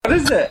What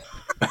is it?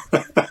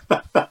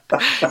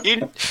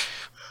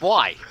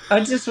 Why?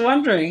 I'm just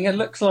wondering. It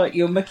looks like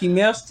your Mickey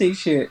Mouse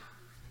T-shirt.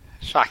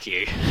 Fuck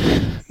you.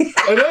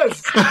 It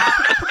is.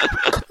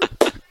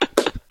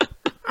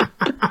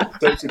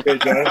 Don't you be,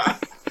 Joe?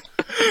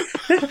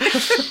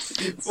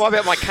 What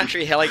about my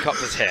country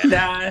helicopters hat?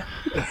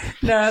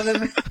 No,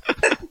 the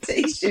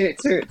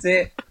T-shirt suits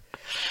it.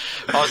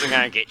 I wasn't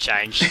going to get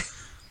changed.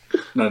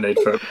 No need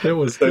for it. It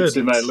was good.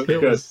 You, mate. Look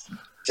good.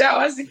 Show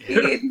us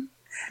again.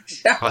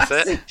 Show What's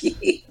us it?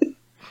 again.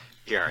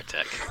 You're a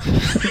dick.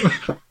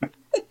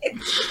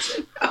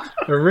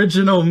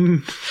 Original.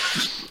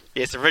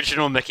 Yes,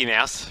 original Mickey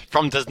Mouse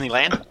from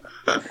Disneyland.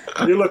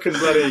 You're looking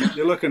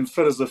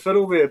fit as a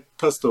fiddle there,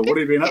 Pistol. What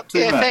have you been up to,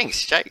 Yeah, mate?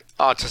 thanks, Jake.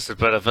 Oh, just a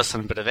bit of this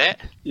and a bit of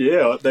that.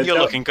 Yeah, You're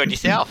looking good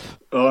yourself.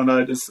 Oh no,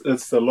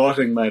 it's the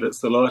lighting, mate. It's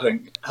the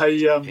lighting. Hey,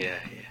 Yeah.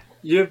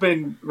 you've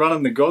been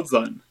running the God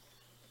Zone.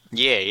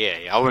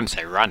 Yeah. I wouldn't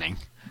say running,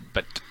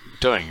 but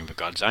doing the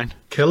God Zone.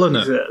 Killing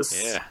it.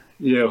 Yes. Yeah.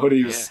 Yeah,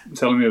 Hoodie was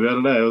telling me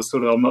about it. I was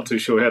I'm not too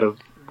sure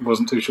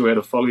wasn't too sure how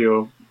to follow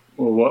you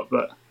or what,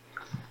 but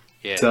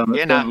Yeah. it's done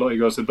a lot of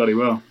you guys did bloody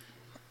well.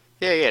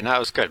 Yeah, no, it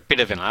was good.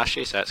 Better than last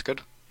year, so that's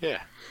good.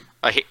 Yeah.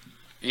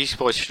 You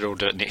boys should all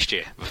do it next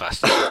year with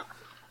us.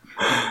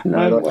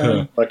 No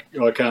way.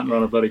 I can't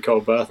run a bloody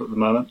cold bath at the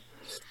moment.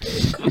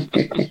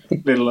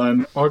 Let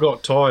alone... I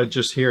got tired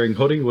just hearing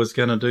Hoodie was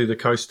going to do the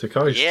coast to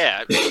coast.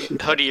 Yeah.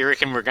 How do you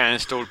reckon we're going to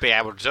still be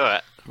able to do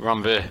it? We're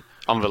on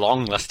the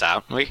long list,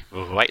 aren't we?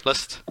 The wait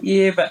list.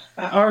 Yeah, but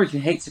I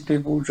reckon heaps of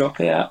people will drop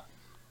out.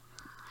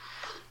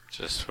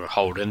 Just for a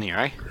hold in there,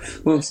 eh?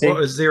 We'll see.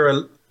 What, is there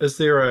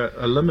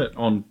a limit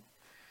on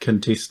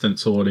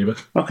contestants or whatever?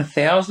 Like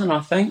 1,000,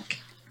 I think.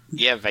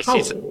 Yeah, they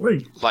said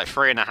Holy. like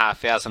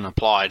 3,500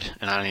 applied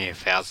and only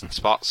 1,000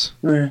 spots.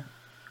 Yeah.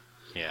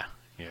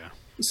 Yeah.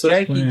 So,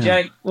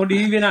 Jake, what have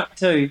you been up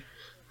to?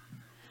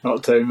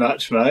 not too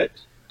much, mate.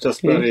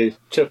 Just bloody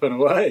chipping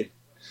away.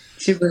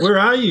 Where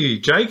are you,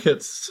 Jake?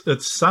 It's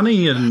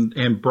sunny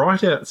and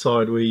bright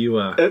outside where you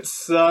are.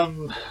 It's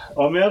I'm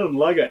out in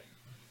Luggett,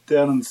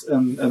 down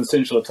in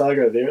Central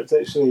Otago there.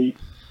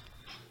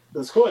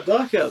 It's quite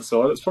dark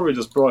outside. It's probably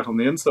just bright on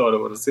the inside, I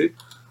would have said.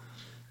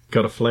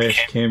 Got a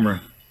flash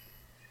camera.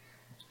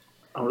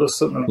 I'm just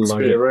sitting in a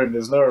spare room.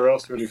 There's nowhere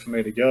else really for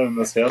me to go in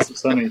this house.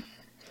 It's only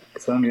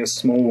a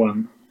small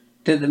one.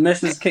 Did the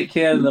missus kick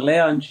you out of the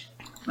lounge?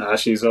 Nah,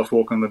 she's off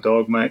walking the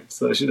dog, mate,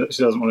 so she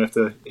doesn't want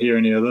to have to hear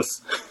any of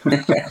this.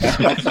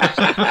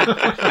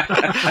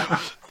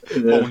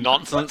 All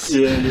nonsense.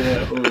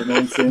 Yeah, all the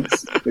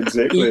nonsense.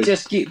 Exactly. You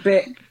just get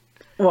back,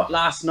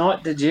 last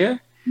night, did you?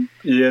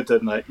 Yeah,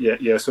 did, mate.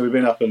 Yeah. So we've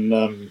been up in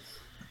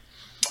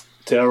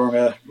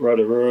Tauranga,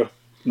 Rotorua,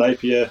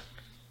 Napier,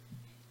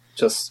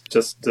 just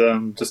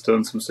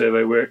doing some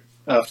survey work.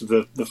 After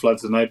the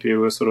floods in Napier,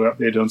 we were sort of up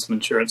there doing some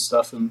insurance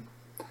stuff and...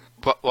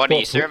 What are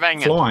you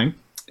surveying? Flying?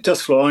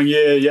 Just flying,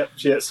 yeah.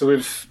 So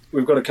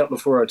we've got a couple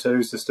of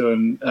 402s just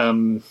doing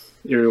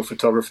aerial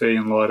photography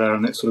and LiDAR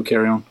and that sort of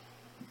carry on.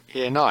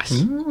 Yeah, nice.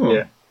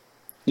 Ooh.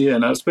 Yeah.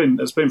 No, it's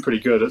been pretty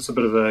good. It's a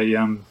bit of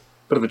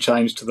a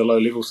change to the low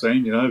level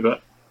scene,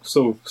 but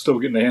still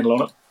getting the handle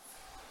on it.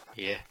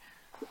 Yeah.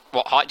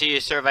 What height do you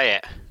survey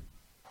at?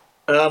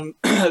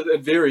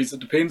 It varies. It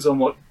depends on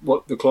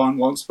what the client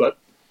wants, but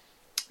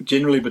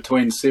generally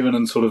between 7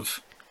 and sort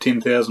of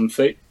 10,000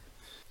 feet.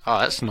 Oh,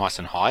 that's nice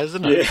and high,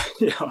 isn't it?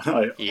 Yeah, I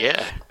know.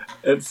 Yeah.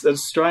 It's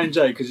strange,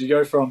 because you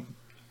go from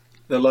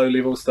the low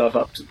level stuff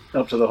up to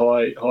the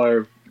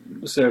higher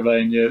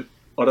survey, and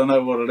I don't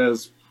know what it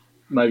is,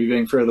 maybe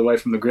being further away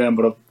from the ground,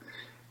 but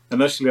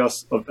initially I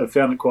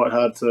found it quite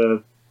hard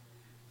to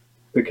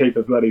keep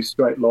a bloody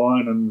straight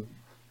line, and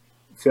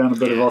found a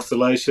bit of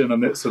oscillation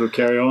and that sort of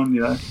carry on,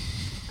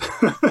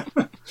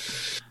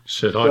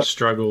 Shit, I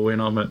struggle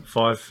when I'm at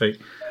 5 feet.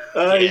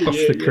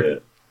 Yeah.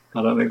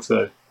 I don't think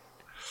so.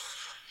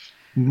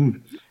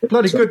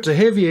 Bloody good to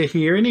have you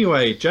here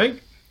anyway,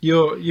 Jake.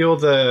 You're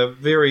the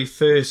very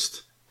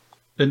first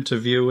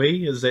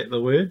interviewee, is that the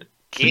word?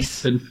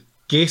 Guest.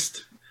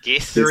 Guest.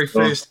 Very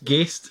first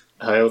guest.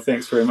 Hey, well,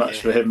 thanks very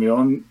much for having me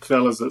on,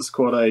 fellas. It's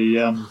quite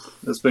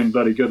it's been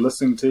bloody good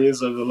listening to you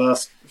over the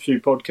last few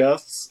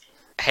podcasts.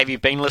 Have you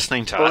been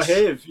listening to us? I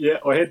have, yeah.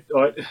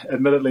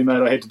 Admittedly,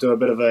 mate, I had to do a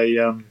bit of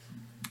a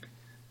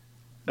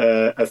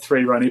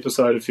 3-run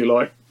episode, if you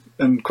like,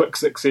 in quick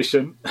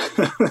succession.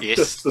 Yes.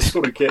 Just to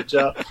sort of catch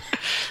up.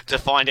 To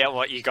find out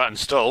what you got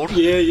installed.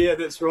 Yeah,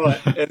 that's right.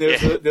 And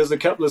there's a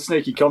couple of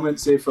sneaky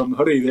comments there from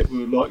Hoodie that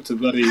we would like to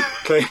bloody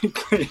clean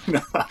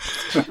up.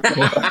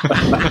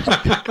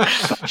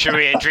 Should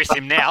we address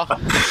him now?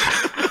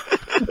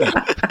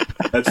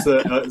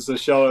 It's a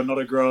shower, not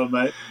a grower,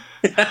 mate.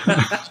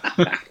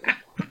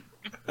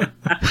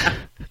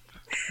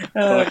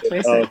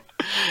 Classic.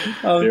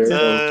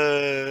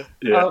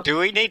 Do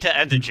we need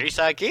to introduce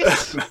our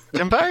guest,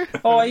 Jimbo?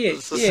 Oh,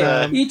 yes.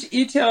 Yeah.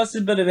 You tell us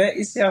a bit about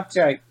yourself,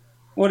 Jake.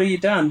 What have you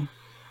done?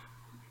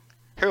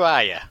 Who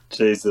are you?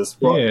 Jesus.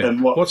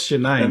 What's your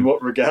name? In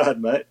what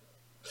regard, mate?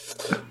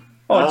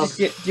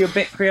 Just your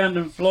background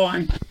in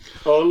flying.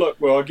 Oh, look,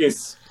 well, I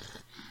guess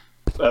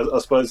I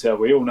suppose how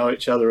we all know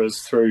each other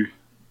is through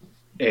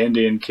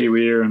Andy and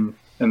Kiwi Air and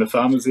the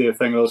Farmers There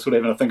thing. I was sort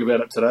of having to think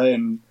about it today,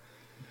 and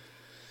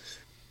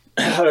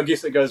I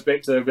guess it goes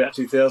back to about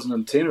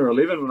 2010 or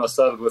 11 when I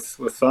started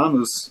with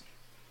Farmers.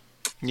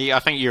 Yeah, I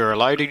think you were a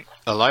loader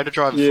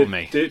driver Yeah, for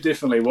me.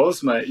 Definitely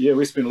was, mate. Yeah,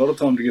 we spent a lot of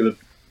time together,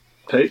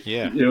 Pete.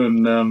 Yeah. You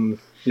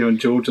and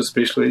George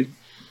especially.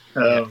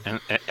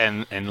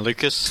 And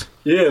Lucas.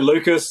 Yeah,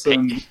 Lucas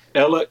and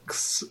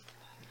Alex.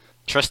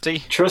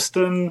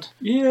 Tristan.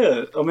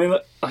 Yeah, I mean,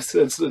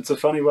 it's a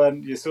funny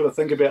one. You sort of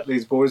think about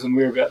these boys and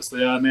whereabouts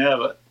they are now,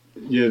 but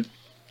you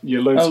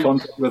lose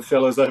contact with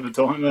fellas over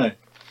time, eh?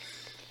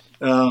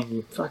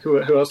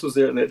 Who else was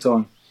there at that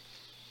time?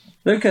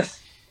 Lucas.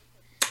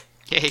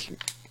 Yeah,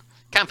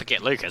 can't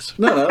forget Lucas.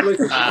 No,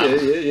 Lucas.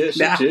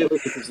 Yeah,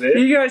 Lucas was there.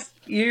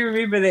 You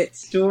remember that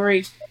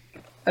story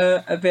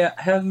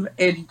about him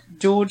and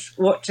George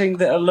watching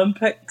the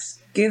Olympics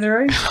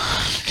gathering?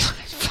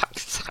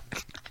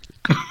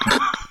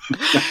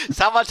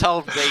 Someone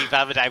told me the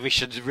other day we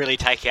should really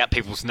take out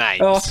people's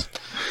names. Oh.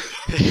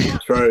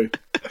 True.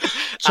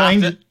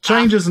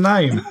 Change his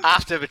name.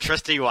 After the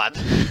Tristy one.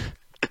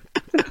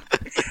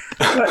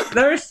 But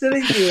they were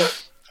sitting there.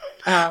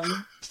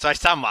 So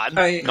someone,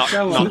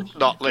 someone.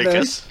 not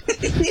Lucas.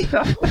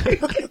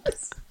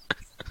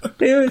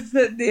 They were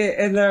sitting there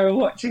and they were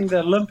watching the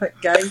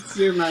Olympic Games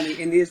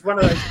ceremony, and there's one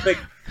of those big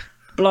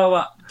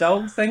blow-up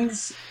doll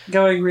things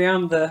going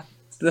around the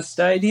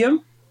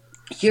stadium.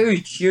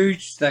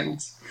 Huge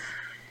things.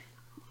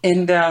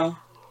 And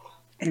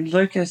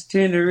Lucas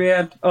turned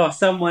around,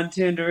 someone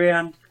turned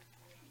around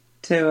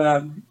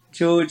to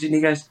George, and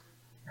he goes,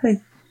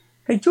 Hey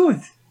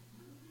George,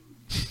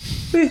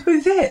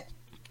 who's that?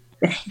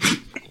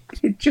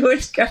 And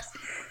George goes,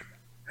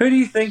 who do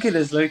you think it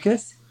is,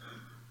 Lucas?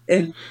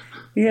 And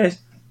he goes,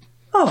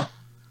 oh,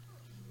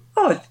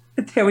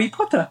 it's Harry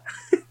Potter.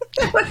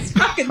 That was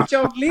fucking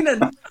John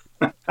Lennon.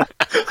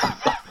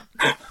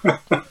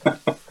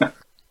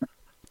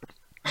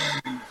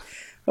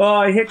 Oh,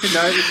 I had to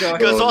know the guy.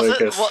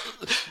 Because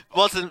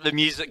wasn't the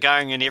music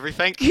going and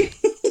everything?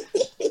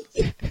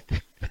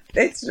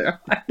 That's right.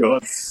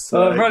 God,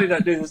 I probably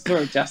don't do the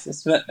story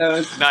justice, but it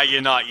was... No,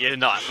 you're not.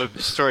 The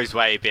story's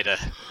way better,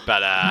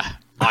 but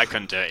I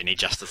couldn't do it any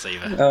justice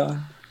either.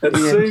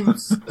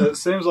 It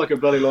seems like a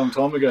bloody long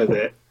time ago,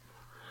 that.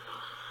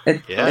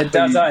 It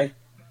does, eh?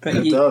 But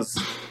it does.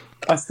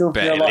 I still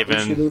feel like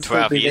 11, we should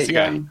 12 years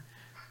ago. young.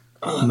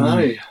 Oh,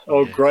 no.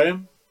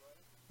 Graham.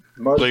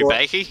 Blue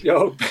Bakey?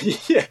 Oh,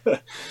 yeah.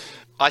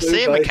 I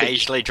see him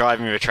occasionally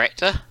driving a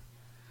tractor.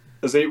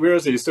 Where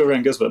is he? He's still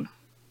around Gisborne?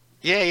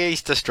 Yeah,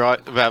 he's just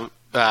driving. Well,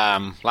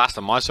 last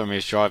time I saw him, he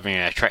was driving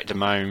a tractor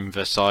mowing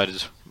the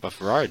sides of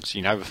the roads,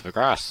 with the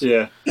grass.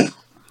 Yeah.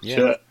 Yeah.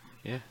 Sure.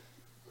 Yeah.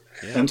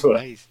 Into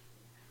it.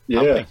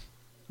 Yeah.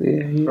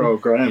 Yeah. Oh,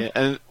 Graham. Yeah.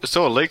 And I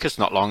saw Lucas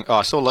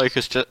I saw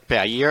Lucas just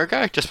about a year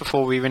ago, just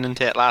before we went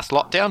into that last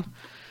lockdown.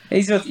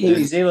 He's with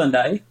New Zealand,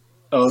 eh?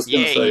 I was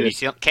going to say, New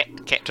Zealand,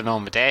 captain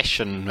on the dash,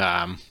 and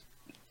I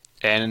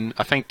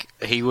think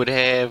he would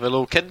have a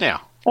little kid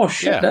now. Oh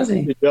shit, does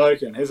he? You're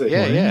joking, has he?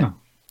 Yeah.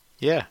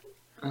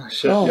 Oh,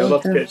 shit, I'd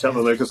love to catch up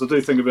with Lucas. I do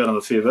think about him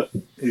a fair bit.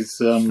 He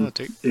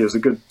was a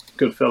good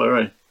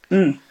fella, eh?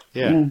 Mm.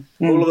 Yeah.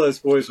 All of those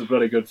boys were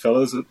bloody good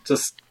fellas.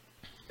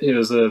 It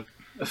was a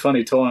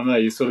funny time,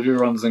 eh?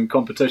 Everyone's in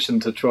competition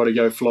to try to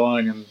go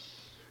flying and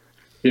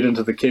get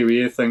into the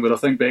Kiwi Air thing, but I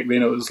think back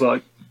then it was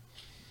like,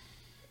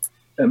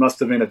 it must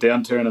have been a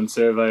downturn in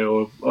survey,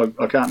 or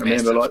I can't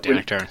remember. Like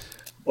downturn.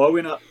 I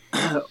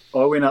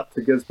went up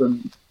to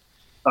Gisborne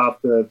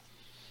after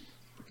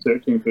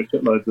searching for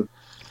shitloads of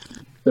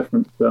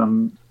different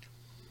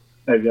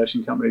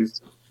aviation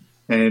companies,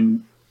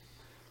 and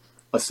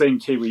I seen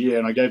Kiwi Air,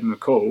 and I gave them a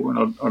call,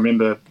 and I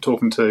remember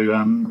talking to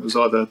it was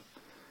either,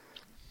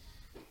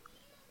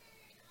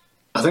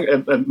 I think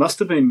it must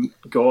have been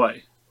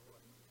Guy,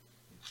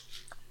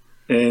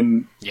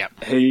 and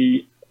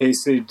he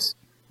said.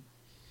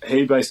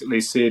 He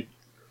basically said,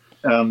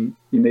 you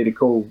need to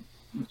call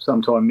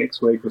sometime next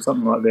week or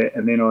something like that.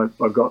 And then I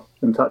got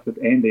in touch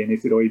with Andy, and he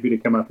said, you better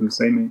come up and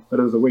see me.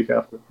 But it was a week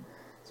after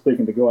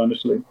speaking to Guy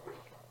initially.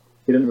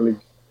 He didn't really...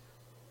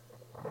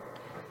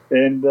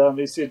 And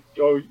he said,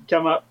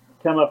 come up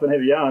and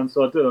have a yarn.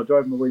 So I did. I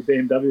drove my wee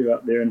BMW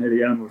up there and had a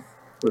yarn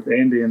with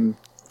Andy. And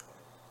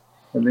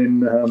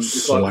then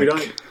it's like, we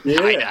don't...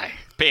 Yeah. I know.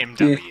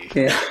 BMW.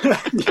 Yeah.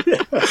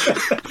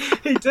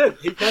 He did.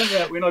 He came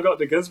out when I got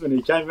to Gisborne.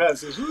 He came out and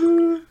says,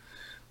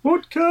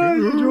 "What car are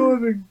you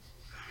driving?"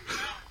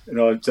 And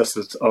I just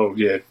said,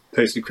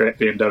 piece of crap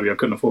BMW. I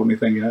couldn't afford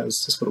anything.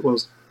 It's just what it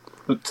was.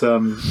 But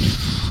couldn't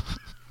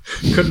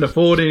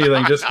afford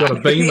anything. Just got a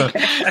Beamer.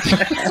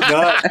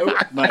 No,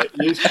 mate.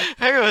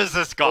 Who is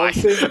this guy?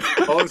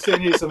 I'll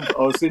send you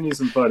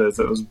some photos.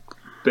 It was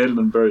battered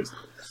and bruised.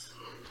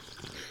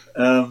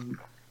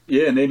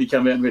 Yeah, and then he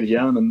came out and read a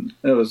yarn, and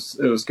it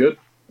was good.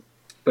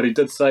 But he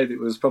did say that there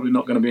was probably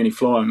not going to be any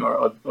flying.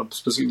 I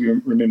specifically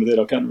remember that.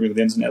 I can't remember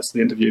the ins and outs of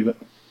the interview, but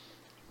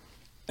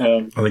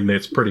I think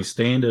that's pretty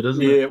standard,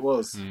 isn't it? Yeah, it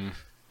was.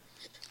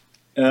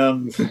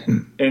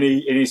 And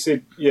he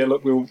said, yeah,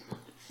 look,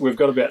 we've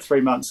got about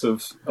 3 months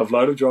of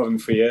loader driving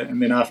for you,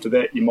 and then after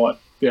that you might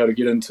be able to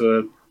get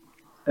into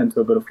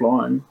a bit of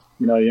flying.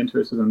 You know, you're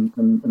interested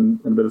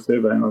in a bit of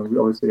surveying.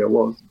 Obviously I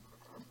was.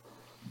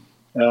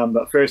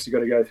 But first you've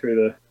got to go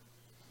through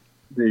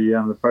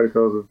the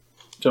protocols of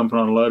jumping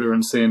on a loader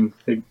and seeing.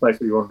 He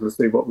basically wanted to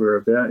see what we were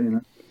about, you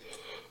know.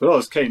 But I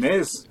was keen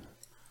as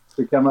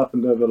to come up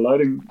and do a bit of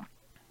loading.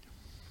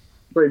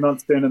 3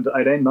 months turned into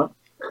 18 months.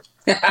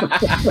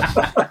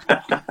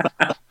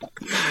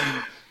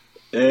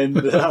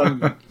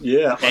 And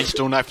yeah, And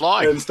still no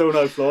flying. and still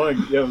no flying.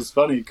 Yeah, it was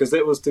funny because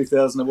that was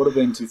 2000. It would have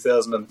been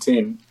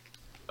 2010,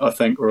 I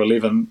think, or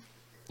 11.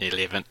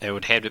 11. It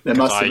would have. It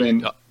must have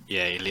been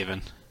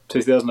 11.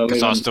 2011.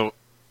 Because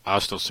I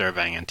was still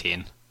surveying in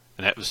 10,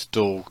 and it was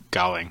still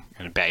going.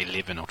 And about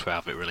 11 or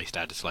 12, it really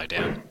started to slow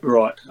down.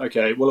 Right.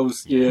 Okay. Well, it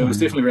was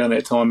definitely around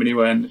that time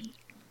anyway, and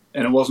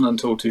it wasn't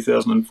until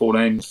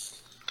 2014.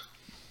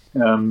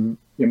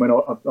 When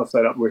I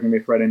stayed up working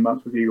there for 18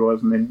 months with you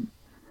guys, and then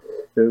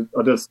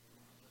I just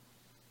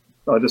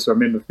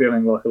remember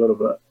feeling like a little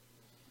bit,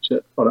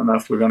 shit, I don't know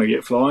if we're going to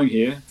get flying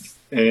here,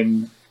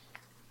 and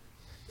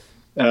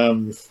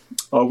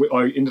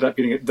I ended up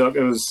getting it.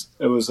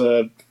 It was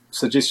a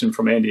suggestion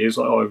from Andy. He was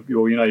like, "Oh,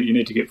 you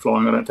need to get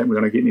flying. I don't think we're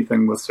going to get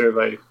anything with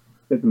survey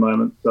at the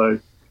moment. So,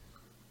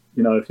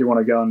 if you want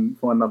to go and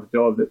find another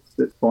job,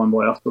 that's fine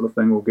by us, sort of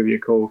thing. We'll give you a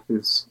call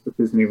if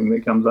there's anything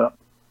that comes up."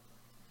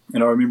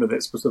 And I remember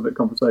that specific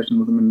conversation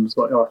with him, and it's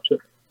like, "Oh shit,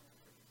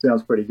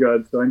 sounds pretty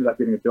good." So I ended up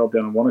getting a job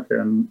down in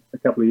Wanaka, and a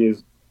couple of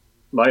years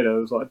later,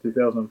 it was like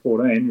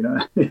 2014.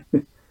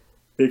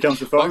 Here comes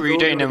the phone What were you call,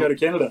 doing to go to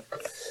Canada.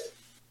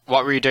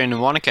 What were you doing in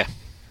Wanaka?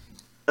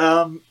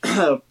 I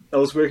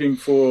was working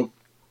for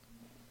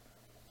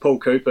Paul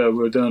Cooper. We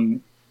were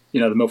doing,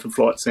 the Milford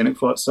flight, scenic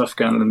flight stuff,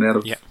 going in and out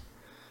of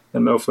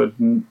in Milford.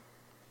 And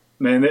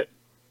man,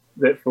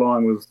 that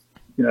flying was,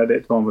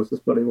 that time was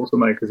just bloody awesome,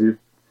 mate. Because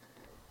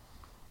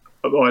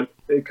I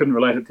couldn't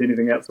relate it to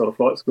anything outside of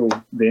flight school.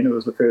 Then it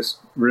was the first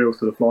real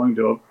sort of flying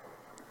job.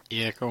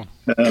 Yeah, cool.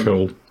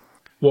 Cool.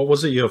 What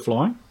was it you were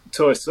flying?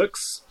 TOI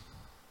 6.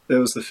 That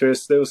was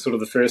sort of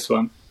the first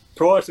one.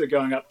 Prior to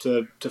going up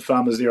to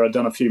Farmers there, I'd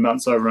done a few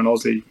months over in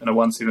Aussie in a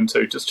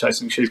 172, just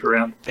chasing sheep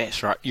around.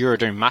 That's right. You were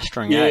doing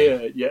mustering,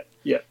 eh?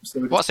 Yeah. So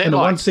What's that In a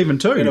like?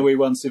 172? in a wee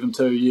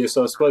 172, yeah.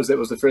 So I suppose that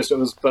was the first.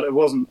 But there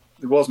wasn't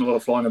a lot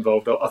of flying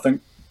involved. I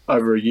think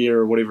over a year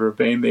or whatever I've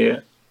been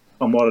there,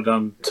 I might have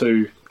done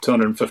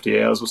 250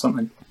 hours or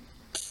something.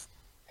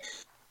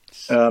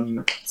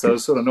 So it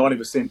was sort of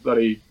 90%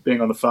 bloody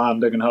being on the farm,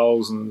 digging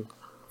holes and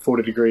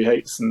 40-degree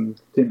heats, and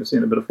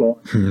 10% a bit of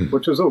flying,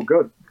 which was all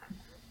good.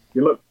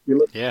 You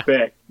look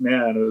back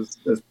now, and it was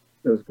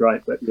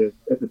great. But yeah,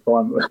 at the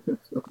time, you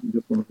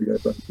just wanted to go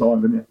for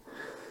flying, didn't you?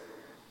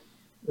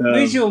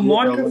 Where's your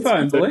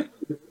microphone, boy?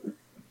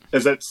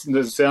 Does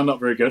the sound not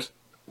very good?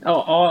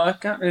 Oh, I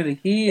can't really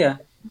hear.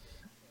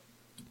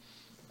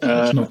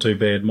 It's not too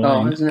bad,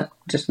 Oh, mine. isn't it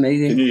just me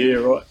Can then? you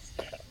hear right?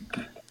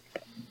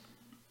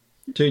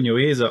 Turn your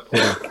ears up,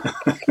 Paul.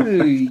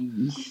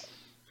 Ooh.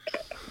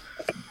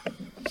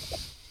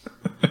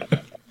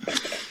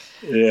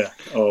 Yeah.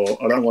 Oh,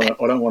 I don't want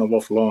to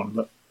waffle on,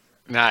 but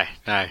No.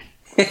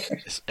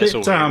 That's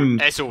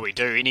all we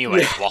do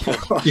anyway,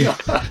 waffle. Yeah.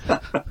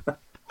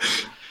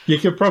 You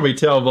could probably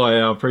tell by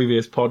our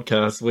previous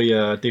podcast, we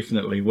are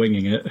definitely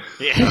winging it.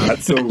 Yeah.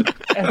 that's all.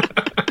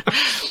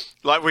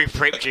 Like we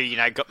prepped you,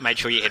 made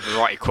sure you had the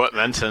right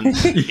equipment and,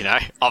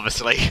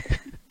 obviously.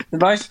 The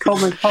most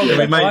common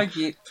comment mate. I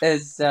get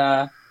is,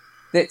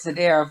 that's an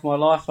hour of my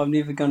life I'm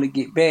never going to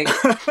get back.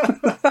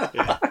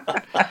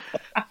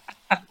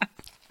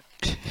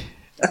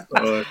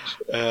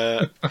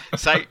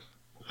 So,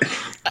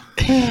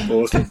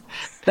 Awesome.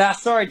 Nah,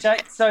 sorry,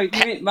 Jake. So you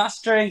went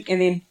mustering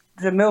and then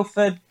the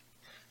Milford.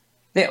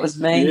 That was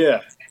me.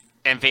 Yeah,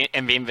 and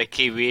then the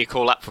Kiwi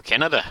call up for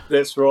Canada.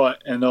 that's right.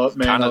 And I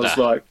Canada. was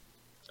like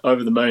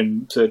over the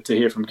moon to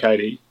hear from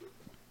Katie,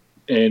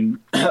 and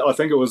I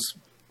think it was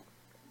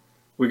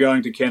we're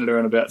going to Canada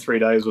in about 3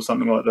 days or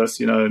something like this.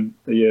 And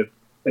are you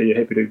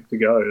happy to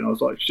go? And I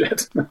was like,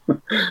 shit.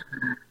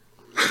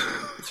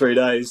 3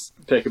 days,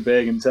 pack a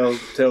bag, and tell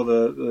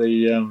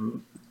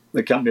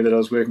the company that I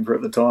was working for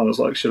at the time. I was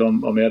like, shit,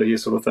 I'm out of here,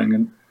 sort of thing.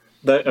 And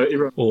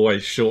everyone,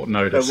 Always short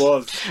notice. it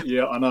was,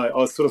 yeah, I know. I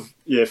was sort of,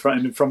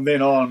 from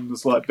then on,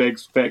 it's like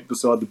bags packed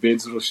beside the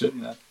bed, sort of shit.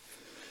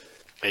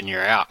 And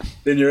you're out.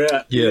 Then you're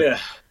out. Yeah.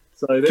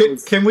 So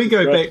that Can we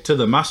go great. back to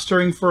the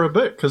mustering for a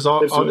bit? Because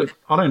I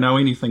don't know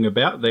anything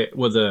about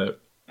that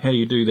how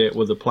you do that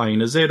with a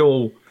plane. Is that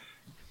all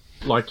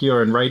like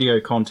you're in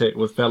radio contact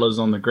with fellas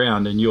on the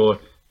ground and you're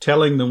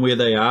telling them where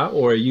they are,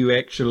 or are you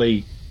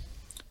actually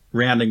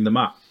rounding them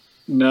up?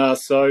 No,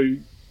 so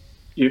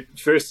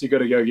first you got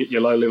to go get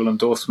your low-level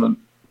endorsement.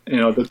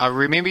 I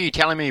remember you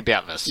telling me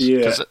about this. Yeah.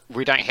 Because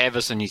we don't have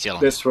this in New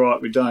Zealand. That's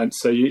right, we don't.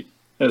 So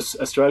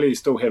Australia, you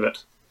still have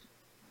it.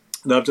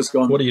 They've just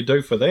gone. What do you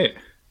do for that?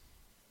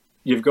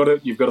 You've got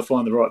to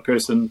find the right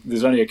person.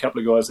 There's only a couple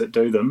of guys that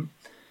do them.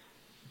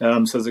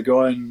 So there's a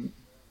guy in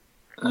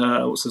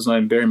what's his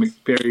name?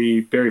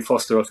 Barry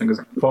Foster, I think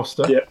is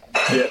Foster.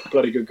 Yeah,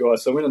 bloody good guy.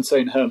 So I went and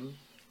seen him,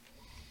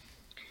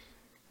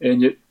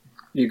 and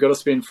you got to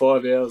spend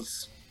 5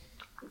 hours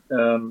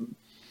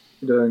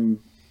doing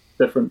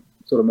different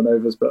sort of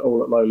manoeuvres, but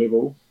all at low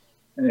level.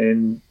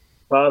 And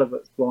part of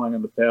it's flying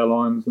under power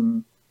lines,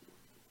 and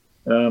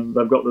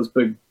they've got this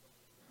big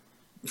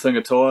thing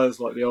of tyres,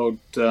 like the old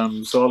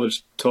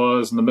silage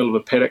tyres in the middle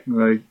of a paddock, and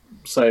they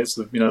say it's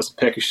a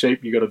pack of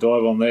sheep. You got to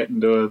dive on that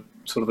and do a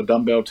sort of a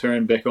dumbbell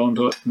turn back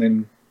onto it, and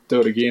then do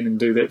it again and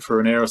do that for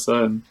an hour or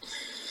so,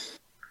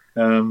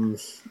 and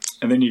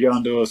then you go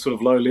and do a sort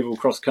of low level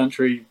cross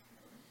country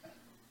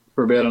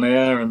for about an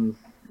hour, and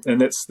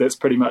that's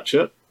pretty much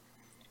it.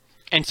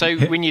 And so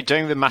when you're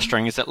doing the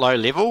mustering, is it low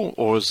level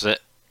or is it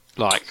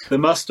like the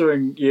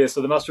mustering? Yeah,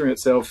 so the mustering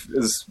itself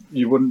is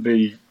you wouldn't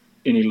be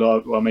any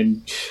lower. Well, I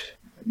mean,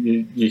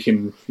 you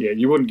can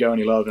you wouldn't go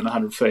any lower than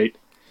 100 feet.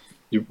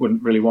 You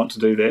wouldn't really want to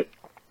do that.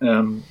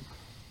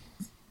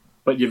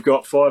 But you've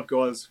got 5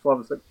 or 6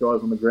 guys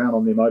on the ground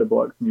on their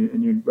motorbikes,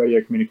 and you're in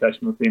radio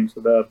communication with them. So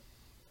they're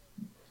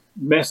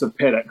massive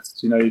paddocks.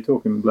 You're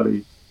talking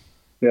bloody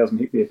 1,000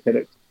 hectare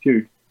paddocks,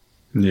 huge.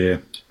 Yeah.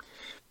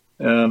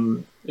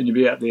 And you'd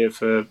be out there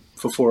for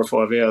 4 or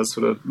 5 hours,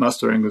 sort of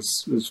mustering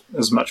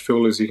as much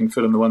fuel as you can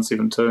fit in the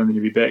 172, and then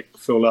you'd be back,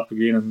 fill up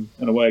again,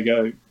 and away I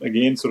go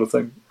again, sort of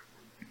thing.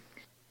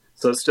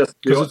 So it's just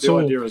the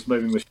idea is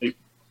moving the sheep.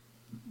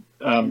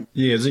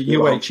 Is it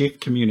UHF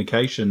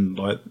communication,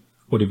 like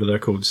whatever they're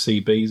called,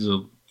 CBs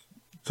or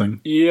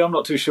thing? Yeah, I'm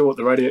not too sure what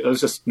the radio. It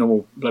was just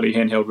normal bloody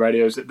handheld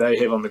radios that they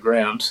have on the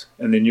ground,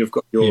 and then you've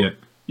got your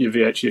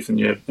VHF and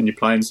your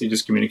planes. So you're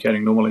just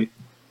communicating normally.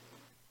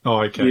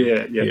 Oh,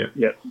 okay.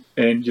 Yeah.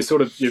 And you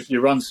sort of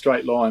you run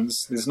straight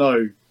lines. There's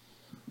no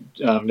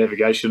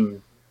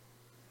navigation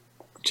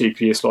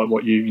GPS like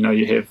what you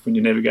have when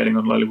you're navigating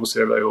on low level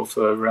servo or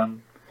for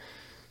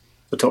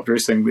the top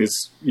dressing.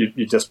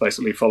 You're just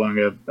basically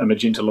following a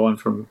magenta line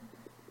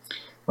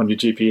on your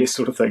GPS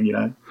sort of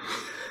thing,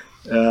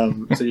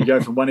 So you go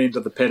from one end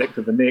of the paddock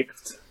to the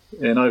next,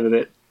 and over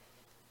that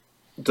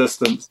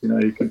distance,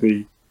 you could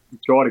be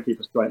try to keep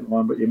a straight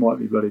line, but you might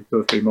be bloody 2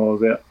 or 3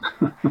 miles out.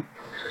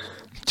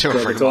 2 or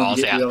 3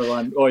 miles out. The other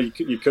one,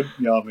 you could.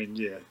 I mean,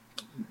 yeah.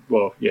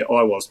 Well, yeah,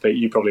 I was, Pete.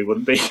 You probably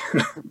wouldn't be.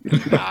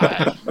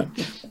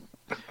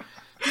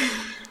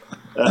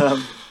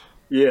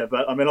 Yeah,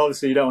 but I mean,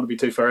 obviously, you don't want to be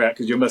too far out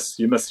because you miss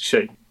the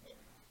sheep.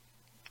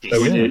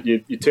 So when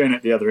you turn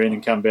at the other end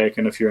and come back,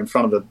 and if you're in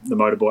front of the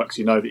motorbikes,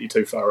 you know that you're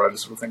too far over,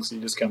 sort of thing. So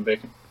you just come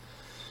back.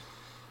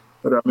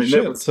 But I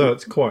mean, so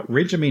it's quite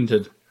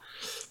regimented.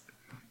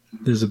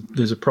 There's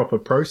a proper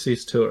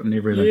process to it and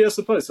everything. Yeah, I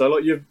suppose so.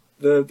 Like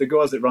the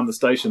guys that run the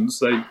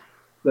stations,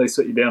 they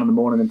sit you down in the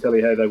morning and tell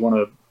you how they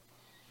want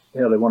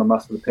to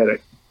muster the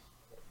paddock.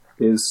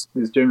 There's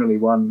generally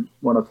one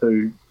or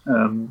two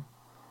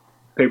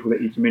people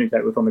that you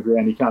communicate with on the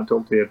ground. You can't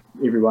talk to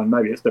everyone.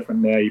 Maybe it's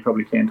different now. You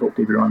probably can talk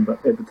to everyone,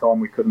 but at the time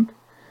we couldn't.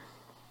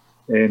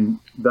 And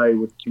they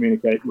would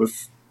communicate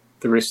with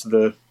the rest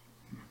of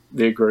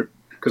their group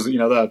because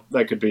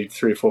they could be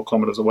 3 or 4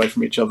 kilometres away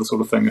from each other,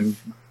 sort of thing, and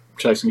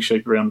chasing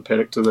sheep around the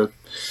paddock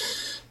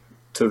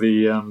till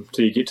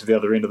you get to the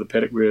other end of the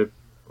paddock where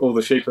all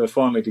the sheep are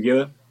finally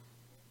together.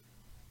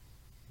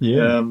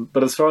 Yeah.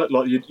 But as far as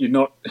like you're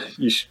not,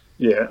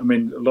 I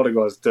mean, a lot of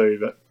guys do,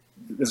 but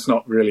it's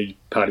not really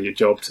part of your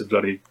job to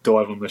bloody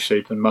dive on the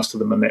sheep and muster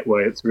them in that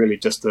way. It's really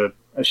just a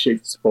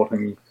sheep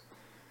spotting,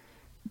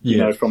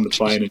 from the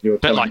plane. And you're a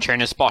bit like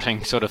trainer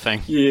spotting sort of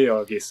thing. Yeah,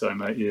 I guess so,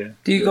 mate, yeah.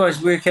 Do you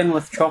guys work in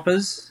with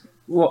choppers?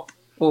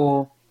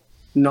 Or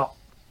not?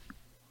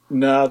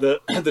 No,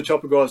 the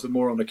chopper guys are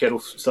more on the cattle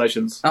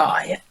stations. Oh,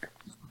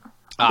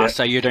 yeah.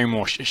 So you're doing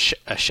more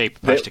sheep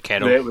opposed to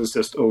cattle. That was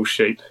just all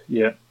sheep,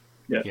 yeah.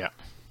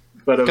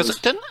 But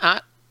because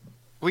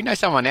we know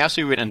someone else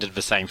who went and did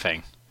the same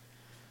thing.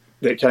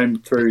 That came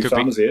through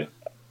farmers here?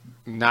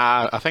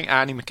 No, I think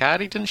Arnie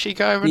McCarty, didn't she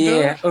go over and do it?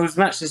 Yeah, it was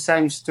much the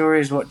same story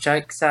as what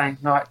Jake's saying,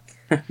 like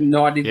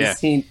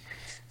 90%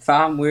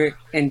 farm work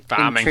and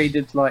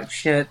treated like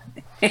shit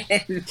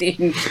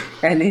and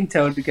then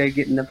told to go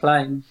get in the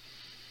plane.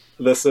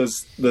 This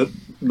is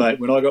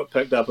mate, when I got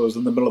picked up, it was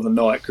in the middle of the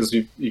night because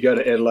you go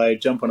to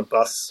Adelaide, jump on a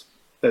bus,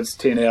 it's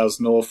 10 hours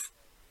north.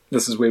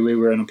 This is where we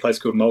were in a place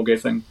called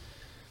Mulgathing,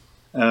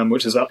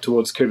 which is up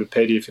towards Cooper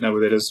Pedy, if you know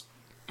where that is.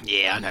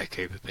 Yeah, I know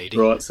Cooper Pedy.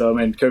 Right, so I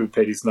mean, Cooper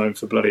Pedy's known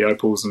for bloody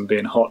opals and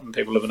being hot and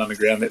people living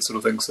underground, that sort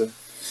of thing. So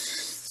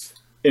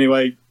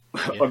anyway,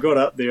 I got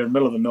up there in the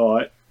middle of the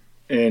night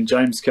and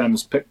James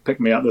comes pick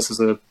me up. This is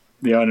the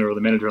owner or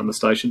the manager on the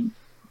station.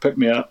 Picked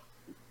me up.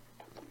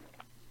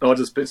 I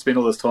just spent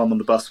all this time on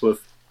the bus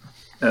with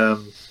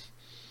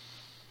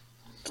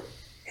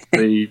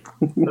the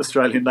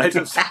Australian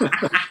natives.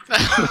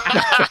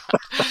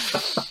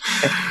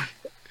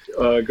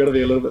 Got to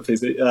be a little bit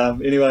fizzy.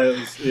 Anyway,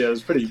 it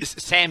was pretty.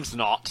 Sam's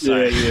not.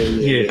 So.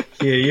 Yeah.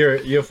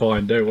 You're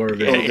fine. Don't worry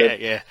about it.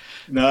 Yeah.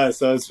 No,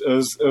 so it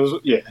was.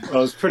 I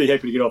was pretty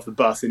happy to get off the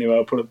bus. Anyway,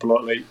 I'll put it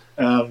politely.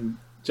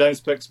 James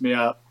picks me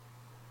up,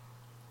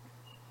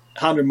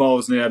 100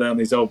 miles an hour down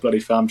these old bloody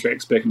farm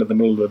tracks back into the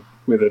middle of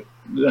where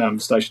the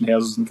station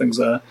houses and things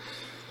are.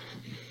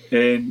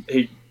 And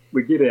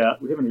we get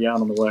out, we're having a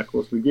yarn on the way, of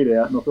course. We get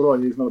out, and I thought,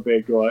 he's not a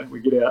bad guy. We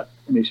get out,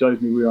 and he shows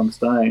me where I'm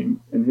staying.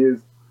 And here's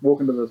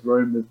walking to this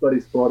room, there's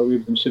bloody spider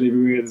webs and shit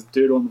everywhere, there's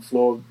dirt on the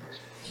floor.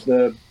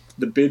 The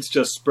bed's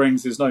just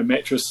springs, there's no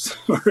mattress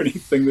or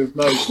anything, there's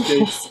no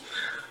sheets.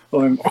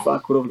 I'm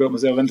fuck, what have I got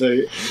myself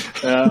into?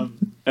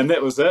 And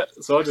that was it.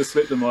 So I just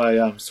slept in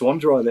my swan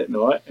dry that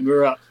night, and we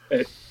were up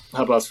at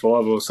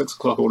 5:30 or 6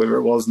 o'clock or whatever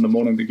it was in the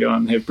morning to go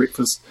and have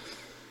breakfast.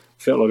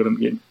 Felt like I didn't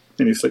get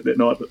any sleep that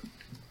night, but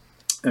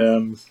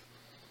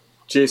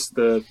Jess,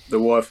 the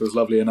wife, was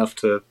lovely enough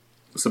to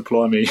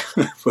supply me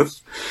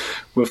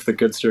with the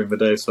goods during the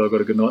day, so I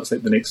got a good night's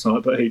sleep the next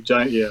night. But he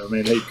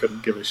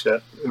couldn't give a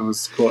shit. It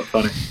was quite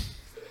funny.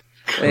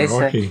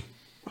 Crikey.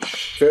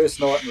 First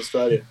night in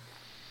Australia.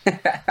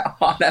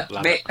 on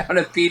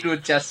a bed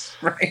with just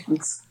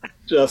springs.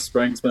 Just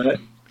springs, mate.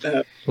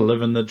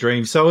 Living the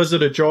dream. So is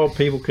it a job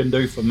people can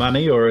do for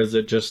money, or is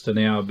it just an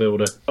hour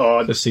builder,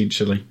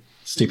 essentially?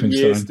 Stepping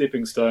stone? Yeah,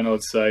 stepping stone,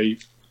 I'd say.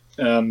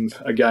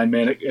 Again,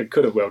 man, it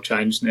could have well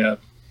changed now,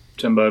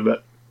 Jimbo,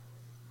 but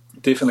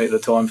definitely at the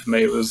time for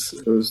me it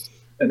was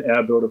an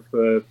hour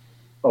builder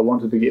I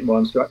wanted to get my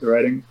instructor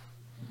rating,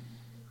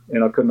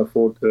 and I couldn't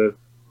afford to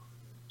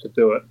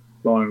do it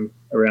flying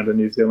around in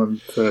New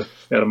Zealand out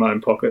of my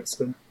own pockets.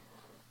 So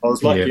I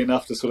was lucky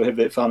enough to sort of have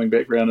that farming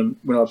background, and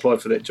when I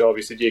applied for that job,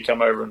 he said, "Yeah,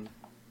 come over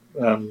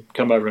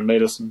and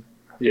meet us." And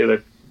yeah,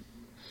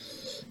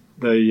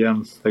 they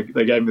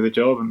gave me the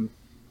job, and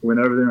went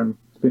over there and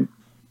spent.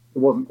 It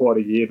wasn't quite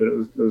a year, but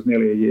it was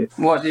nearly a year.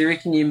 What do you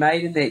reckon you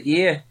made in that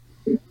year?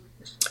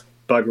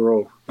 Bugger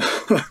all.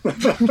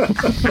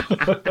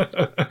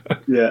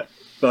 Yeah,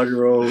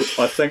 bugger all.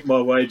 I think my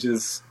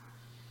wages,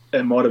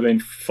 it might have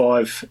been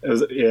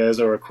as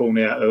I recall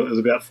now, it was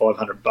about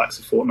 $500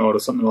 a fortnight or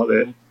something like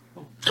that.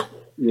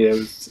 Yeah,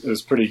 it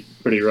was pretty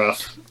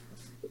rough.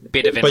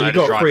 Bit of but you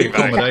got free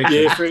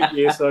accommodation.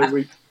 Yeah,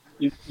 so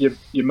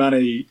your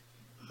money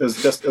it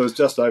was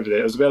just over there.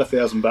 It was about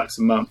 $1,000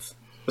 a month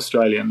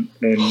Australian,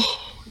 and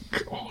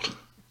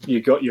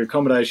you got your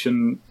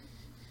accommodation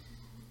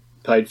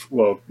paid for.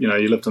 Well,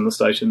 you lived on the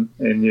station,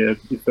 and your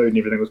food and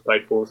everything was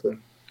paid for. So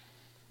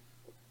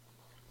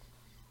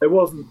it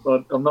wasn't.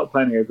 I'm not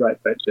painting a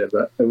great picture,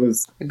 but it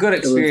was a good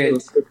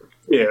experience.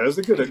 It was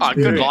a good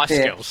experience. Good life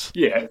skills.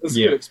 Yeah, it was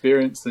a good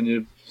experience, and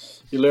you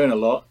learn a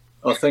lot.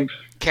 I think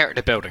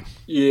character building.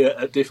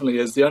 Yeah, it definitely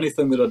is. The only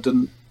thing that I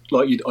didn't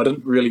like, you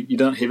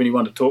don't have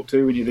anyone to talk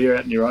to when you're there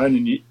out on your own,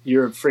 and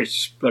you're a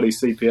fresh bloody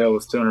CPL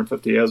with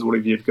 250 hours,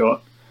 whatever you've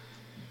got.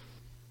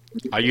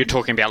 Are you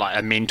talking about like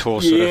a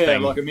mentor sort of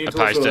thing, like a mentor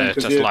opposed sort of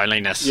to thing, just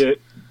loneliness? Yeah,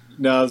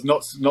 no, it's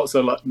not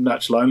so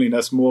much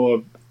loneliness,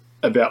 more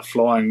about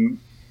flying.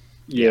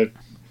 Yeah,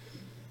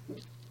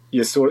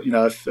 you sort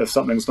of, if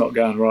something's not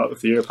going right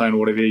with the airplane or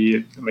whatever,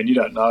 you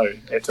don't know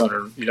at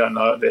 200, you don't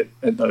know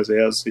at those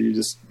hours, so you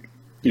just.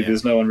 Yeah,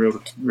 there's no one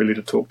really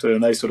to talk to,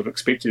 and they sort of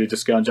expect you to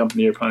just go and jump in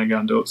the airplane and go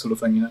and do it, sort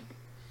of thing,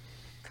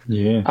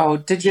 Yeah. Oh,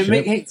 did you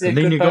meet heaps of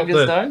good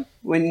buggers though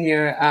when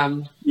you're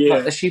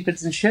like the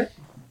shepherds and shit?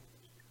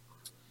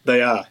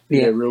 They are,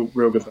 real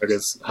good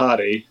buggers,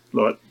 hardy,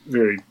 like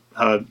very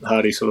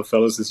hardy sort of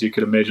fellas, as you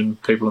could imagine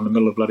people in the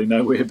middle of bloody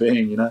nowhere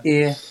being,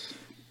 Yeah.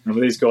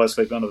 And these guys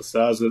sleep under the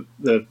stars.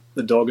 The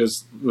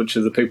doggers, which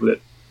are the people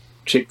that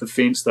check the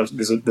fence,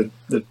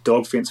 the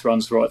dog fence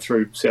runs right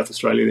through South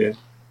Australia there.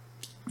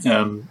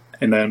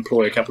 And they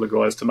employ a couple of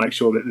guys to make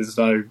sure that there's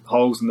no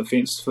holes in the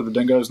fence for the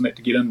dingoes and that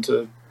to get in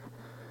to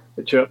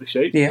chew up the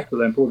sheep. Yeah. So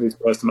they employ these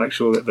guys to make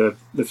sure that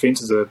the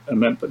fences are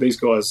mint. But these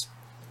guys,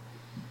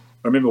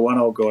 I remember one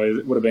old guy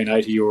that would have been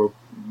 80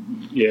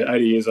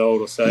 years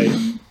old or say,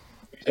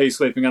 he's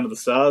sleeping under the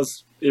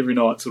stars every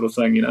night, sort of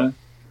thing,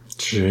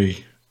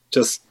 Gee.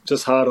 Just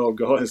hard old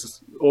guys.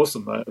 It's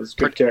awesome, mate. It's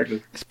good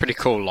character. It's a pretty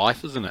cool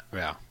life, isn't it?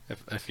 Wow.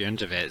 If you're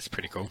into that, it's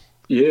pretty cool.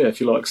 Yeah,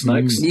 if you like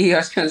snakes. Yeah, I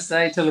was going to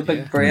say, till a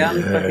big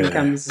brown fucking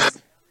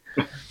comes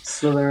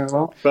slithering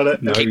along.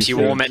 But it keeps you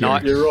warm at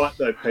night. You're right,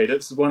 though, Pete.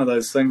 It's one of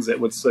those things that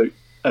would suit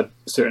a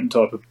certain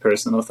type of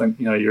person. I think,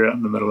 you're out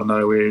in the middle of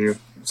nowhere, you're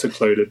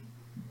secluded,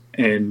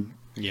 and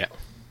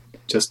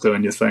just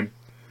doing your thing.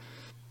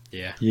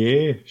 Yeah.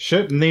 Yeah,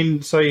 shit. And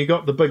then, so you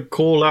got the big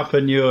call up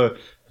and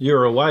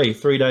you're away,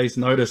 3 days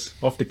notice,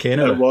 off to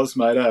Canada. It was,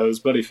 mate. It was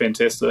bloody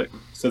fantastic.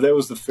 So that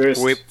was the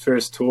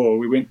first tour.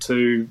 We went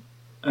to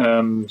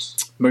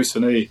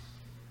Moosonee.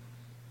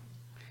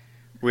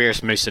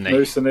 Where's Moosonee?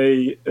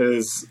 Moosonee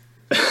is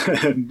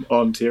in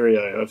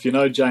Ontario. If you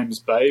know James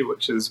Bay,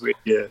 which is where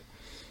your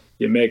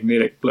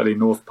magnetic bloody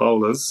North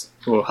Pole is,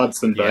 or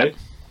Hudson Bay,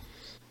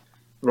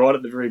 right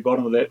at the very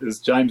bottom of that is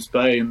James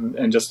Bay,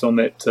 and just on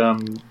that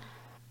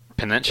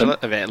peninsula,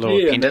 that little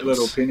pendant. That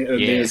little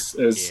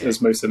peninsula is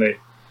Moosonee.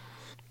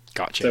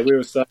 Gotcha. So we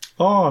were staying.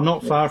 Oh,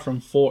 not far from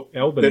Fort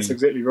Albany. That's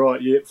exactly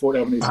right. Yeah, Fort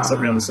Albany is up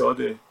around the side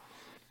there.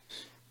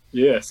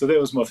 Yeah, so that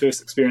was my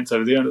first experience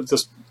over there, and it was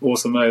just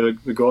awesome.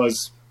 The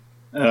guys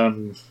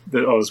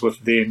that I was with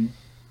then,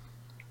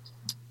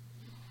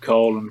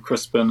 Cole and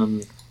Crispin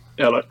and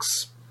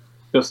Alex,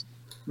 just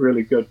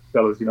really good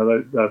fellas.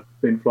 They've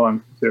been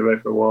flying survey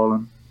for a while,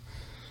 and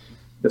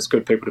just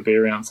good people to be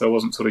around. So I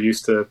wasn't sort of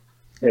used to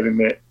having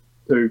that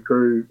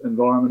two-crew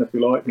environment, if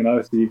you like,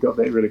 so you've got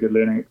that really good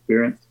learning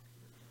experience.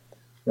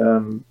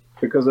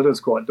 Because it is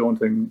quite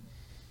daunting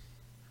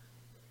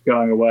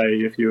going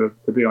away. If you were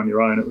to be on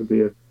your own, it would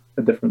be a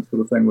different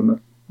sort of thing,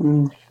 wouldn't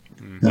it?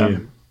 Yeah,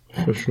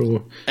 for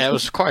sure. It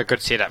was quite a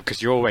good setup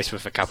because you're always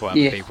with a couple of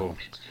other people.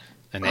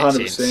 In that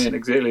 100%, sense.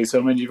 exactly. So,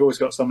 I mean, you've always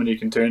got someone you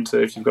can turn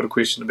to if you've got a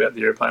question about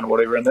the airplane or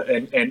whatever.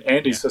 And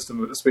Andy's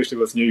system, especially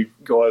with new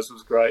guys,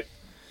 was great.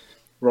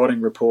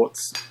 Writing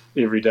reports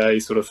every day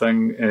sort of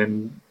thing,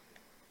 and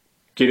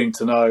getting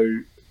to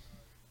know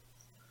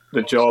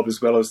the job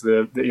as well as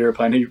the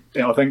airplane.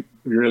 I think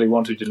he really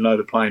wanted you to know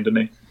the plane,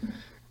 didn't he?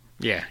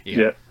 Yeah.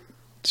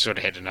 Sort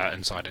of had to know it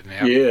inside and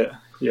out.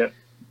 Yeah.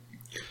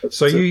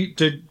 So you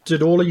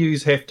did all of you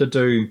have to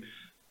do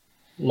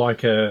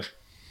like a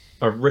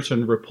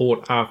written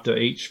report after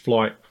each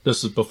flight?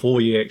 This is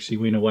before you actually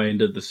went away and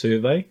did the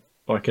survey,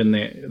 like in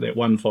that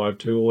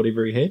 152 or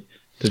whatever he had.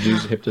 Did you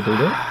have to do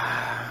that?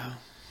 I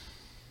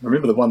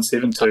remember the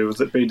 172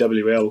 was at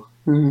BWL.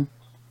 Mm-hmm.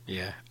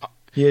 Yeah.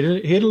 Yeah,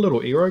 he had a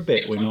little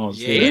aerobat when I was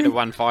there. Yeah, he had a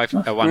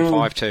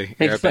 152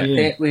 He flipped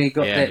that when he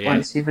got that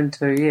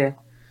 172,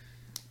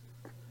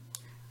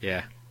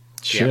 Yeah.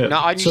 Shit. No,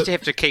 I used to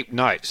have to keep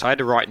notes. I had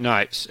to write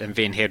notes and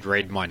then had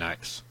read my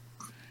notes.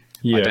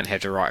 Yeah. I didn't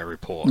have to write a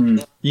report.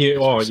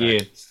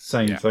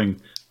 Same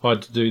thing. I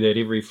had to do that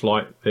every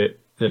flight that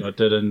I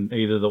did in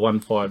either the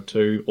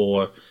 152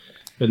 or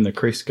in the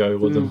Cresco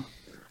with them.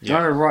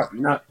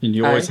 And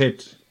you always had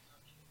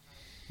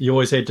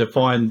to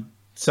find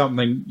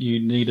something you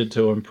needed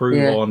to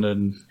improve on,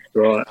 and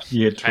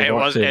you had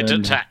to it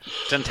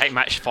didn't take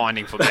much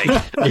finding for me.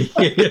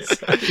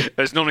 Yes. It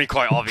was normally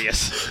quite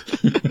obvious.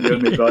 You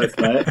and me both,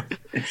 mate.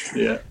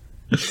 Yeah.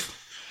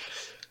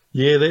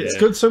 Yeah, that's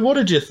good. So what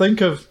did you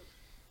think of,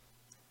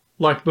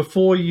 like,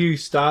 before you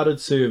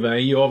started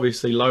surveying, you're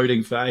obviously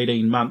loading for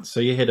 18 months, so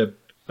you had a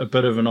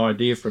bit of an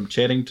idea from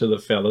chatting to the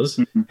fellas.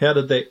 Mm-hmm. How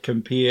did that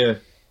compare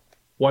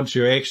once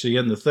you're actually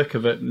in the thick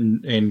of it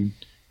and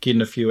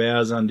getting a few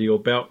hours under your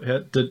belt?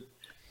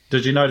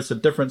 Did you notice a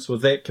difference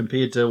with that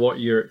compared to what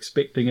you're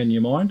expecting in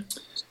your mind?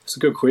 It's a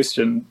good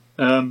question.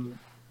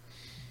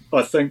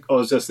 I think I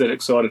was just that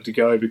excited to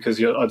go because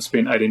I'd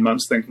spent 18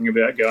 months thinking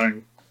about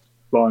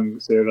flying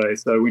survey.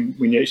 So when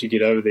you actually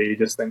get over there, you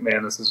just think,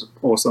 man, this is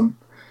awesome.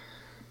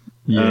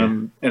 Yeah.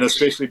 And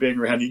especially being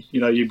around,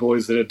 you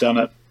boys that have done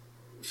it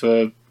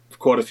for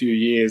quite a few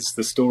years,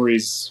 the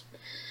stories,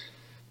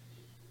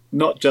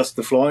 not just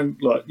the flying,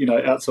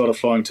 outside of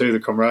flying too, the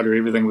camaraderie,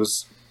 everything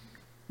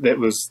that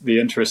was the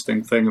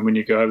interesting thing. And when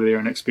you go over there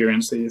and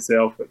experience it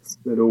yourself,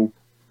 the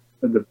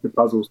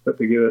puzzles fit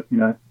together,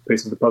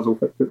 pieces of the puzzle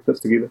fits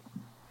together,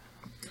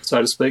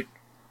 so to speak.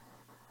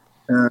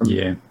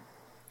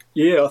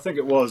 Yeah, I think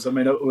it was. I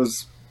mean, it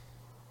was,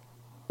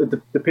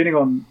 depending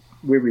on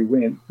where we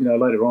went,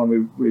 later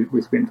on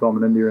we spent time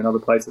in India and other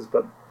places,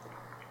 but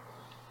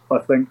I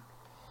think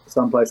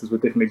some places were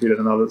definitely better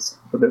than others.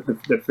 But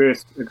the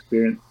first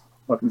experience,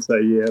 I can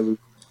say, was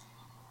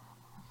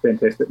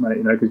fantastic,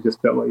 mate, because you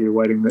just felt like you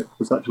were waiting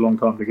for such a long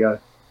time to go.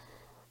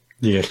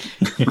 Yeah.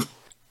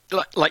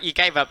 Like you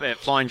gave up a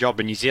flying job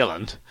in New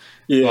Zealand.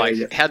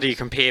 Yeah. How do you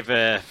compare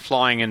the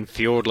flying in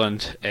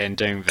Fiordland and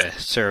doing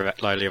the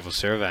low-level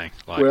surveying?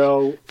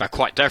 They're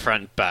quite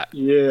different, but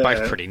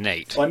both pretty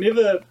neat. I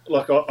never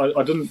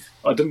I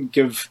didn't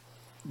give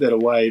that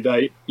away.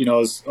 I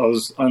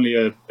was only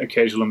a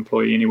casual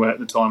employee anyway at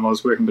the time. I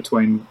was working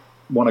between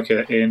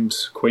Wanaka and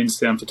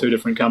Queenstown for two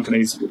different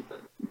companies,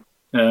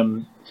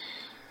 flying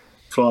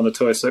the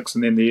 206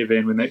 and then the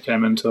Airvan when that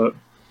came into it.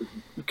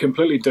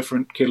 Completely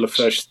different kettle of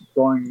fish.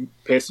 Flying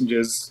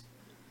passengers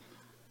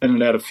in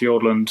and out of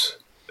Fiordland,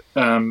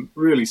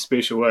 really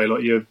special way.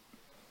 Like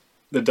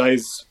the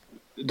days,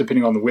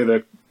 depending on the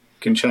weather,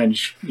 can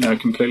change.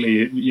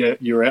 Completely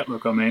your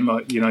outlook. I mean,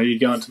 you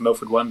go into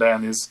Milford one day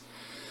and there's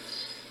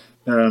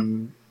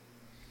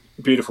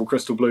beautiful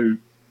crystal blue,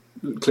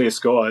 clear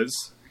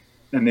skies,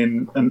 and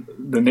then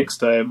the next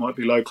day it might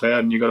be low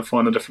cloud, and you've got to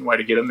find a different way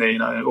to get in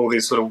there. All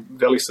these sort of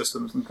valley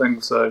systems and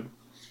things. So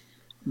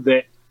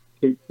that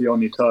keeps you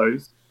on your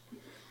toes,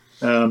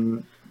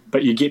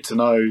 but you get to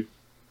know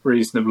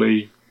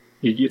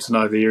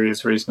the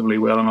areas reasonably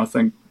well, and I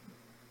think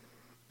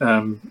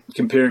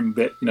comparing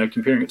it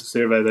to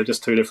survey, they're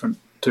just two different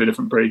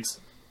breeds.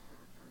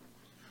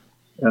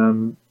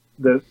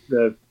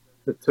 The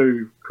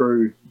two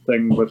crew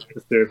thing with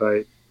the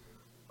survey,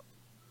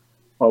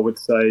 I would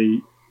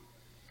say,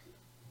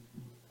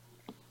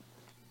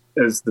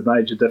 is the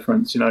major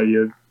difference.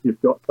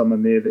 You've got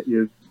someone there that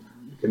you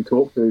can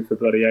talk to for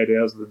bloody 8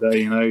 hours of the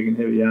day. You can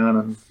have a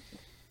yarn,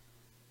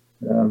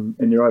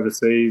 and you're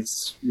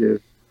overseas.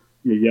 You're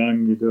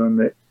young. You're doing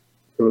that.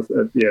 Sort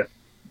of,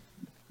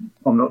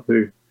 I'm not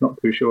too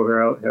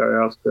sure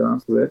how else to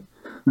answer that.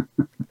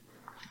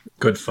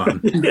 Good fun.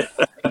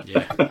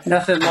 Yeah.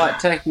 Nothing like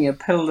taking a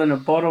pill in a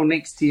bottle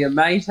next to your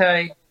mate,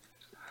 eh?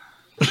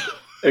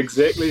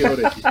 Exactly,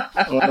 Hoodie.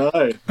 I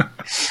know.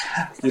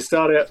 You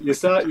start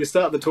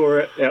the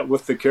tour out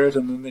with the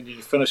curtain, and then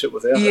you finish it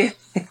without it.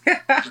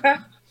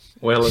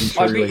 Well and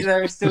I truly. bet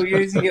they were still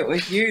using it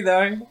with you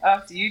though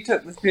after you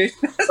took the first.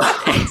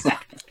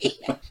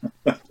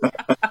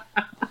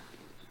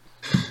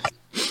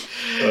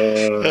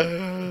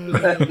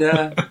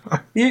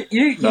 You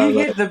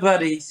hit the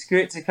bloody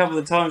skirts a couple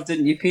of times,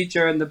 didn't you,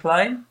 Peter, in the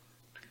plane?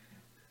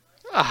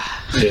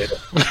 Yeah.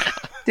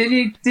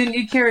 Didn't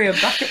you carry a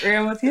bucket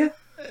around with you?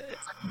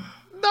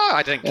 No,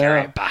 I didn't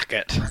carry a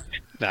bucket.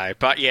 No,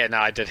 but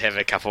I did have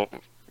a couple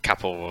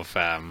of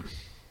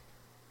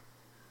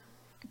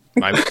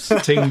moments.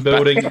 Team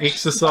building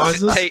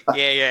exercises.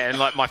 Yeah, and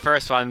like my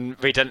first one,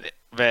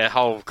 the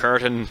whole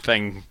curtain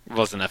thing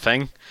wasn't a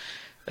thing.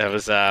 It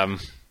was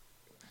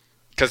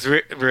because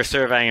we were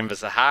surveying in the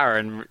Sahara,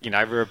 and we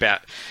were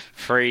about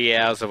 3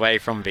 hours away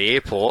from the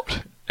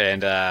airport,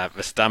 and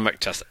the stomach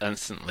just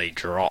instantly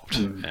dropped,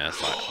 and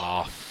it's like,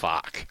 oh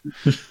fuck,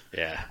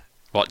 yeah.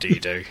 What do you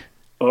do?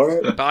 All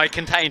right. But I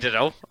contained it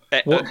all.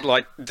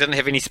 Didn't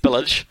have any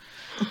spillage,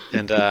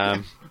 and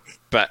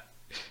but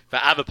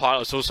the other pilot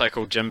was also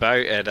called Jimbo,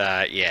 and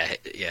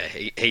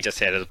he just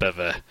had a bit of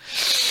a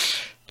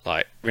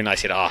when I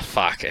said, "Oh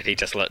fuck," and he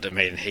just looked at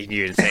me and he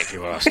knew exactly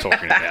what I was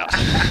talking about.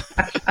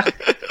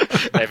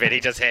 And then he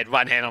just had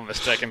one hand on the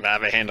stick and the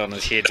other hand on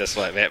his head, just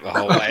like that the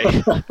whole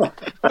way.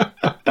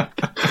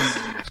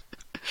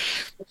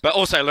 But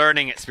also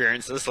learning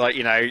experiences,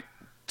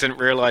 didn't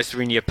realise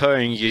when you're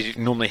pooing, you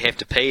normally have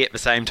to pee at the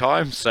same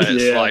time. So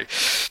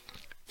it's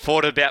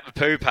thought about the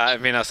poo part,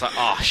 and then I was like,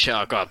 oh shit,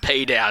 I've got to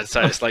pee down.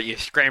 So it's like you're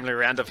scrambling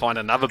around to find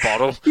another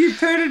bottle. You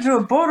pooed into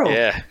a bottle?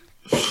 Yeah.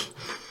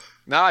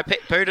 No, I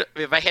pooed it.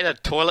 They had a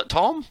toilet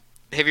tom.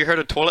 Have you heard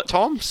of toilet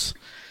toms?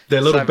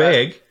 Their little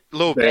bag?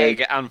 Little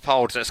bag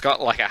unfolds. It's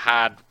got like a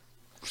hard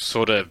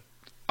sort of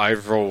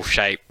oval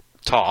shape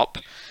top,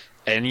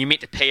 and you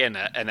meant to pee in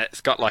it, and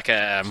it's got like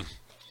a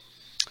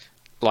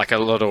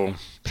little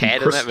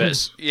pad in it.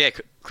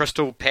 But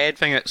crystal pad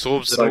thing that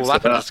absorbs it all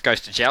up and just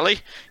goes to jelly.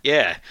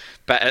 Yeah,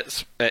 but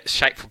it's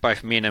shaped for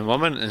both men and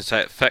women, and so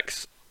it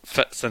fits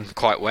in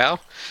quite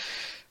well.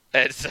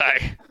 And so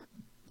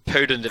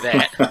pooed into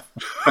that,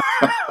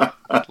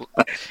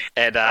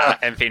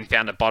 and then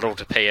found a bottle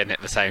to pee in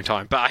at the same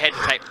time. But I had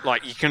to take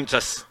you couldn't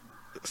just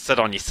sit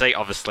on your seat,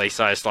 obviously.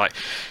 So it's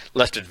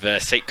lifted the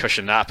seat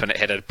cushion up, and it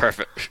had a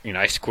perfect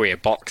square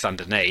box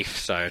underneath.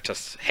 So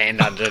just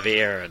hand under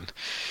there, and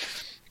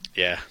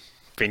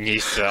been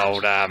used to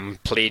old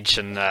pledge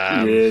and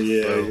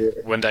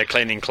window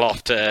cleaning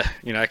cloth to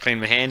clean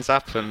my hands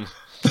up and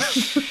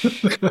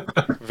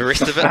the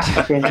rest of it.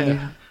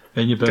 Yeah.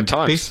 And you've been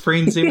best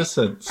friends ever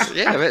since.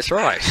 Yeah, that's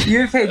right.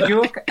 You've had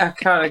your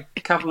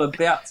couple of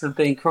bouts of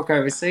being crook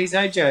overseas,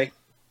 AJ.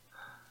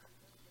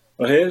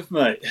 I have,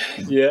 mate.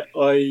 Yeah,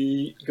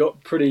 I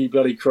got pretty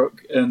bloody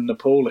crook in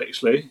Nepal,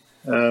 actually.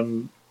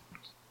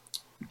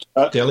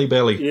 Delhi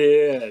Belly.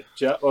 Yeah,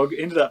 I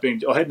ended up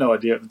being. I had no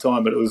idea at the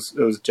time, but it was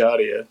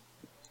Jardia.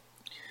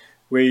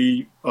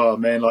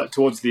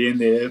 Towards the end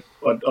there,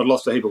 I'd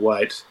lost a heap of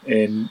weight,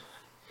 and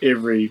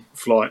every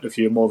flight, if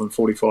you're more than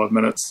 45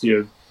 minutes,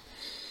 you're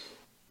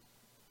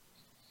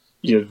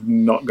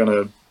not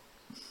gonna.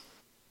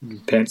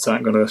 Pants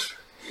aren't gonna.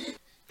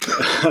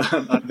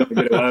 I'm not going to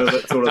get away with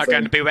it, sort of Not thing.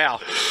 going to be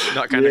well.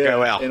 Not going to go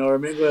well. And I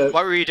remember.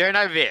 What were you doing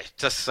over there?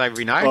 Just so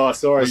we know. Oh,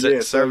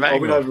 sorry. So I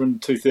went over in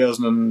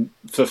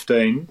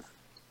 2015.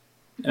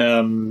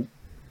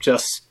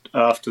 Just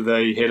after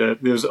they had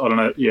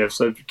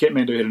so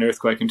Kathmandu had an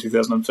earthquake in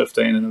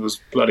 2015, and it was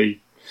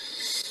bloody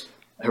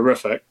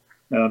horrific.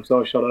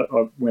 So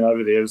I went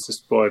over there. It was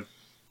just by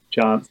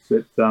chance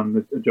that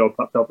a job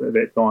popped up at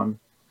that time,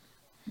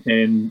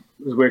 and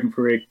I was working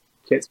for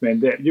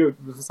Kathmandu. It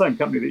was the same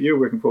company that you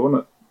were working for,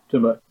 wasn't it,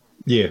 Jimbo?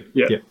 Yeah.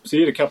 So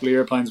you had a couple of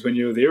airplanes when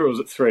you were there, or was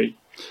it 3?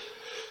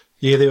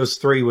 Yeah, there was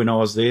 3 when I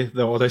was there.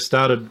 They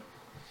started.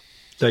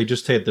 They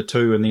just had the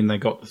 2, and then they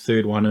got the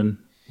 3rd one in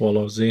while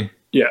I was there.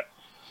 Yeah.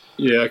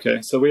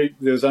 Okay. So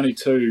there was only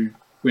 2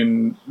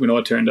 when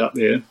I turned up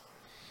there.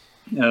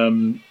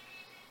 So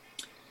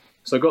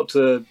I got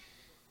to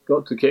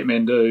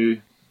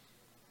Kathmandu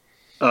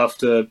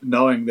after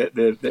knowing that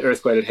the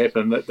earthquake had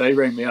happened. That they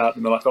rang me up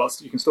and they're like, "Oh,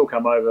 you can still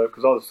come over,"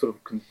 because I was sort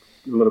of a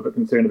little bit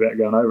concerned about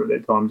going over at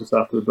that time, just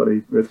after the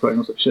bloody earthquake. And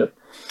I was like, "Shit,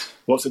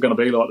 what's it going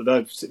to be like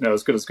today?" Sitting there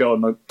as good as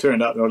gold. And I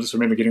turned up, and I just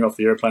remember getting off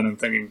the airplane and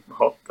thinking,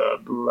 "What the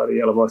bloody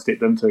hell have I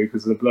stepped into?"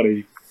 Because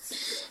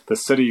the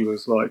city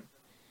was like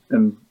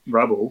in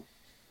rubble.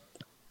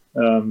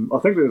 I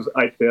think there was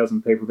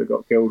 8,000 people that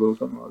got killed or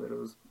something like that. It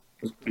was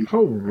pretty.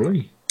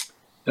 Holy.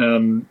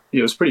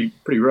 It was pretty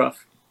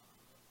rough.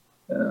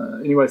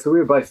 Anyway, so we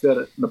were based out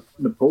at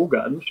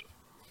Nepalganj,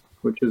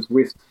 which is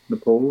West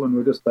Nepal, and we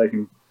were just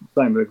taking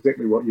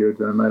exactly what you were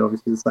doing, mate.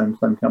 Obviously, the same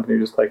company,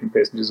 just taking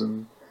passengers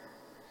and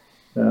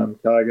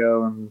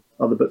cargo and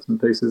other bits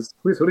and pieces.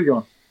 Where's Hoodie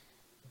gone?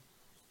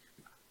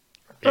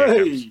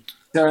 Hey,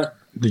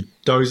 the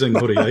dozing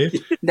Hoodie, are you?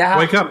 Nah,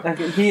 wake up!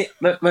 Here,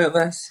 look at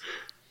this.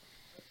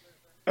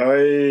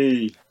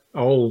 Hey.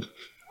 Oh.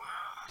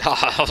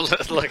 Oh,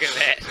 look at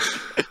that.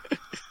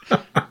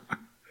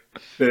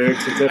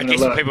 I I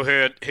guess for people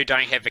who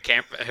don't have a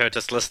camp, who are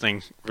just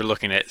listening, we're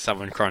looking at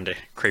someone trying to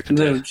creep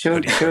into Little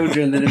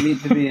children that are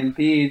meant to be in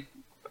bed.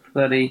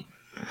 Bloody.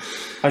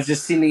 I was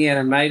just sending out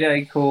a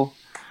Mayday call.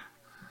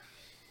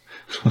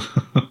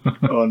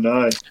 Oh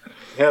no.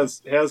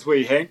 How's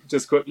wee Hank?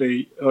 Just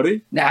quickly,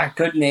 Hoddy? Nah,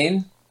 good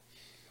man.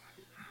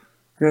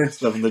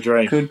 Good. Loving the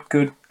dream.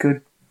 Good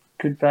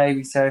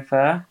baby so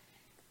far.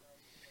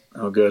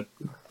 Oh, good.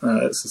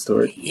 That's the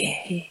story.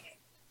 Yeah.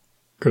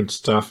 Good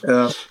stuff.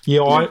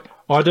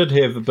 I did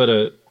have a bit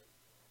of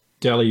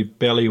deli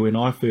belly when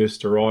I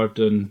first arrived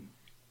in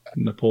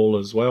Nepal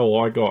as well.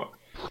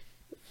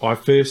 I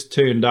first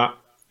turned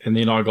up and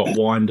then I got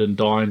wined and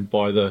dined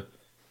by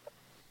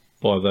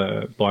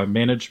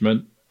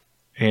management,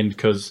 and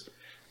because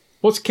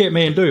what's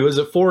Kathmandu? Is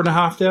it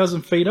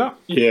 4,500 feet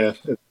up? Yeah,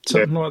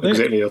 something like that.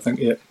 Exactly, I think.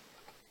 Yeah.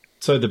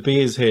 So the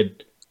bears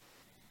had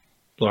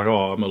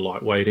I'm a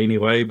lightweight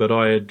anyway, but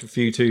I had a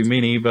few too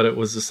many. But it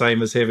was the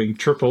same as having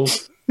triple.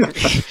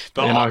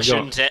 But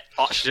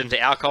oxygen to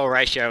alcohol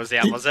ratio was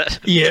out, was it?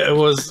 Yeah, it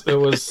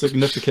was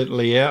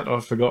significantly out. I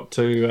forgot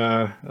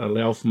to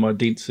allow for my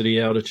density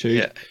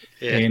altitude.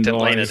 Yeah, and didn't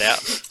lean it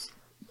out.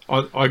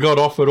 I got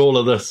offered all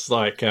of this,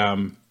 all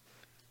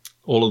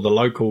of the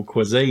local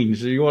cuisines.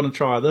 Do you want to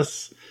try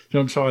this? Do you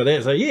want to try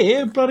that? So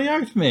yeah, bloody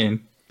oath,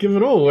 man, give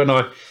it all. And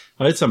I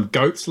had some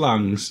goat's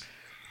lungs.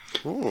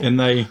 Ooh. And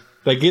they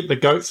get the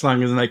goat's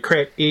lungs and they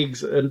crack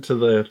eggs into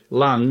the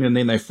lung and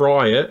then they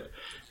fry it.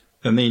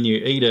 And then you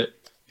eat it,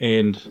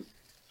 and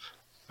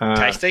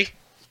tasty.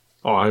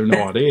 Oh, I have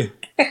no idea.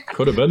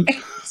 Could have been.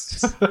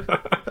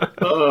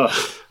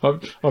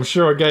 I'm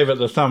sure I gave it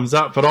the thumbs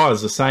up, but I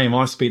was the same.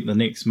 I spent the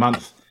next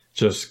month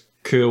just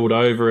curled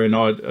over, and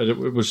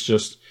it was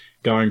just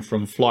going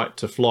from flight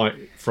to flight,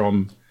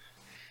 from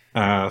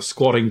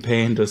squatting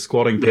pan to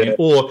squatting pan. Yeah.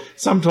 Or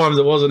sometimes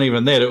it wasn't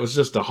even that; it was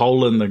just a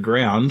hole in the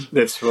ground.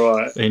 That's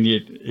right. And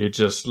you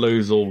just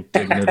lose all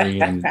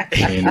dignity and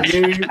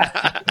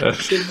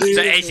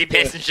so as your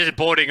passengers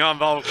boarding on,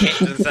 while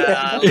captain's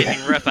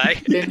letting rip, eh?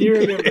 Can you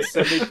remember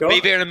Simicot? Be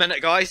there in a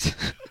minute, guys.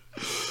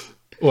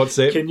 What's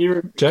that? Can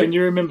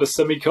you remember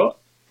Simicot?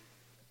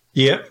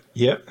 Yeah.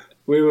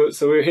 We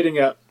were heading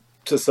up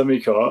to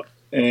Simicot,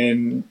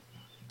 and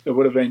it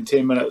would have been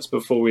 10 minutes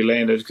before we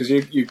landed, because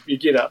you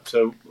get up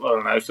to,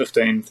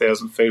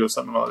 15,000 feet or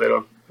something like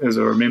that, as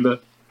I remember,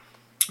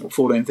 or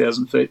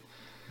 14,000 feet.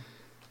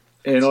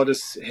 And I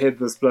just had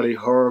this bloody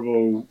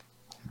horrible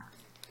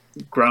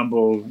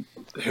grumble,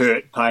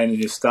 hurt, pain in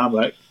your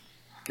stomach.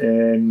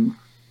 And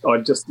I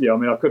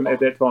couldn't, at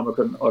that time,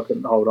 I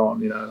couldn't hold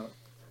on,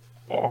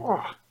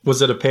 Oh.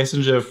 Was it a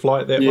passenger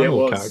flight that way,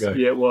 or cargo?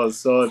 Yeah, it was.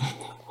 So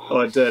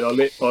I did. I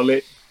let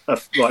I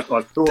thought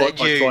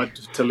I tried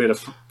to let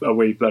a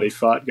wee bloody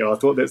fart go. I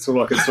thought that's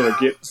all I could sort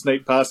of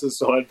sneak past the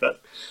side,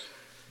 but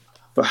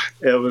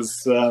it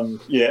was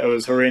it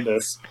was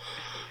horrendous.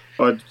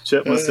 I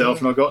shit myself,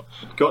 and I got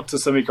to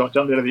Simicot,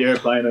 jumped out of the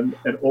airplane,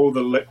 and all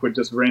the liquid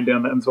just ran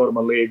down the inside of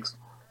my legs.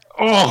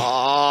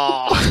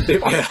 Oh!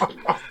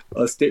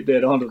 I stepped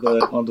out onto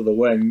the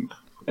wing,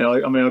 and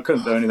I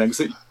couldn't do anything.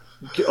 So,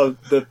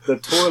 the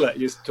toilet,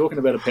 you're talking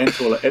about a pan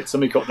toilet. At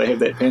Simicot, they have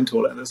that pan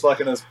toilet, and it's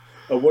like in a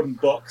wooden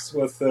box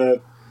with,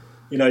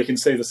 you can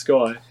see the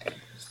sky.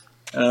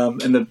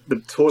 And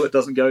the toilet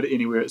doesn't go to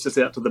anywhere. It's just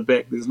out to the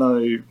back. There's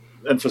no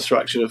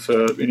infrastructure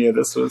for any of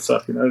this sort of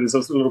stuff. There's a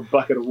little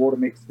bucket of water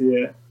next to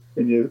you,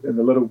 in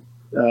the little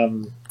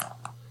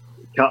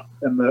cup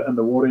in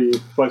the water. You're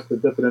supposed to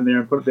dip it in there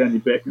and put it down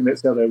your back, and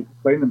that's how they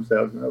clean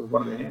themselves. With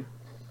one of their hands.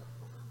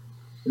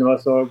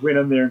 So I went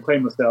in there and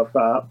cleaned myself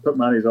up, took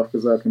my undies off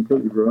because they were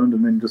completely ruined,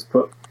 and then just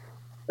put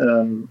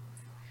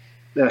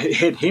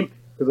had hemp,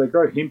 because they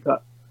grow hemp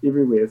up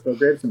everywhere. So I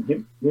grabbed some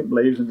hemp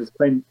leaves and just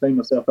cleaned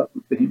myself up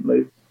with the hemp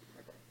leaves.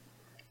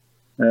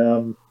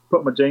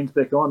 Put my jeans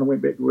back on and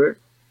went back to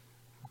work.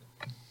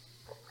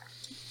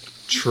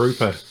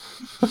 Trooper.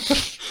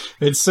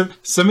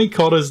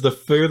 Simicot is the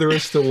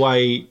furthest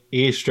away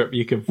airstrip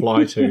you can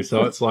fly to,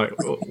 so it's like,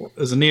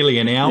 is it nearly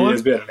an hour? Yeah,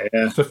 it's about an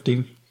hour.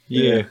 15.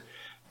 Yeah.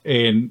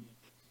 And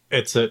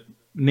it's at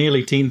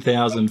nearly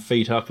 10,000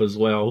 feet up as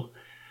well.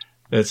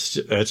 It's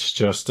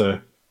just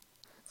a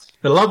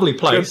lovely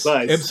place.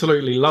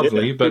 Absolutely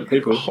lovely, but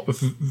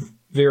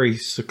very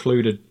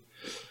secluded.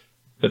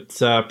 It's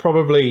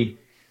probably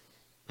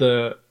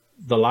the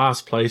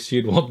last place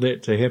you'd want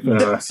that to happen.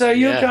 No. So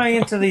you're going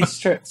into these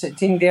trips at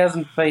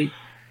 10,000 feet,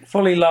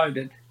 fully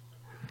loaded?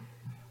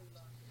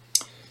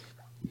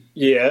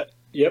 Yeah,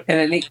 yep.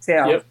 And an XL?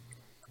 Yep.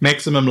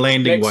 Maximum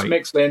landing weight.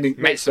 Max landing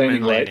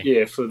weight,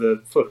 yeah, for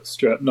the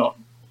strap, not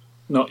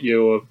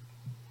your,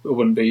 it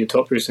wouldn't be your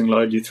top dressing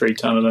load, your 3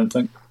 ton, I don't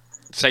think.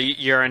 So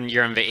you're in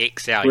the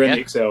XL, We're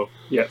in XL,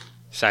 yeah.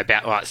 So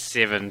about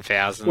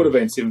 7,000. Would have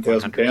been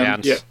 7,000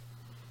 pounds.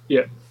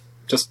 Yeah.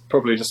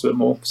 Probably just a bit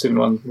more,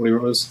 7,1, whatever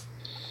it was.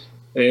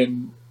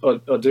 And I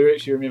do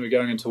actually remember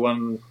going into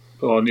one.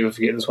 I'll never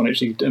forget this one.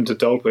 Actually, into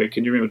Dolpa.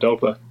 Can you remember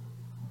Dolpa?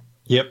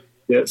 Yep.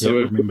 Yeah. So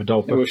I remember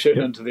Dolpa. We were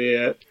shooting into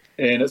there,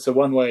 and it's a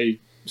one-way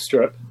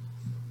strip,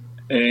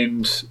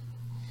 and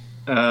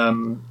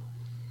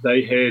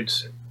they had.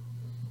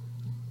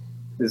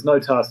 There's no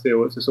tar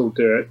steel; it's just all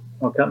dirt.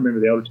 I can't remember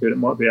the altitude. It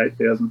might be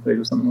 8,000 feet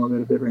or something like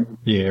that. If that rings.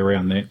 Yeah,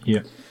 around that.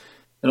 Yeah.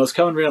 And I was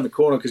coming around the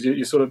corner because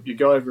you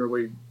go over a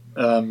wee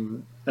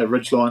a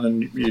ridge line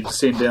and you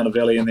descend down a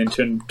valley and then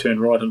turn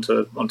right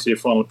onto your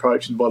final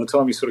approach. And by the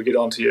time you sort of get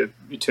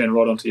you turn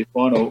right onto your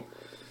final,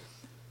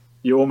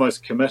 you're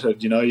almost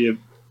committed. You're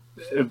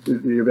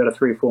about a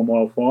 3 or 4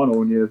 mile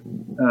final, and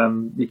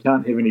you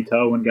can't have any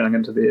tailwind going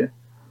into there.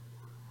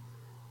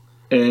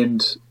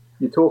 And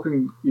you're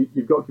talking.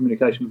 You've got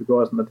communication with the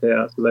guys in the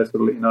tower, so they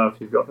sort of let you know if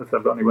they've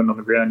got any wind on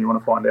the ground. You want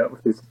to find out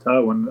if there's a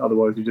tailwind.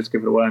 Otherwise, you just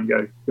give it away and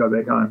go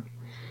back home.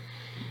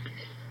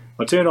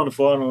 I turned on the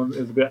final and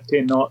it was about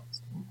 10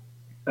 knots.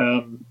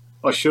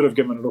 I should have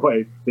given it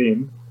away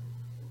then,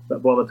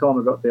 but by the time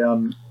I got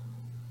down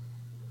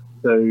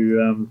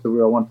to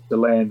where I wanted to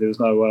land, there was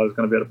no way I was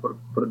going to be able to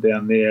put it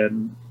down there,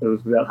 and it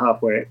was about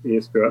halfway at the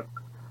airstrip.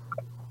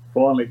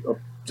 Finally, I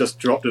just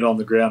dropped it on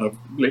the ground. I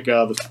let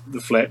go of the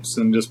flaps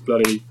and just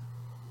bloody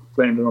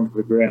slammed it onto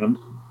the ground.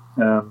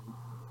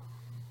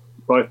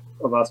 Both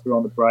of us were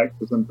on the brakes,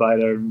 was in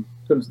beta, and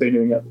couldn't see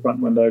anything out the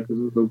front window because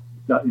it was all,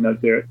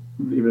 dirt.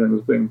 Everything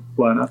was being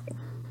blown up.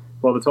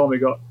 By the time we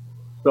got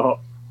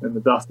stopped and the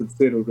dust had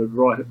settled, it was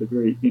right at the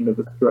very end of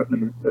the strip.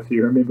 And if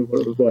you remember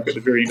what it was like at the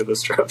very end of the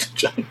strip,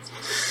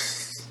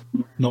 James.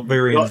 Not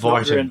very inviting.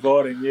 Not very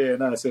inviting, yeah.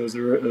 No, so it was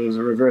a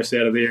reverse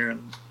out of there,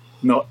 and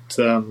not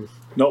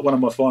one of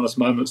my finest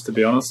moments, to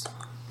be honest.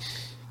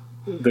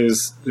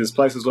 There's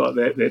places like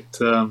that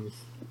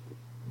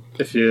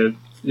if you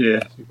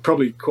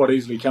probably quite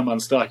easily come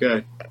unstuck,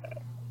 eh?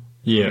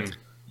 Yeah.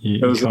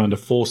 You're kind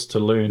of forced to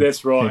learn.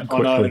 That's right. I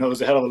know, and it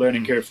was a hell of a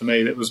learning curve for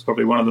me. That was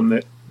probably one of them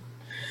that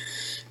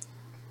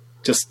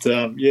just,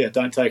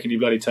 don't take any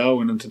bloody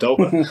tailwind into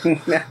Dolphin.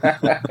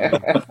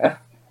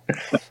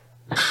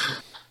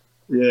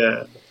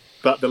 Yeah.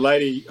 But the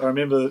lady, I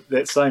remember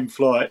that same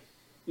flight,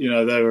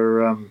 they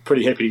were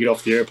pretty happy to get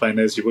off the airplane,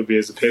 as you would be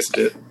as a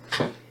passenger.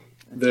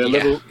 The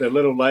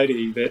little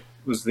lady that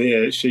was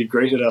there, she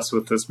greeted us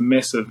with this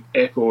massive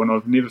apple, and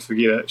I'll never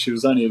forget it. She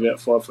was only about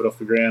 5 foot off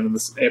the ground, and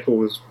this apple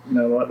was,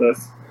 like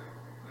this.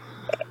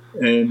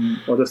 And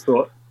I just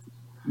thought,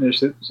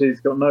 she's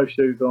got no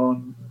shoes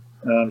on.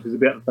 She's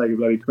about to take a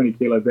bloody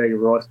 20-kilo bag of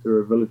rice to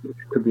her village, which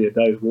could be a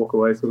day's walk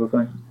away, sort of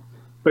thing.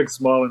 Big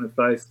smile on her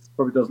face.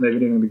 Probably doesn't have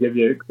anything to give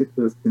you except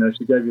this.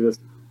 She gave you this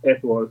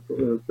apple. I thought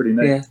it was pretty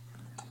neat. Yeah.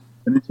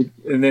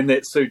 And then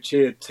that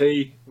Suchia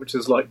tea, which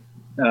is like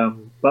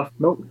buff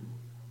milk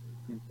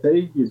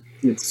tea,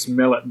 you'd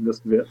smell it and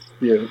just about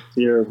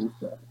terrible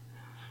stuff.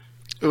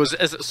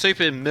 Is it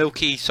super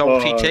milky,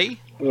 salty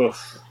tea? Ugh.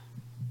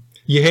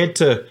 You had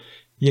to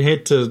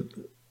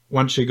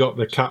once you got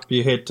the cup,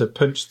 you had to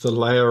pinch the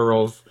layer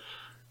of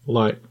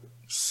like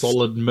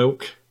solid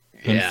milk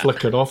and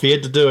flick it off. You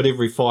had to do it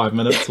every 5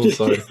 minutes or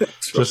so.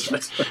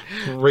 Just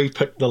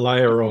re-pick the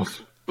layer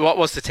off. What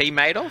was the tea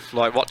made of?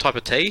 Like, what type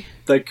of tea?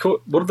 What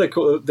did they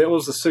call it? That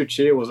was the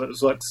Suchia, was it? It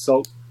was like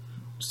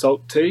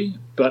salt tea,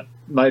 but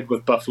made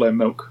with buffalo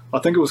milk. I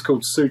think it was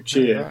called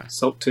Suchia,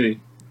 salt tea.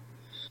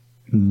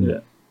 Mm. Yeah.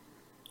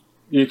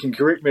 You can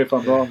correct me if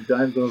I'm wrong,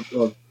 James.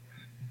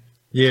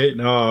 Yeah,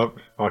 no,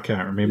 I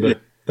can't remember. Yeah.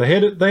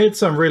 They had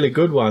some really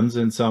good ones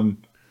and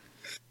some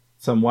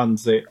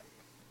ones that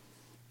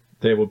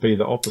would be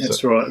the opposite.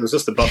 That's right. It was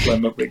just the buffalo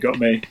milk that got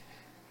me.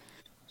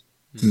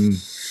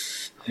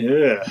 Mm.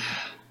 Yeah.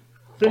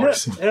 So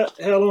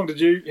how long did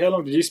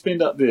you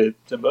spend up there,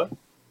 Timbo?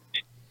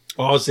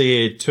 I was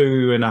there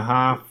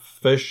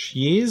 2.5-ish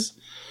years,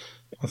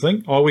 I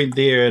think. I went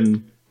there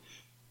in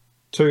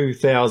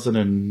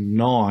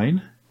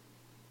 2009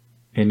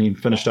 and then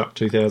finished up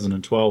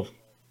 2012.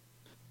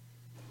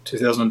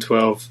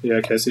 2012, yeah,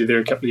 okay, so you're there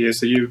a couple of years.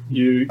 So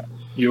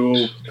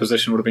your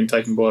position would have been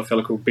taken by a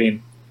fella called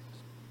Ben.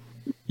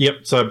 Yep,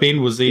 so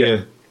Ben was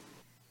there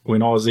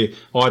when I was there.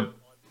 I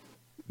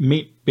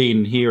met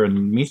Ben here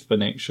in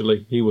Methven,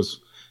 actually. He was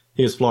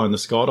flying the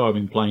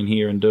skydiving plane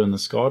here and doing the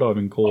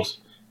skydiving course,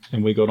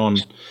 and we got on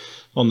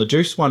the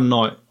juice one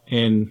night,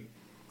 and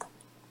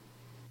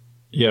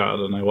I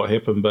don't know what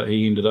happened, but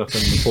he ended up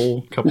in Nepal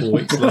a couple of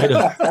weeks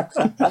later.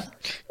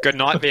 Good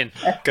night, Ben.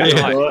 Good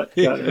night. Right.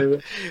 Yeah.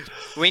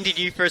 When did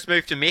you first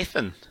move to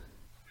Methven?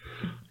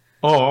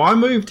 Oh, I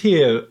moved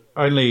here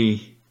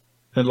only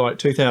in like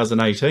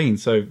 2018,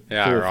 so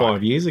 4 or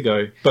 5 years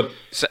ago. But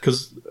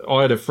because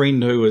I had a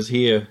friend who was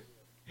here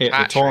at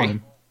the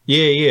time.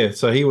 Yeah.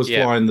 So he was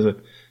flying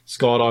the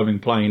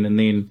skydiving plane, and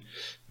then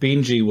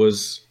Benji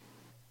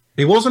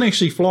he wasn't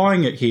actually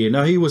flying it here.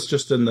 No, he was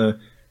just in the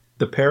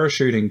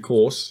parachuting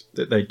course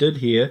that they did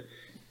here,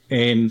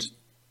 and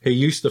he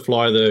used to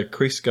fly the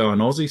Cresco in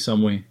Aussie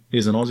somewhere.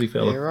 He's an Aussie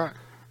fella. Yeah, right.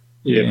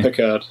 Yeah,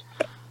 Pickard.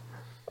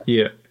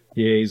 Yeah,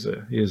 he's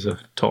a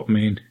top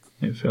man,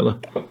 that fella.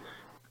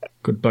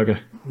 Good bugger.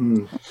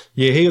 Mm.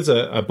 Yeah, he is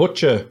a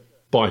butcher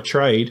by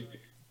trade,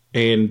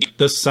 and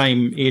this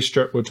same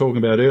airstrip we were talking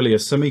about earlier,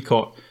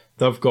 Simicot,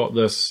 they've got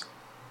this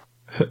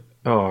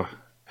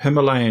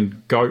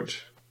Himalayan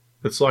goat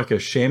it's like a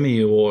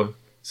chamois or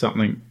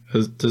something.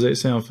 Does that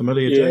sound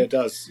familiar, Yeah, Jake? it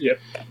does. Yep.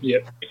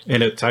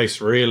 And it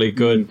tastes really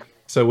good.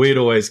 So we'd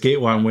always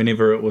get one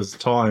whenever it was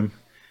time,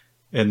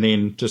 and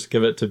then just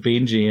give it to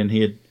Benji, and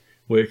he'd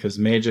work his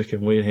magic,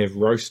 and we'd have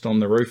roast on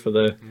the roof of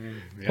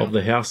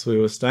the house we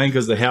were staying,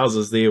 because the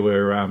houses there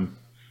were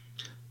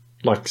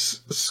like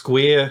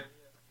square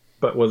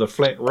but with a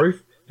flat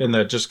roof, and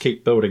they just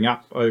keep building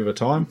up over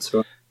time. That's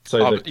right.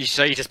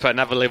 So you just put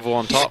another level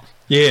on top?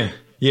 Yeah,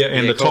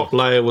 and the cool. top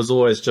layer was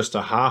always just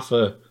a half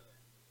a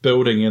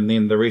building, and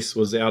then the rest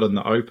was out in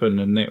the open,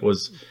 and that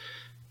was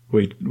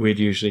we'd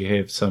usually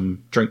have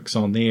some drinks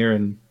on there,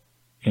 and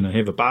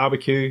have a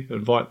barbecue,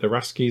 invite the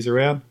Ruskies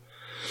around.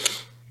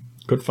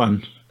 Good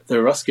fun. The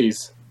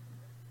Ruskies.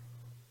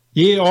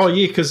 Yeah,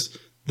 because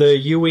the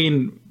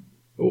UN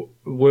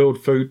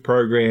World Food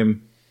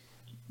Programme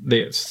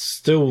that's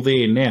still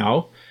there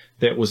now,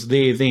 that was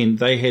there then,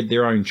 they had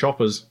their own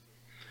choppers.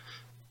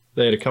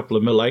 They had a couple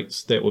of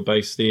Mil-8s that were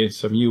based there,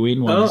 some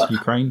UN ones,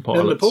 Ukraine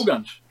pilots. In Nepal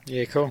Gunj.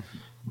 Yeah, cool.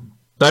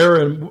 I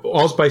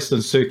was based in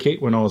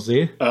Surkhet when I was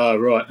there. Oh,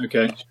 right,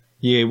 okay.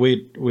 Yeah,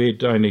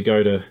 we'd only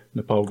go to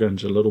Nepal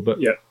Gunj a little bit.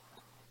 Yeah.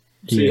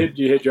 So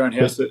you had your own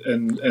house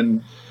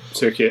in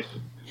Surkhet?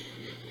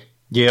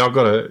 Yeah,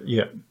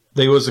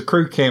 there was a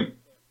crew camp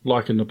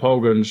like in Nepal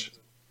Gunj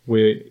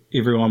where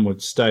everyone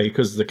would stay,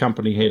 because the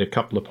company had a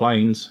couple of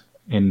planes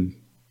and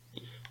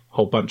a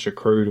whole bunch of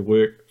crew to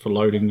work for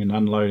loading and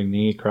unloading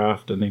the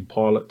aircraft, and then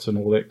pilots and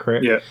all that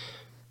crap. Yeah.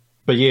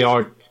 But yeah,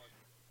 I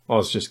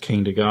was just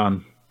keen to go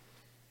and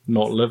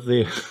not live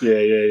there.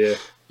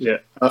 Yeah.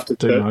 After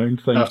do my own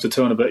thing. After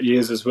 2 and a bit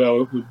years as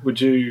well,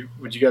 would you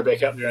go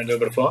back up there and do a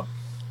bit of flying?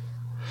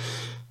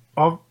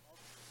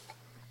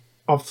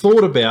 I've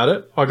thought about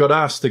it. I got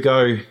asked to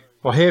go.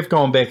 I have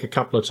gone back a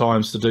couple of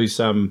times to do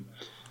some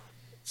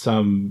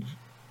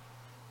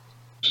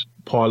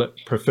pilot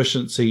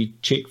proficiency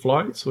check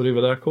flights,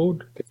 whatever they're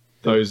called,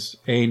 those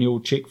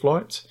annual check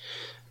flights.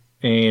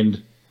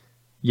 And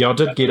yeah, I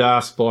did get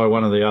asked by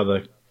one of the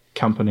other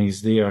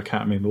companies there, I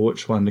can't remember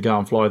which one, to go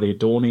and fly their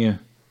Dornier.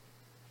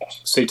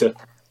 CETA.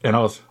 And I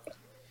was,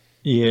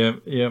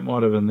 it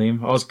might have been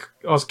them. I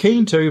was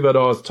keen to, but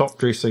I was top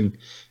dressing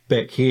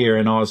back here,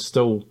 and I was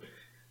still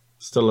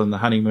in the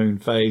honeymoon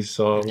phase,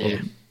 so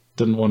I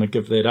didn't want to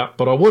give that up.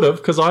 But I would have,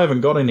 because I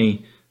haven't got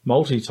any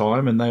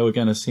multi-time, and they were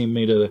going to send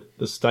me to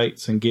the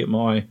States and get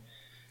my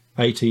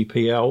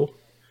ATPL,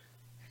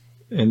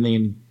 and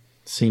then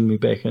send me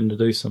back in to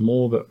do some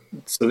more. But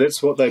so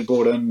that's what they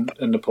brought in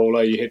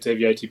Nepal. You had to have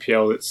your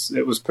ATPL.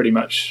 It was pretty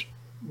much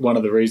one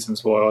of the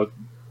reasons why I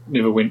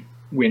never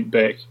went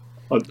back.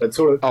 I'd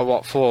sort of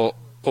what, for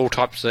all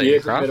types of aircraft?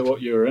 aircraft? Yeah, it didn't matter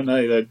what you were in.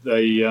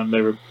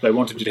 They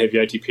wanted you to have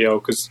your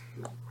ATPL, because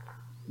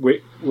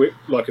we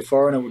like a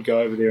foreigner would go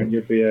over there and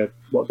you'd be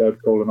what they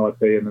would call an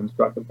IP, an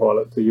instructor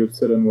pilot. So you'd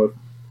sit in with.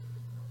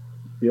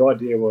 The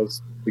idea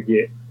was to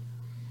get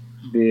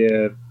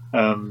the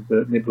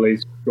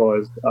Nepalese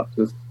guys up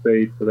to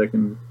speed so they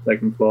can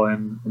fly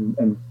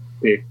and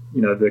be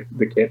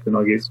the captain,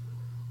 I guess.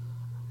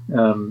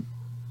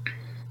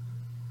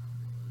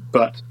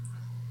 But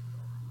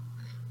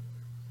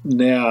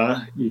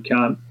now you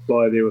can't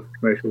fly there with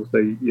commercial, so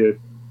your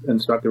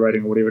instructor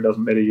rating or whatever, it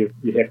doesn't matter. You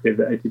have to have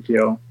the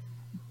ATPL.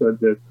 So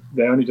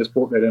they only just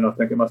brought that in. I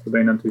think it must have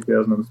been in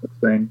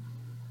 2016.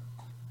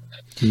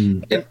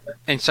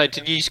 And so,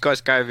 did you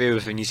guys go there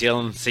with a New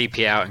Zealand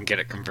CPL and get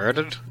it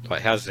converted?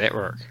 Like, how does that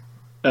work?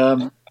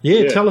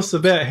 Tell us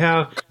about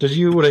how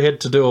you would have had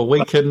to do a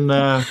week in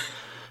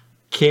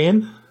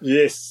Cairn?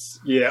 Yes,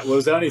 yeah. Well, it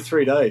was only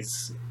 3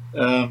 days.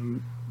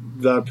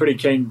 They were pretty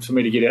keen for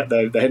me to get out.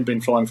 They hadn't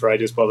been flying for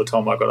ages by the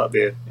time I got up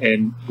there,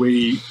 and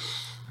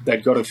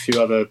they'd got a few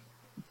other.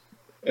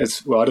 I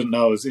didn't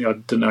know. I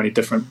didn't know any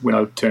different when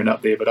I turned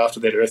up there. But after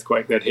that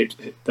earthquake, they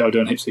were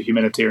doing heaps of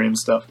humanitarian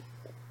stuff.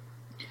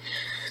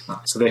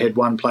 So they had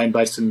one plane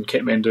based in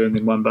Kathmandu and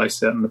then one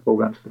based out in Nepal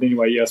Gunj. But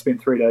anyway, I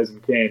spent 3 days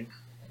in Cairn.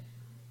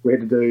 We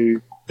had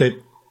to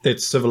do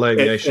that's civil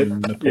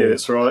aviation. Nepal. Yeah,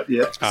 that's right.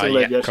 Yeah, civil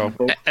aviation.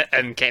 Cool.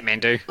 In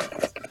Kathmandu.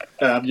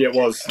 It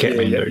was.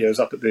 Kathmandu. Yeah, it was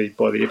up by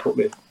the airport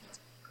there.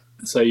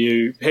 So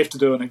you have to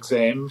do an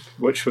exam,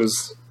 which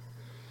was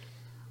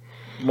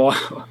I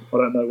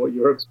don't know what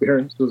your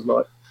experience was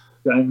like,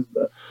 James,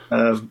 but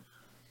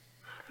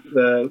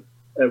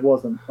it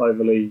wasn't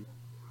overly.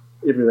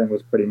 Everything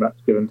was pretty much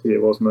given to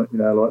you, wasn't it?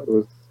 Like it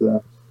was.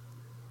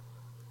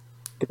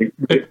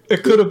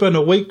 It could have been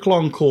a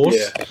week-long course.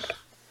 Yeah.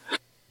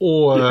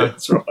 Or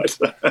that's right.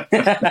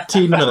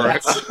 10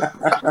 minutes.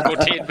 Or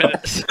 10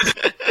 minutes.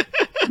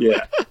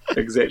 Yeah,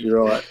 exactly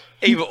right.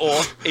 Either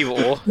or.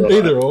 Right.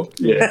 Either or.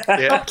 Yeah.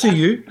 Up to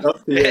you.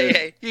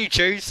 Yeah, you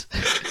choose.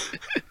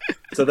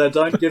 So they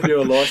don't give you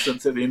a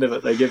license at the end of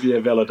it. They give you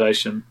a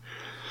validation.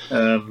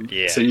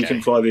 So you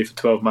can fly there for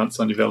 12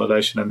 months on your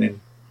validation, and then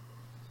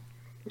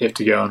you have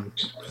to go on.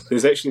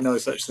 There's actually no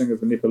such thing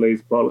as a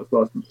Nepalese pilot's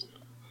license.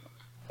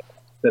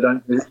 They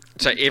don't.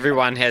 So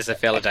everyone has a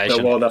validation.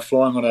 So while they're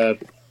flying on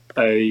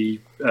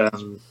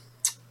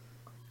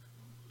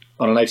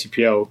an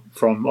ATPL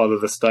from either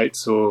the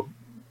States or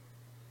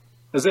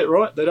Is that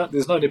right? They don't.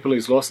 There's no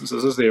Nepalese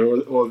licenses, is there?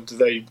 Or do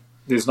they?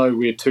 There's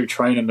nowhere to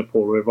train in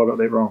Nepal. Or have I got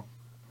that wrong?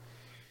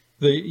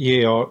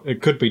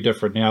 It could be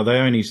different now.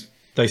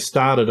 They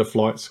started a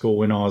flight school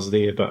when I was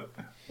there, but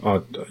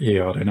I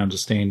don't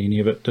understand any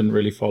of it. Didn't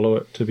really follow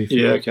it, to be fair.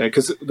 Yeah, okay.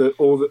 Because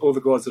all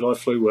the guys that I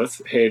flew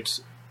with had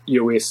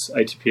US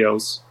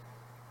ATPLs.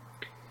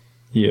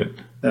 Yeah.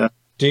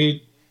 Do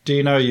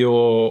you know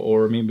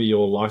or remember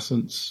your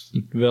license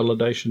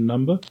validation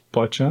number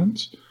by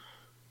chance?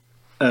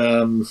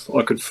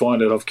 I could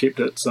find it. I've kept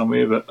it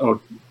somewhere, but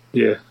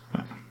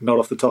not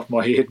off the top of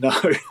my head. No.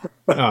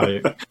 Oh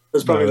yeah,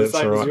 it's probably the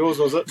same right. as yours,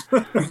 was it?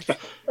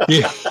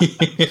 yeah.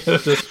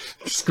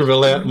 Just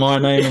scribble out my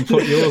name and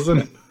put yours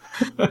in.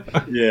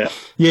 Yeah.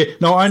 Yeah.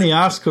 No, I only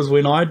asked because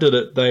when I did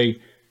it,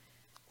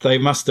 they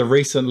must have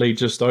recently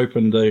just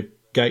opened the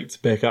gates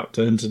back up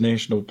to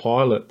international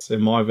pilots,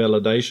 and my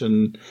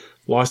validation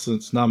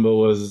license number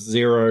was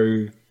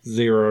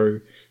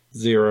 00005.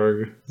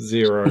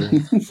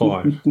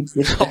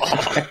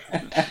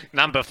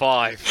 Number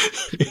 5.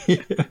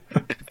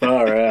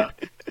 Far out.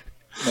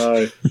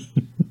 No.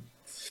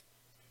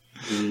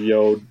 The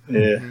old,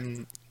 yeah.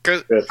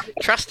 Because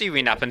Trusty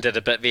went up and did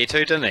a bit there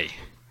too, didn't he?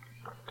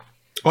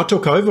 I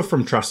took over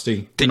from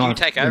Trusty. Did you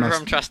take over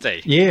from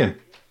Trusty? Yeah.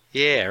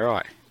 Yeah,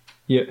 right.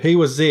 Yeah, he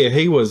was there.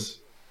 He was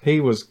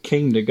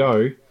keen to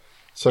go.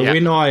 So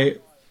when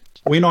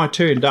I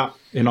turned up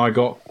and I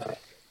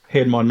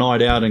had my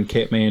night out in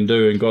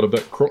Kathmandu and got a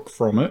bit crook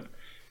from it,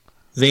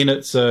 then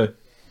it's an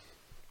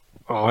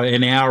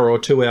hour or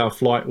 2 hour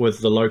flight with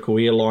the local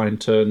airline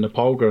to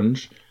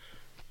Nepalganj,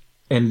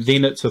 and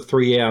then it's a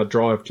 3 hour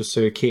drive to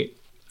Surkhet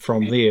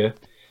from there.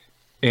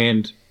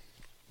 And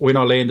when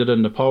I landed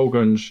in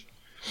Nepalganj,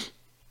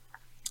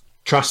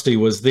 Trusty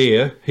was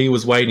there. He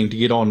was waiting to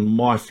get on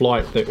my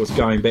flight that was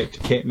going back to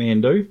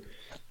Kathmandu.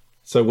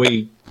 So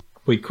we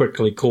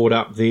quickly caught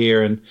up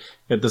there, and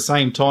at the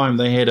same time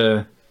they had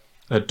a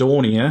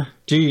Dornier.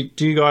 Do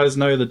you guys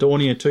know the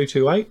Dornier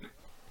 228?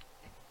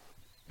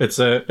 It's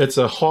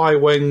a high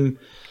wing,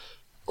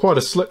 quite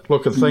a slick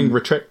looking thing,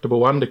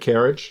 retractable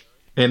undercarriage,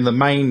 and the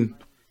main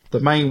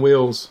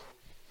wheels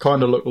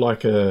kind of look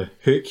like a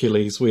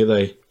Hercules,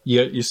 where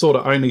you sort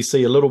of only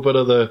see a little bit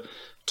of the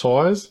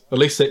tyres. At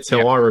least that's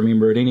how I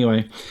remember it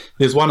anyway.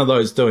 There's one of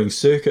those doing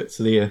circuits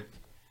there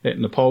at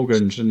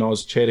Nepalganj, and I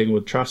was chatting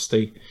with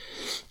Trusty,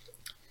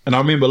 and I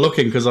remember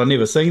looking because I'd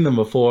never seen them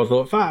before. I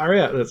thought, far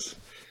out, it's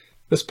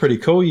pretty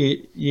cool.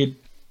 You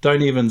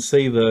don't even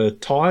see the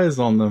tyres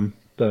on them.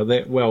 They're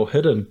that well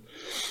hidden.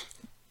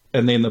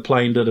 And then the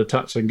plane did a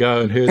touch and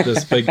go and heard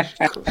this big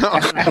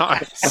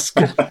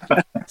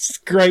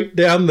scrape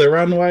down the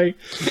runway,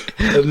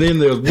 and then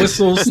the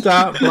whistles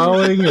start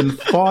blowing and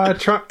fire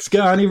trucks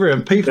going everywhere,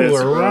 and people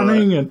were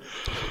running, and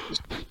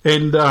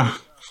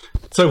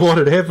so what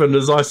had happened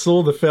is I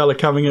saw the fella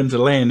coming into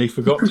land. He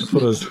forgot to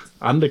put his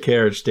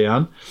undercarriage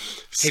down,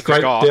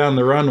 scraped down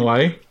the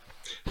runway,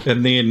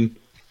 and then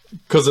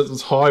because it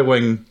was high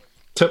wing,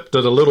 tipped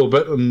it a little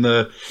bit, and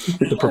the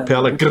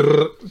propeller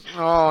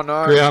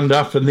ground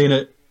up, and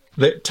then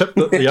that tipped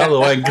it the other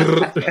way and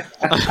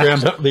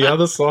ground up the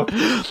other side.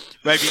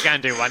 Maybe you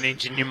can do one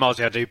engine, you might as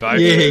well do both.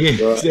 Yeah,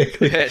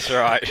 exactly. That's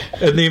right.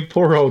 And then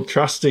poor old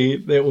Trusty,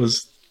 they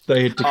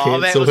had to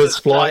cancel his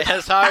flight.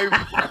 His home.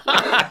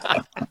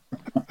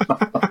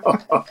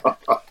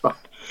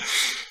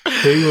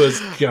 He was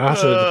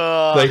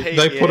gutted.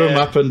 They put him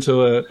up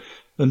into a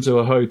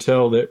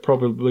hotel that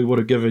probably would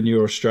have given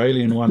your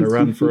Australian one a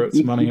run for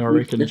its money, I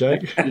reckon,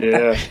 Jake.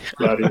 Yeah,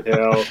 bloody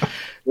hell.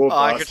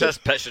 I could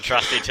just picture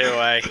Trusty too,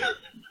 eh?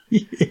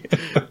 He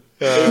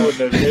wouldn't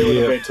have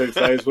been too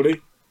phased, would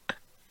he?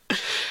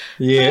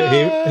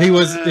 Yeah, he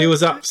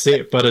was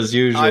upset, but as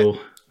usual,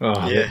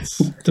 that's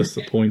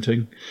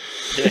disappointing.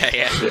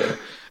 Yeah.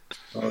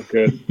 Oh,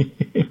 good.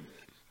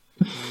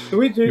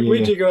 Where'd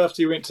you go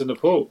after you went to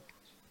Nepal?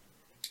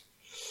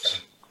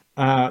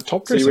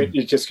 Top So dressing.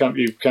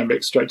 you came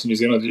back straight to New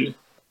Zealand, did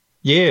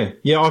you?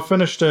 Yeah. I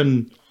finished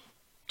in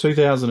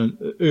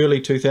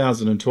early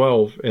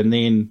 2012, and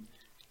then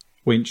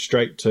went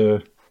straight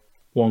to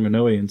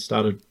Wanganui and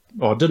started.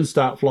 I didn't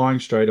start flying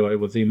straight away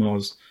with them. I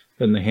was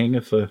in the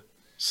hangar for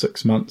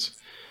 6 months,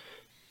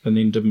 and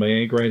then did my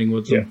air grading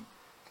with them. Yeah.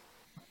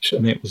 Sure.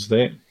 And that was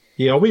that.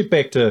 Yeah, I went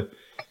back to.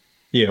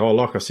 Yeah,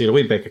 like I said, I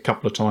went back a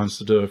couple of times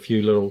to do a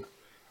few little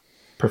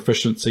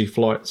proficiency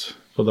flights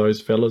for those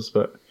fellas,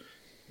 but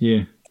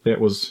yeah, that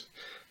was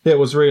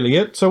really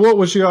it. So what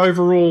was your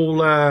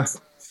overall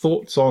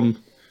thoughts on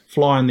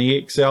flying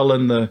the XL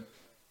in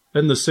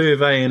the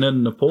survey and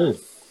in Nepal?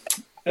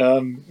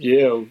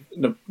 Nepal,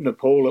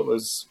 it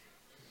was,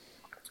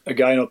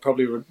 again, I'll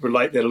probably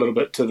relate that a little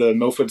bit to the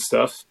Milford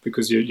stuff,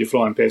 because you're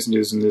flying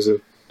passengers and there's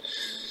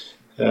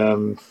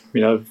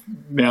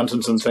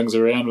mountains and things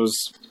around.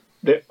 Was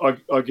that,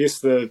 I guess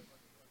the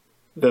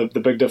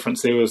big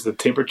difference there was the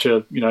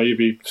temperature. You'd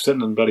be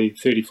sitting in bloody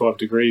 35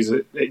 degrees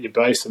at your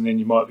base, and then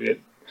you might be at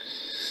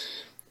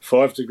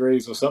 5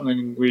 degrees or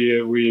something where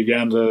you're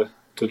going to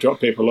drop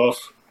people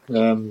off.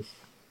 I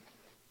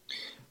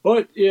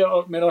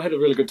had a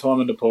really good time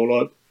in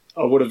Nepal.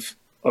 I would have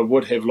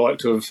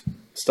liked to have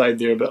stayed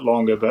there a bit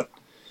longer, but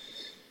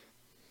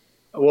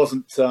I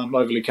wasn't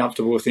overly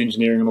comfortable with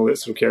engineering and all that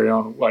sort of carry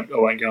on. I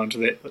won't go into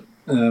that. But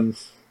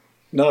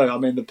no, I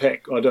mean the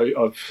pack. I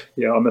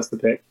miss the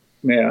pack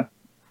now.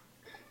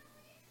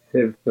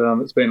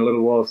 It's been a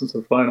little while since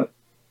I've flown it.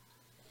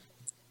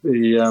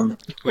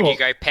 Would you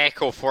go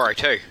pack or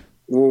 402?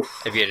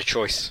 Oof. If you had a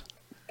choice.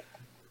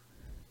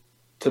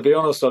 To be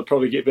honest, I'd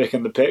probably get back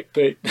in the pack,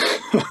 Pete.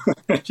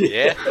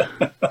 Yeah.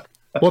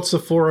 What's the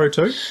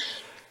 402?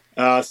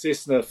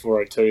 Cessna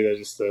 402. They're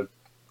just a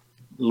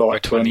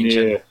light twin twin.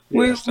 engine. Yeah.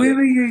 Where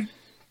were you?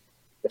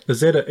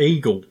 Is that an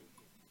Eagle?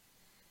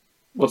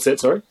 What's that?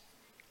 Sorry.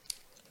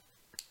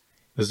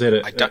 Is that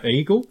an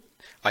Eagle?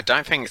 I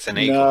don't think it's an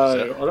Eagle.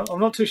 Is it? I'm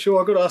not too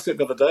sure. I got asked that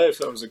the other day if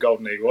it was a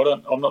Golden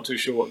Eagle. I'm not too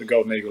sure what the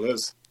Golden Eagle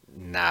is.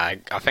 Nah,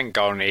 I think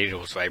Golden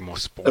Eagle's way more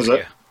Is sportier.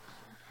 it?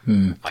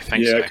 I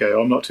think so. Yeah, okay.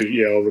 I'm not too.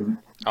 Yeah, I wouldn't.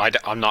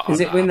 I'm not. Is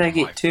it when they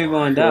get too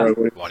wound up?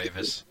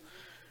 Whatever's.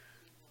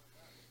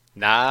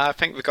 Nah, I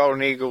think the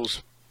Golden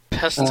Eagle's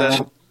piston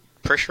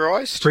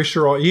pressurised.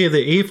 Pressurised. Yeah,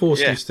 the Air Force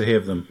used to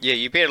have them. Yeah,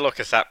 you better look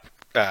us up,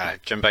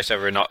 Jimbo, so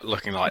we're not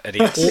looking like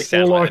idiots.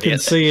 All I can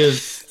see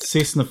is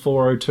Cessna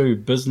 402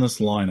 business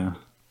liner.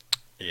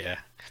 Yeah.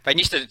 They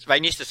used to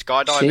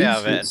skydive out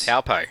of it in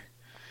Taupo.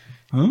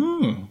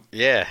 Oh.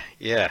 Yeah.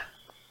 The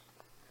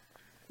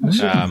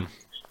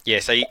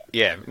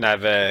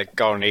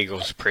Golden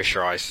Eagle's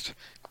pressurised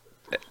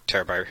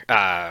turbo.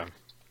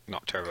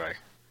 Not turbo.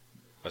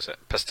 Was it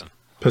piston?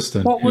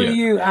 Piston. What were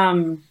you?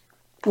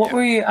 What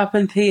were you up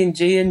in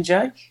PNG in,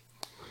 Jake?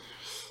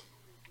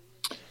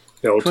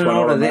 The old Twin twin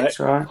otter, otter, mate. that's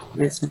right.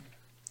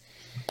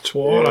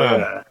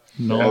 Twatter.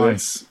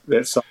 Nice.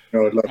 That's something I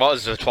would love. What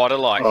was the twatter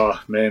like? Oh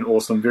man,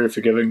 awesome! Very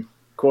forgiving.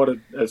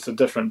 It's a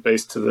different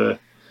beast to the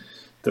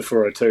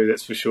 402.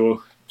 That's for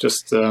sure.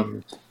 Just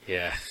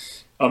Yeah.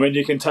 I mean,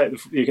 you can take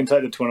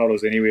the twin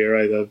otters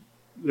anywhere.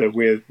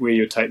 Where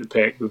you take the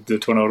pack, the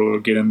twin otter will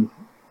get in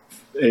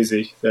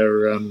easy.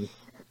 They're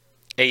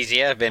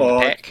Easier than the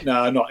pack?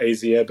 No, not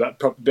easier,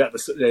 but about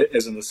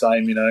as in the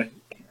same, you know.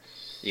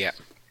 Yeah.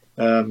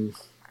 And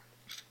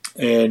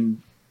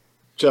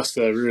just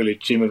a really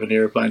gem of an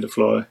aeroplane to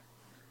fly.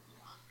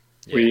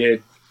 Yeah. We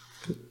had,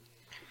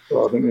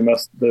 I think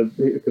because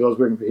I was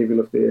working for Heavy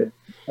Lift there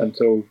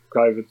until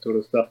COVID sort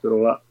of stuffed it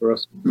all up for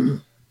us. We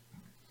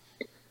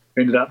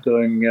ended up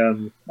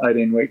doing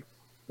 18 weeks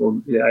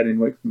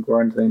in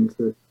quarantine.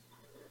 So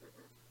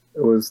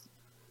it was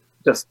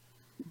just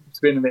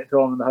spending that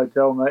time in the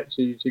hotel, mate.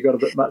 She got a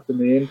bit much in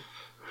the end.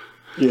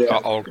 Yeah,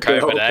 old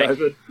COVID,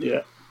 COVID,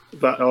 yeah.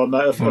 But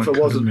mate, if it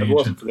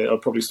wasn't for that,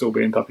 I'd probably still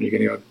be in Papua New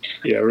Guinea.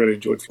 I really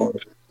enjoyed flying.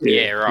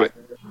 Yeah, right.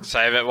 Yeah. So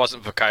if it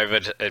wasn't for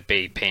COVID, it'd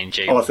be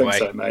PNG. I think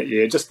so, mate.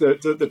 Yeah, just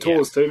the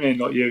tours too, man.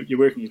 Like you're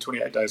working your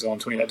 28 days on,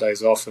 28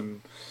 days off,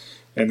 and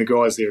the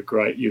guys there are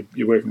great.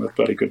 You're working with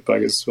bloody good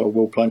buggers. Well,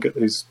 Will Plunkett,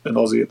 who's an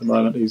Aussie at the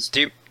moment,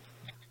 Do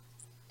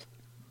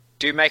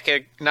you make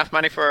enough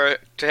money to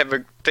have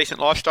a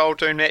decent lifestyle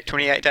doing that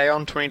 28 day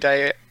on, 20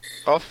 day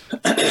off?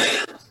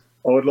 I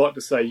would like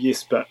to say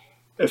yes, but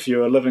if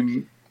you're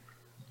living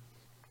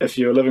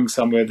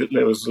somewhere that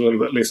was a little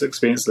bit less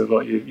expensive,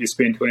 like you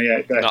spend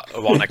 28 days. Not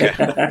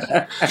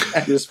Wanaka.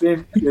 you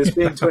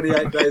spend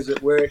 28 days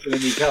at work, and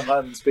then you come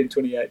home and spend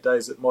 28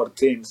 days at Mod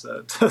 10. So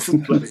it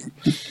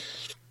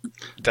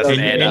doesn't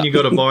add up. And you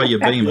got to buy your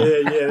Beamer.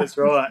 Yeah, that's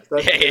right.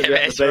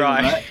 That's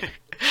right.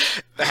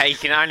 Hey, you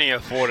can only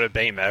afford a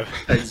Beamer.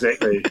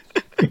 Exactly.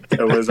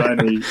 It was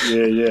only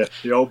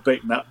the old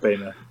beaten up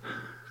Beamer.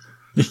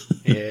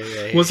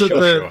 Yeah. Was it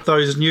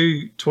those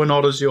new twin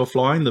otters you're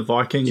flying, the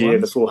Viking ones? Yeah,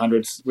 the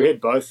 400s. We had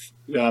both,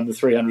 the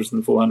 300s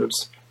and the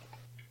 400s.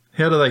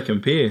 How do they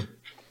compare?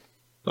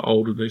 The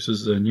older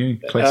versus the new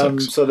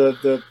classics? So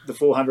the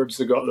 400s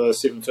have got the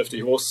 750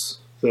 horse,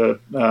 the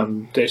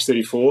Dash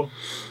 34,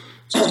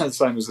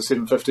 same as the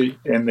 750,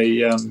 and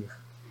the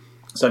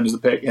same as the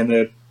pack, and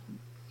the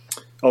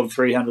old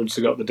 300s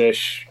have got the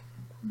Dash,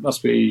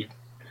 must be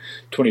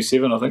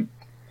 27, I think.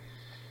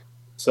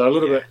 So a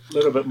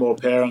little bit more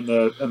power in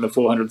the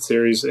 400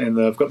 series, and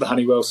they've got the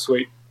Honeywell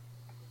suite.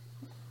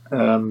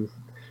 It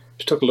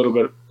took a little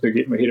bit to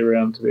get my head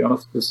around, to be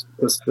honest. Just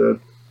the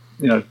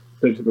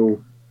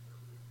digital.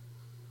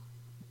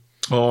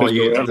 Oh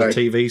yeah, the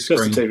TV screen.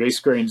 Just the TV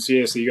screens,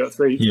 yeah. So you got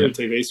three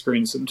TV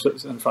screens in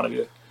front of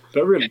you,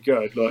 but really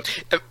good.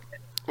 Like,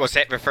 was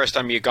that the first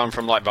time you've gone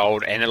from like the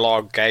old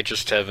analog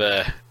gauges to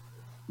the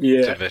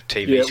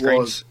TV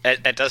screens?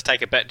 It does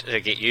take a bit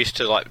to get used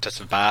to, like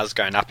just bars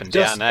going up and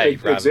down,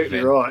 exactly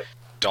right.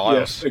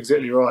 Dials. Yeah,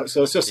 exactly right.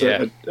 So it's just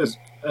I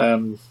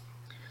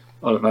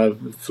don't know,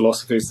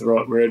 philosophy is the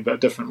right word, but a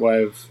different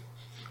way of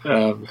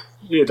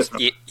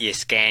different. Your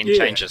scan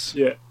changes.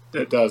 Yeah,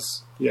 it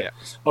does. Yeah.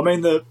 I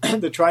mean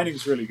the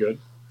training's really good.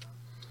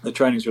 The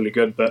training's really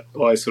good, but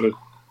I sort of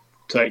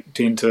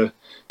tend to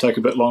take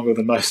a bit longer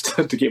than most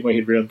to get my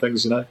head around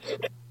things, you know.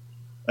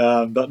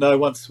 But no,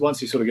 once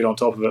you sort of get on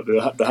top of it,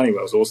 the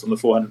Honeywell's awesome. The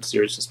 400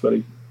 series is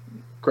bloody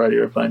great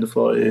airplane to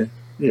fly.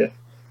 Yeah.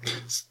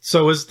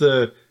 So is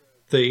the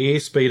the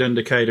airspeed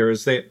indicator,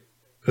 is that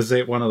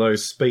one of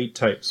those speed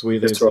tapes where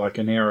there's like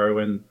an arrow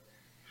and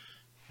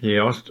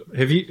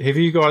have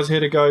you guys had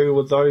to go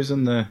with those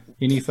in the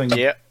anything?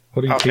 Yeah,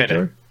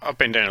 I've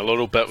been doing a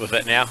little bit with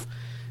it now,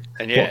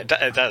 and it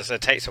does.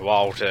 It takes a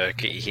while to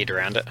get your head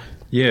around it.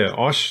 Yeah,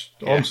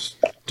 I'm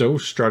still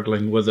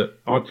struggling with it.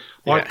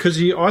 Because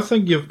I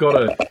think you've got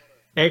to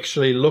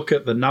actually look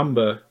at the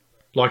number,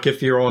 like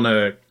if you're on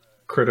a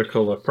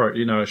critical approach,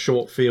 a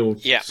short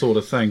field sort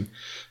of thing.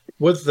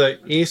 With the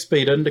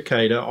airspeed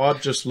indicator,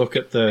 I'd just look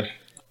at the,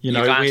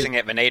 You're glancing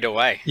at the needle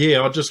way.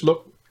 Yeah, I'd just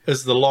look,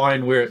 is the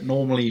line where it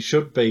normally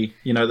should be?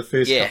 The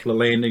first couple of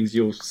landings,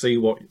 you'll see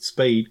what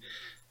speed.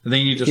 And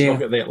then you just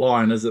look at that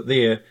line. Is it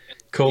there?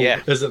 Cool.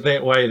 Yeah. Is it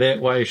that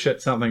way?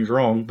 Shit, something's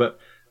wrong. But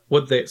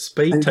with that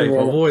speed tape,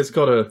 I've always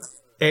got to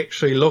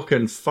actually look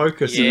and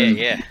focus. And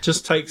it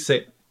just takes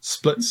that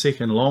split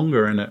second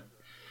longer in it.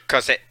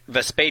 Because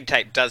the speed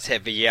tape does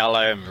have the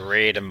yellow and the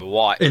red and the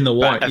white. In the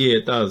white,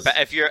 it does. But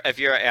if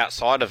you're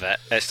outside of it,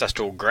 it's just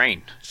all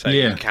green. So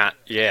you can't.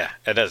 Yeah,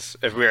 it is.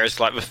 Whereas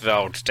like with the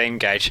old steam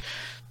gauge,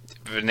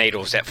 the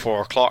needle's at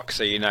 4 o'clock,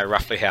 so you know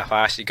roughly how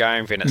fast you're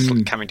going. Then it's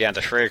coming down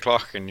to 3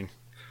 o'clock, and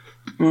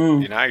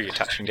you're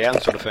touching down,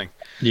 sort of thing.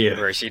 Yeah.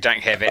 Whereas you don't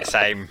have that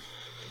same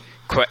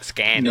quick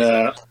scan.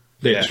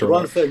 That's right.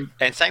 One thing,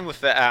 and same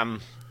with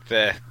the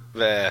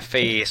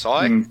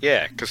VSI,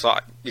 because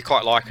you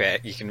quite like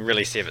it. You can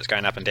really see if it's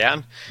going up and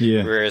down.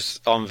 Yeah.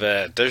 Whereas on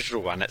the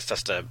digital one, it's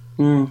just a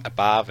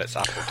bar that's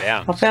up or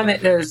down. I found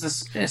that there's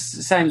the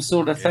same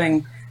sort of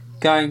thing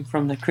going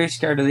from the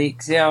Cresco to the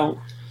XL.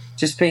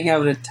 Just being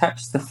able to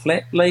touch the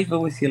flap lever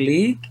with your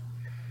leg,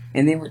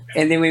 and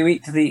then we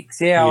went to the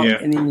XL,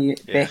 and then you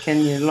back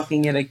in. You're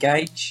looking at a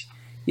gauge.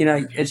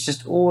 It's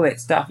just all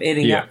that stuff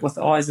adding up with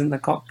eyes in the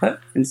cockpit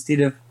instead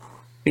of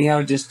being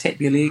able to just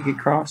tap your leg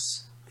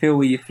across. Feel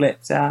where your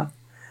flaps are.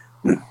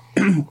 Yep,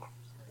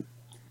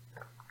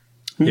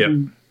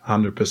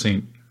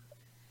 100%.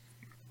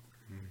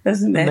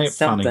 Isn't that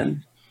something? Funny?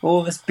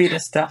 All this better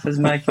stuff is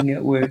making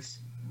it worse.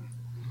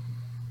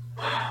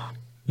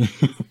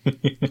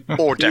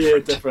 Or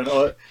different. Yeah, different.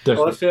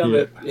 I found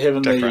that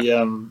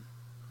having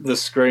the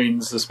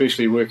screens,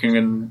 especially working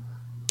in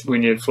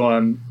when you're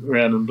flying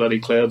around in bloody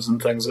clouds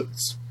and things,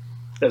 it's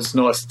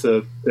nice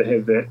to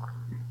have that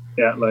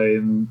outlay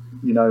and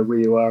where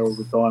you are all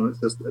the time.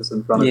 It's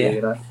in front of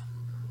you.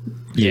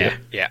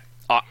 Yeah.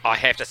 I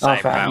have to say,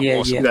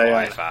 awesome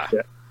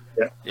IFR.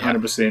 Yeah,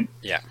 100%.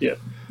 Yeah,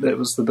 that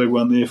was the big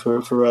one there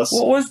for us.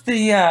 What was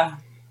the?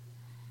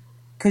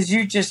 Because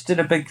you just did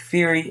a big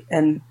ferry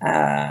in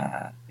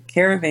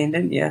Caravan,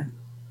 didn't you?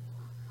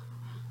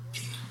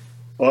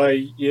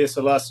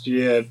 So last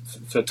year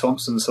for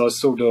Thompson, so I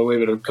still do a wee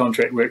bit of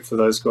contract work for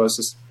those guys.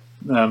 Just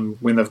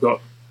when they've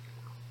got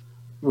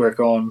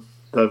work on,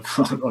 I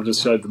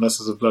just showed the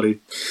missus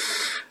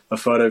a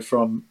photo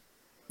from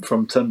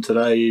Tim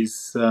today.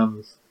 He's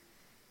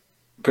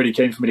pretty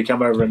keen for me to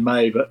come over in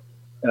May, but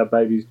our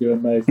baby's due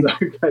in May, so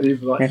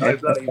he's like, no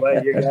bloody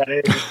way you're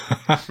going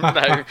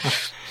to.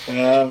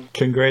 No.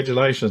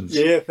 Congratulations.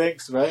 Yeah,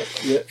 thanks, mate.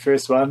 Yeah,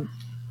 first one.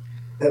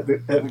 Hit the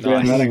ground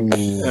running.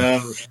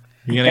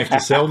 You're going to have to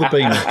sell the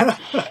Beamer.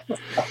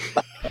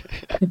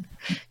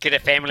 Get a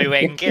family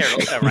wagon, get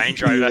a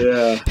Range Rover.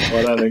 Yeah,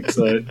 I don't think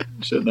so.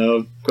 Shit, no,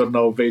 I've got an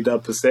old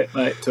V-dub Passat,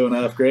 mate,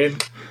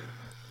 $2,500.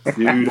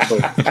 Beautiful.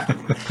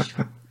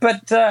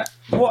 But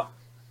what?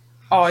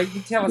 Oh, you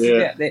can tell us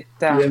about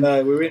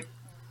that. We went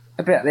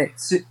about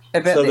that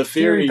about the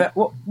ferry. But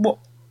what?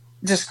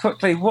 Just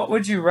quickly, what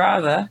would you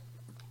rather?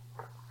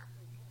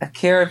 A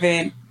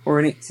Caravan or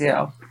an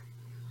XL?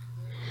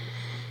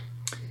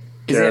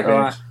 Is that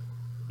right?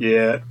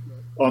 Yeah,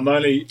 I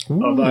know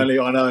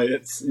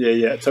it's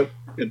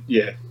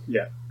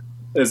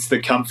it's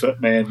the comfort,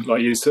 man.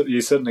 Like you sit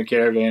in a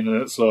Caravan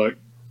and it's like,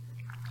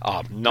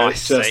 oh,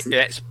 nice.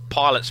 It's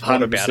pilot's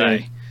fun about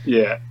it.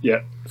 Yeah.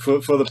 For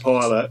the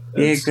pilot,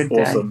 it's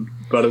awesome. Day.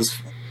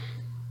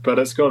 But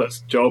it's got its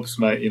jobs,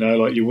 mate.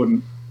 Like you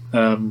wouldn't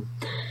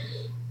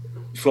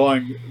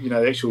flying.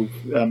 The actual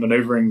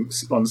manoeuvring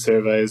on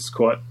survey is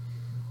quite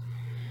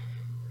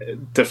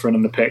different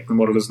in the pack than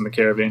what it is in the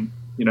Caravan.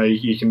 You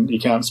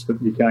can't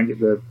get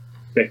the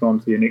back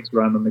onto your next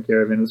run in the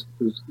Caravan as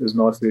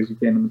nicely as you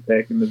can in the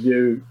pack, and the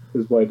view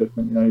is way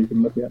different. You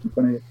can look out in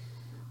front of you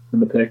in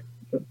the pack.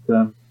 But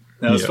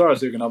as far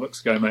as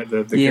ergonomics go, mate,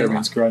 the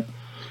Caravan's great.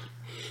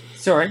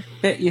 Sorry,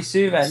 about your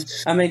survey.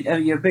 I mean,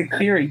 your big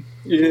ferry.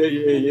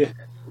 Yeah.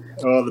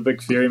 Oh, the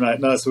big ferry,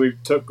 mate. No, so we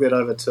took that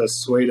over to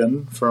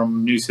Sweden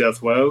from New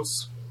South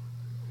Wales.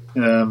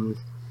 So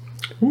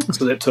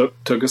that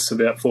took us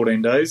about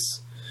 14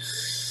 days.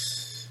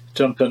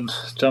 Jumping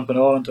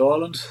island to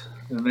island,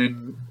 and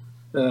then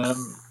a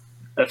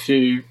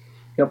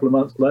couple of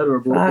months later,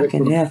 I brought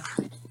back.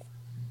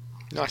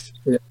 Nice.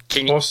 Yeah.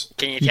 Can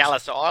you tell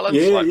us the islands?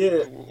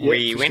 Where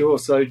you went? Sure.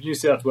 So New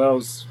South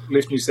Wales,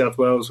 left New South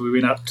Wales. We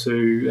went up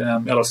to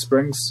Alice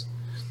Springs,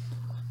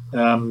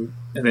 and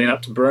then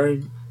up to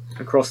Broome,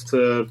 across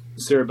to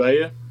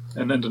Surabaya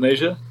in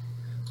Indonesia,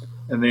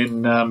 and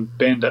then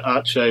Banda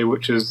Aceh,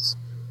 which is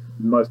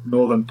most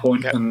northern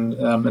point in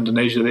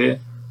Indonesia there.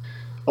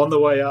 On the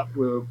way up,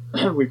 we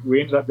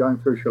ended up going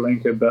through Sri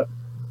Lanka, but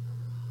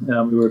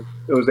it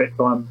was that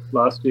time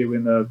last year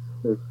when the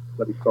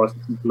bloody crisis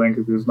in Sri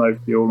Lanka, there was no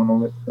fuel and all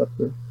that stuff.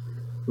 So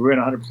we weren't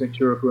 100%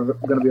 sure if we were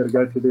going to be able to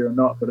go through there or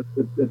not, but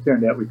it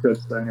turned out we could.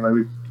 So anyway,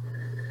 we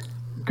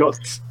got...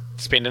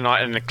 Spend a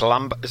night in the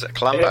Colombo. Is it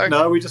Colombo?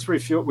 No, we just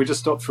refueled. We just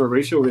stopped for a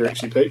refuel there,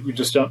 actually, Pete. We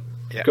just got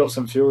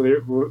some fuel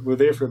there. We're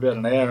there for about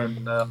an hour,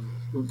 and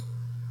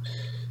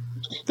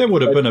that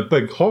would have been a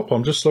big hop.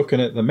 I'm just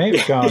looking at the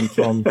map going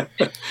from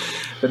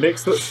the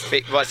next.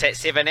 What's that?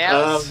 7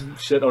 hours?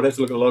 Shit, I'd have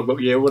to look at the logbook.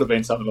 Yeah, it would have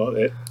been something like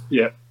that.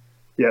 Yeah.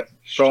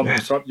 From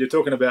you're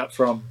talking about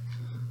from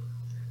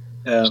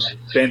Banda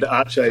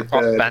Aceh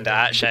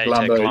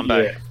to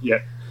Colombo.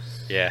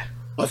 Yeah.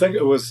 I think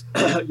it was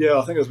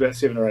about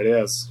 7 or 8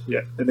 hours.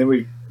 Yeah, and then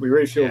we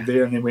refueled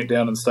there, and then went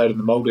down and stayed in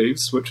the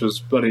Maldives, which was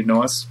bloody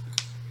nice.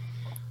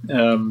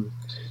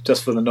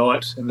 Just for the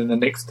night, and then the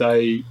next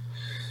day,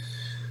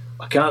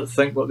 I can't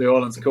think what the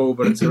island's called,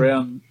 but it's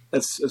around.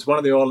 It's one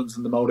of the islands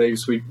in the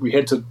Maldives. We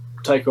had to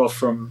take off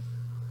from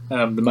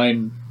the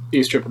main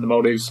airstrip in the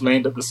Maldives,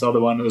 land at this other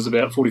one. It was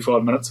about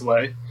 45 minutes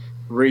away.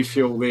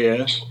 Refuel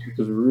there, which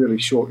was a really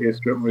short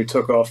airstrip, and we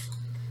took off.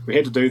 We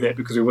had to do that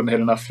because we wouldn't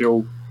have enough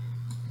fuel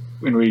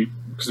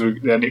because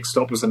our next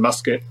stop was in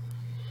Muscat.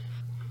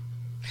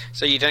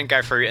 So you didn't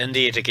go through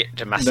India to get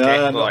to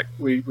Muscat? No,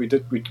 we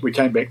did. We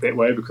came back that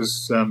way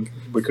because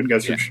we couldn't go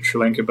through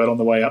Sri Lanka. But on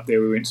the way up there,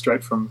 we went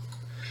straight from.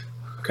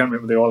 I can't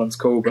remember what the island's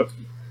called, but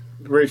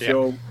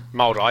refuel.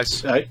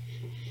 Maldives. An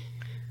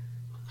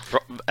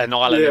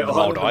island in the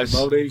Maldives.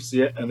 Maldives,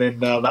 yeah, and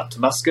then up to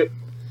Muscat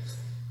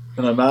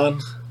in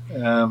Oman.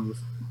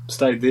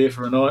 Stayed there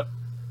for a night.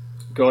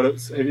 God,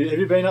 have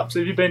you been up?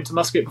 Have you been to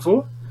Muscat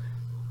before?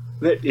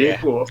 That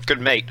airport. Good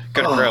meat.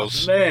 Good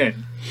grills.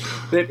 Man,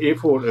 that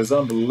airport is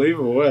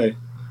unbelievable, eh?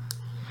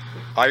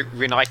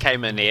 When I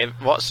came in there,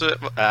 what's it?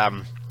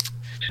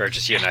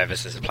 Just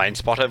this is a plane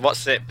spotter.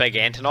 What's that big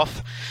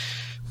Antonov?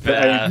 The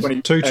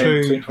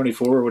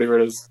A24 or whatever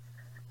it is.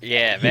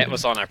 Yeah, that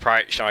was on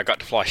approach, and I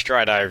got to fly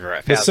straight over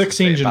it. The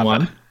 6-engine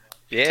one?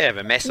 Yeah,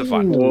 the massive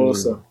one.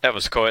 Awesome. That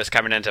was cool. It's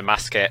coming into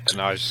Muscat,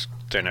 and I was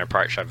doing an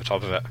approach over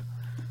top of it.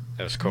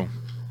 That was cool.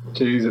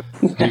 Jesus.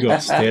 You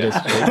got status.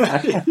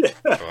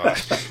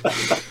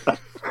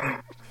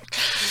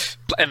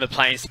 In the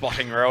plane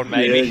spotting world,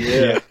 maybe.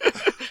 Yeah.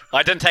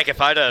 I didn't take a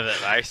photo of it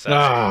though, so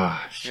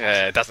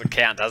it doesn't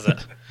count, does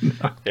it?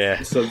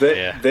 Yeah. So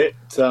that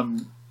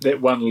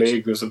one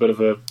leg was a bit of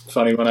a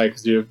funny one,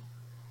 because you're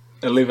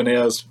 11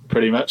 hours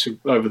pretty much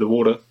over the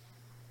water.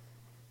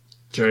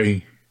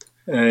 Gee.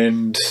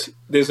 And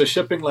there's a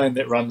shipping lane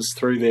that runs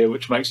through there,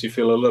 which makes you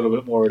feel a little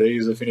bit more at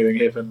ease if anything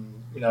happened.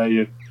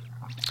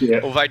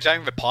 Although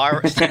don't the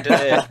pirates tend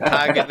to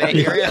target that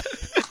area?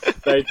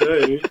 They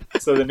do.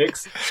 So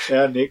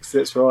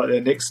that's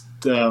right.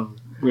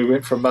 We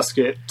went from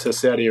Muscat to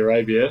Saudi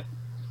Arabia,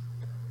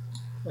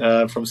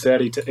 from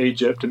Saudi to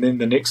Egypt, and then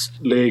the next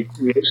leg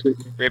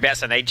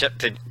Whereabouts in Egypt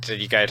did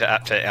you go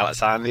up to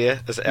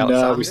Alexandria? Is it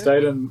Alexandria? No,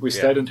 we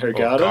stayed in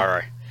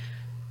Hurghada,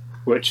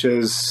 which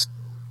is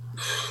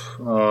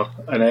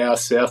an hour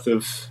south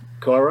of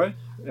Cairo,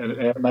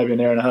 and maybe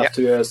an hour and a half,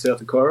 2 hours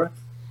south of Cairo,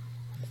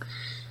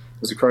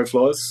 as the crow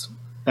flies.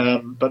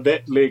 But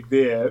that leg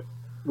there,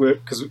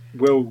 because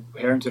Will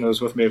Harrington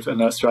was with me,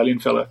 an Australian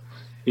fella,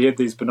 he had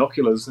these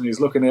binoculars and he's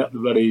looking out the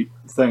bloody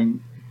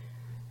thing.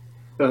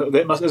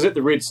 Is it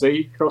the Red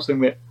Sea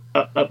crossing that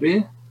up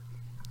there?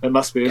 It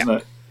must be, isn't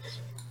it?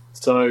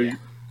 So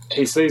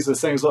he sees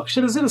this thing, he's like,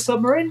 shit, is that a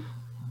submarine?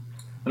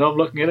 And I'm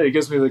looking at it, he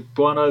gives me the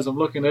binos, I'm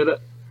looking at it.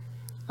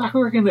 I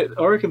reckon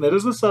that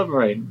is a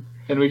submarine.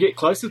 And we get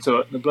closer to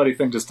it and the bloody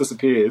thing just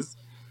disappears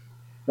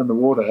in the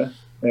water,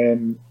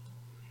 and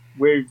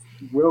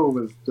Will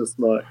was just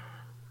like,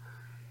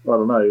 I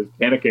don't know, he was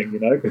panicking,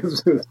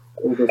 because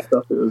all the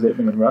stuff that was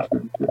happening in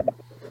Russia.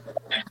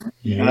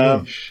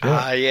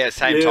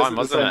 Same time,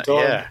 wasn't it?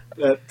 Yeah.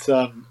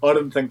 I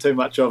didn't think too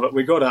much of it.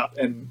 We got up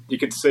and you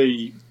could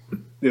see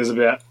there was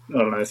about,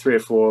 3 or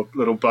 4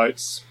 little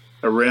boats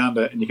around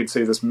it, and you could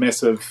see this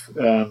massive,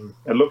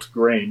 it looked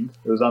green,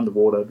 it was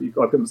underwater,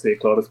 I couldn't see a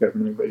kaleidoscope or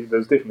anything, but there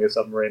was definitely a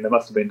submarine. They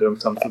must have been doing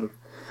some sort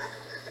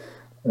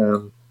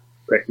of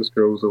practice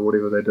drills or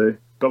whatever they do.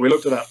 But we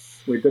looked it up.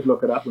 We did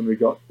look it up when we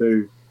got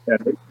to our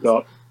next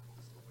stop,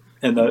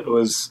 and it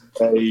was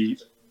a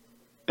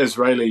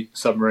Israeli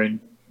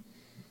submarine.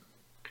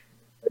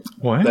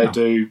 Wow.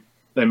 They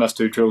must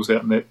do drills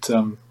out in that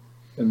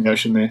in the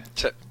ocean there.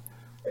 So,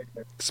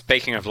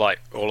 speaking of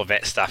all of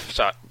that stuff,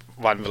 so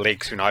one of the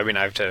legs when I went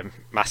over to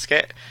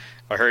Muscat,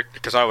 I heard,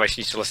 because I always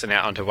used to listen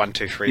out onto 1,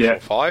 2, 3, 4,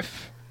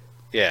 5.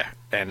 Yeah,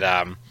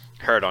 and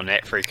heard on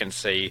that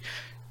frequency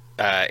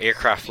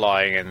aircraft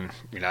flying, and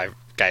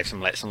gave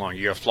some lessons along.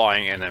 You're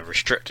flying in a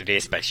restricted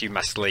airspace. You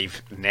must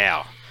leave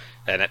now,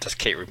 and it just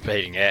kept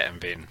repeating it,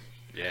 and then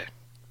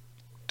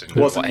didn't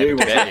know what happened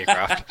to that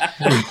aircraft.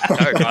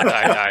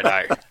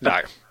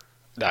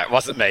 No, it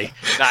wasn't me.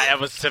 No, it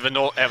was to the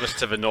north. It was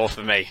to the north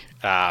of me.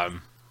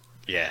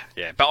 Yeah.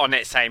 But on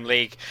that same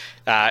leg,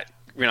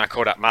 when I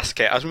called up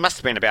Muscat, I must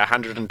have been about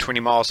 120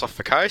 miles off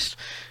the coast,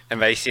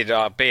 and they said,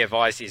 be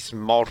advised, there's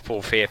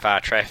multiple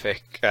VFR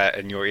traffic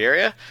in your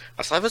area. I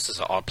was like, this is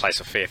an odd place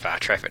for VFR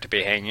traffic to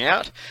be hanging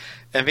out.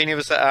 And then he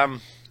was,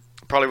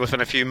 probably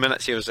within a few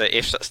minutes, he was at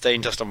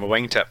F-16 just on the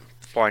wingtip,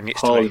 flying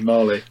next to Holy me.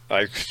 moly.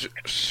 I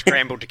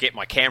scrambled to get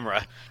my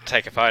camera to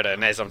take a photo,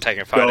 and as I'm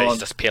taking a photo, he's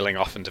just peeling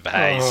off into the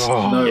haze.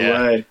 No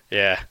way.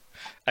 Yeah.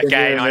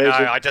 Again, I know,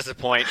 I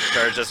disappoint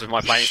just with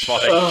my plane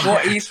spotting.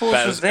 What Air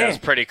Force was It there? was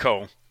pretty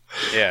cool.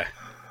 Yeah.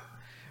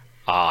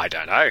 I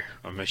don't know.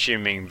 I'm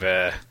assuming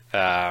the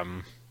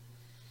Oman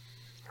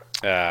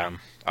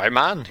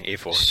Air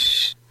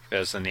Force. It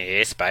was in the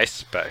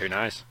airspace, but who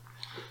knows?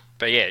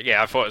 But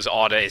yeah, I thought it was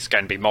odd. It's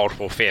going to be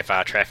multiple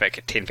VFR traffic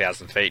at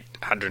 10,000 feet,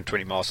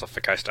 120 miles off the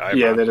coast of Oman.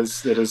 Yeah, that is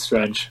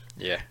strange.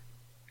 Yeah.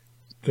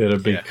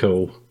 That'd be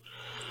cool.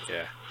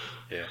 Yeah.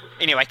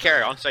 Anyway,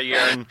 carry on. So you're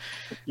in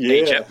Yeah.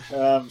 Egypt.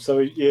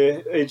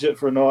 Egypt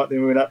for a night. Then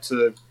we went up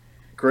to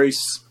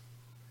Greece.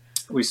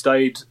 We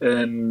stayed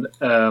in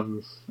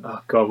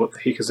what the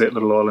heck is that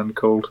little island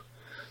called?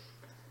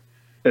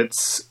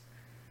 It's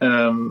it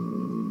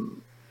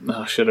doesn't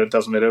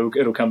matter.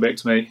 It'll come back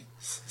to me.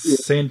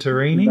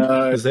 Santorini?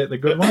 No. Is that the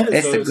good one?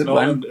 That's the good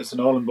one. It's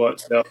an island by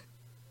itself.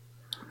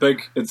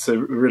 Big. It's a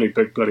really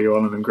big bloody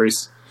island in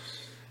Greece.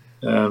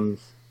 Heraklion.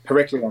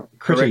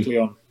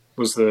 Heraklion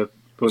was the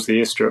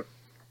airstrip.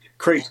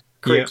 Crete.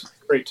 Yeah.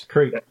 Crete.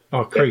 Yeah.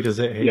 Oh, Crete, is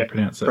that how you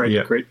pronounce it?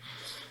 Crete.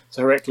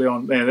 So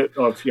Heraklion, man,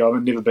 I've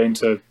never been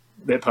to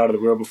that part of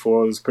the world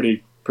before. It was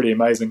pretty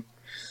amazing.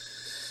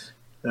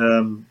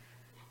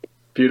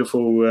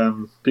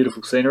 Beautiful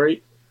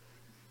scenery.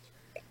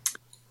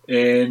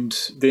 And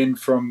then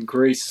from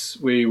Greece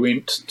we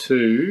went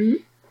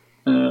to.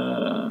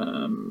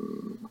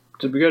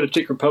 Did we go to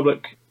Czech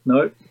Republic?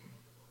 No.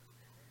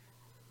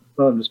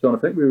 I'm just trying to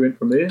think. We went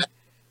from there.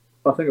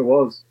 I think it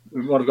was.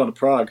 We might have gone to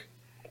Prague.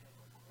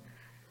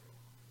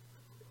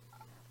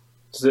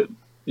 Is it?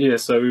 Yeah,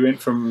 so we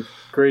went from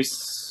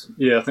Greece.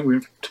 Yeah, I think we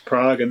went to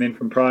Prague, and then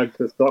from Prague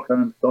to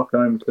Stockholm to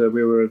where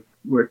we were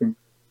working.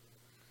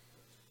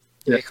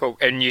 Yeah, cool.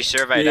 And you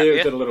surveyed Yeah, up we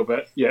there? did a little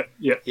bit. Yeah.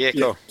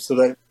 Cool. So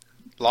they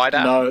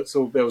LiDAR? no,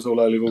 that was all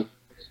low level.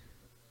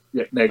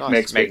 Yeah, Nice.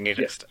 mag Magnetic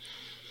yeah. stuff.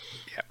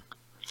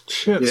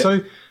 Shit, Yeah. so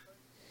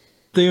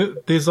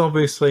there's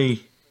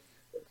obviously...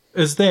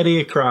 Is that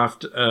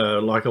aircraft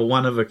like a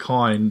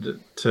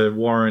one-of-a-kind to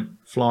warrant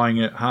flying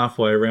it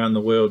halfway around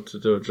the world to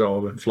do a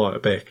job and fly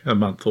it back a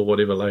month or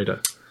whatever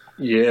later?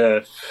 Yeah,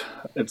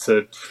 they've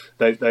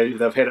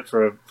had it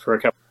for a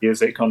couple of years,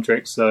 that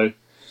contract. So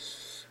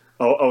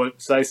I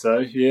would say so.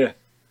 Yeah.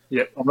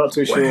 I'm not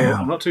too sure.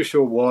 Wow. I'm not too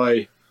sure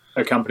why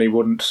a company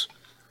wouldn't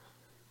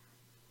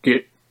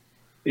get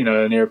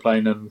an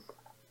airplane, and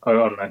I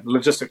don't know.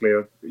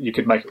 Logistically, you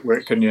could make it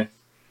work, couldn't you?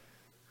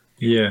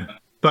 Yeah.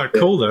 But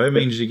cool, though. It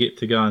means you get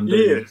to go and do...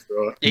 Yeah, that's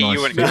right. Yeah, Nice.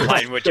 you wouldn't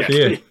complain, would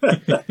you?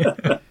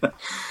 Yeah.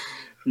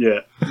 Yeah,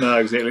 no,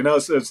 exactly. No,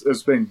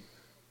 it's been,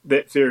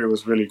 that ferry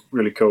was really,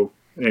 really cool.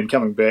 And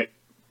coming back,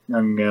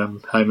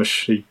 young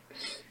Hamish, it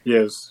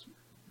was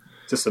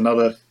just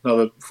another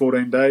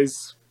 14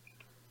 days,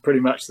 pretty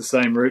much the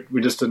same route.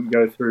 We just didn't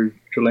go through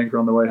Sri Lanka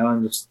on the way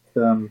home, just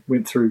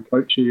went through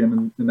Kochi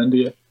and in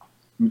India,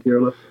 in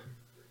Kerala.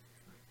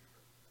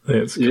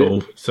 That's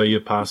cool. So your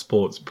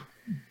passport's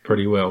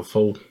pretty well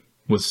full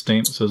with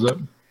stamps, is it?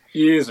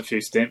 Yeah, there's a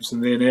few stamps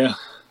in there now,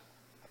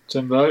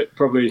 Jimbo.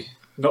 Probably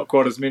not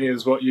quite as many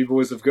as what you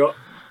boys have got.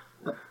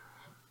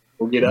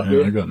 We'll get up I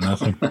there. got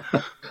nothing.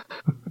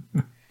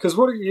 Because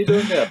what are you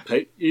doing now,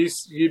 Pete? You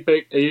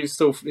back? Are you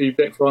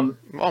back from?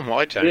 What am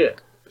I doing?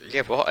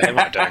 Yeah, what am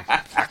I doing?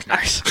 Fuck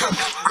knows.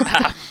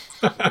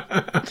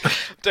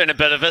 Doing a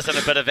bit of this and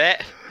a bit of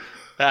that.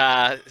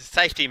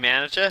 Safety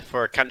manager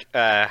for a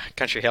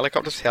country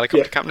helicopter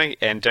company,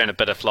 and doing a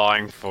bit of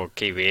flying for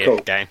Kiwi Air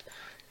again.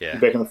 Yeah,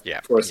 Back in the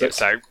 406.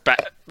 So,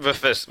 but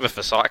with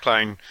the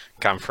cyclone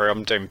come through,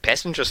 I'm doing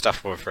passenger stuff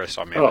for the first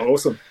time ever. Oh,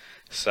 awesome!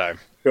 So,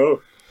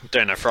 Cool.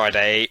 doing a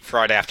Friday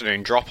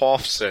afternoon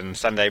drop-offs and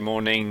Monday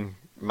morning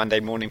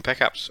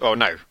pickups. Oh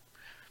no,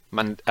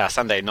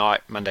 Sunday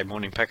night, Monday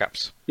morning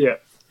pickups. Yeah.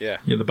 Yeah,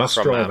 Yeah, the bus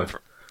From,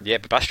 driver. the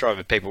bus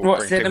driver. People.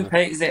 What's bring 7 people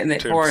Pete? Is that in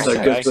that to- forest? So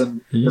Okay.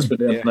 Gisborne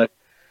down Yeah. from there.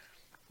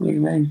 What do you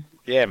mean?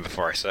 Yeah, in the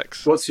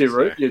 406. What's your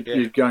route? So,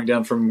 You're going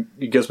down from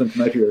Gisborne to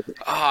Napier.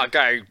 Oh,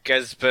 go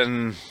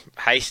Gisborne,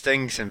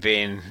 Hastings, and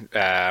then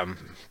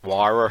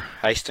Wyra,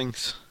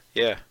 Hastings.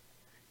 Yeah,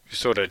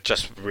 sort of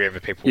just wherever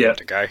people want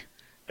to go.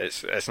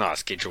 It's not a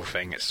schedule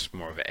thing. It's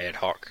more of an ad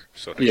hoc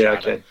sort of. Yeah.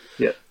 charter. Okay.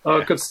 Yeah. Oh,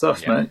 Yeah. good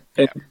stuff, Yeah.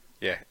 mate.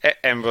 Yeah,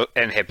 and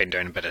have been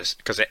doing a bit of,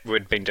 because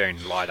we'd been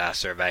doing LiDAR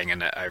surveying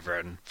in it over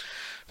in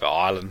the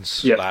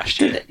islands Yeah. last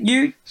year. Didn't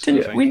you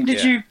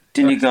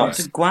go up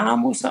to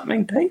Guam or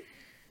something, Pete?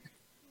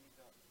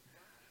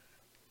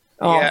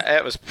 Oh, Yeah,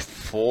 it was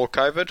before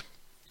COVID.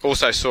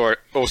 Also saw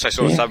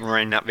a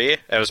submarine up there.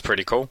 It was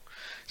pretty cool.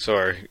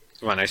 Saw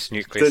one of those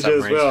nuclear Did you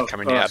as submarines well?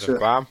 coming Oh, out sure. of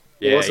Guam.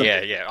 Yeah, Awesome.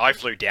 yeah. I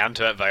flew down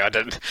to it though. I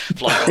didn't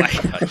fly away. I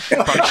probably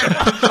should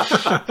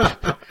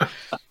have.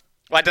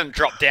 I didn't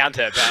drop down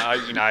to it, but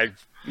I,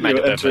 made You're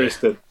a bit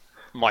interested.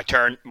 my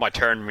turn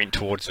went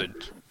towards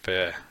it.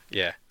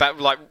 But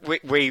like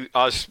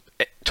I was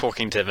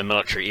talking to the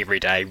military every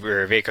day we were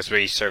there because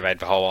we surveyed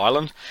the whole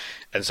island,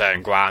 and so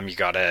in Guam you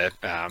got a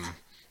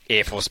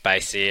Air Force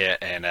base there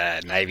and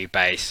a Navy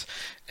base,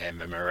 and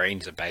the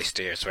Marines are based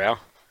there as well.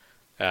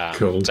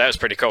 Cool. So that was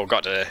pretty cool.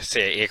 Got to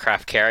see an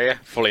aircraft carrier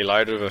fully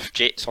loaded with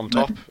jets on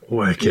top.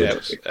 Wicked.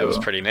 Yeah, it was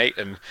pretty neat.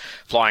 And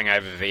flying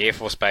over the Air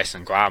Force base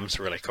in Guam's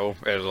really cool.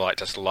 It was like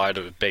just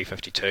loaded with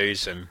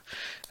B-52s and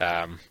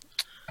a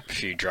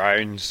few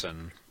drones.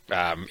 And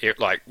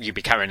you'd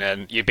be coming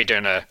in, you'd be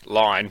doing a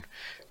line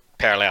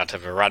parallel to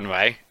the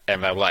runway,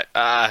 and they were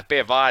like, be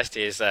advised,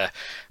 there's a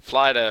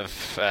flight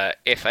of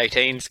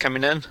F-18s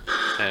coming in,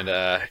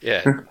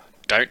 and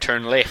don't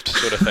turn left,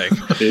 sort of thing.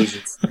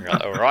 Jesus.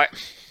 Like, all right.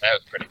 That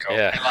was pretty cool.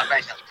 Yeah. And like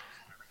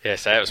they Yeah,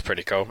 so that was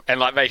pretty cool. And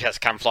like they just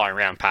come flying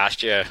around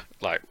past you,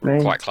 like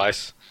Man. quite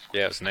close.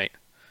 Yeah, it was neat.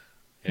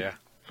 Yeah,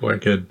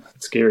 Wicked.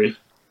 Scary.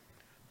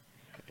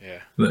 yeah.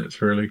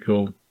 That's really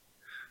cool.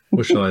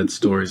 Wish I had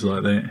stories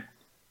like that.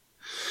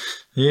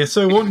 Yeah,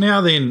 so what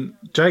now then,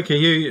 Jake? Are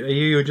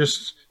you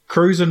just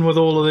cruising with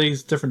all of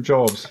these different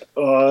jobs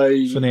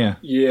for now?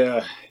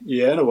 Yeah,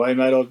 in a way,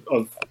 mate.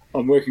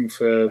 I'm working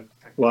for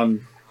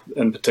one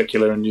in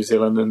particular in New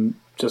Zealand, and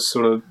just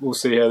sort of we'll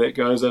see how that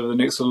goes over the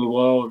next little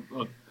while.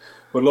 I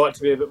would like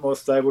to be a bit more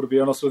stable, to be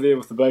honest with you,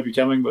 with the baby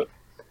coming, but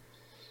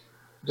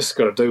just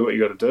got to do what you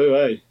got to do,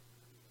 eh?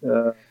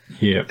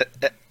 Yeah.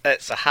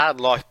 It's a hard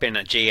life being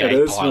a GA It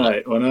is,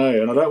 pilot. mate. I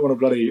know, and I don't want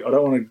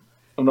to.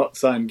 I'm not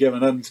saying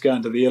giving in to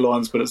going to the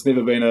airlines, but it's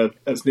never been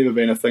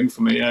a thing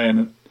for me, eh?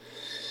 And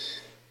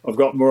I've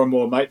got more and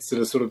more mates that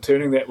are sort of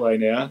turning that way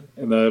now,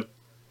 and I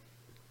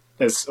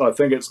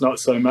think it's not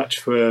so much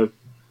for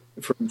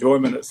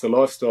enjoyment; it's the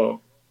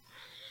lifestyle.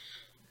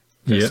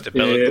 Yeah.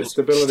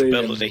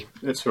 Stability.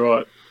 That's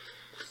right.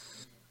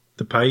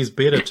 The pay's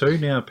better too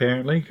now,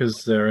 apparently,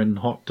 because they're in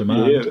hot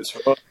demand. Yeah, that's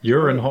right.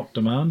 You're in hot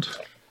demand.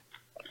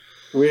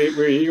 Where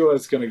are you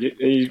guys going to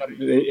get?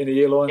 Any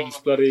airlines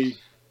bloody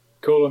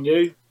calling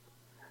you?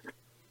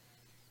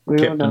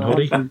 Captain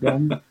Hoodie.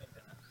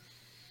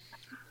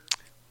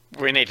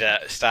 We need to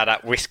start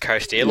up West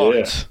Coast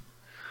Airlines.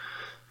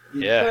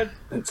 Yeah.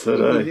 That's it,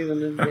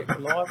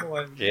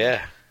 eh?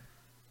 Yeah.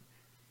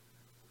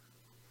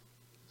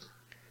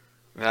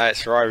 No,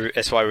 that's right.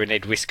 That's why we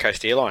need West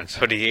Coast Airlines,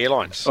 Hoodie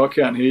Airlines. I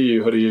can't hear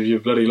you, Hoodie.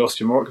 You've bloody lost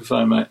your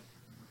microphone, mate.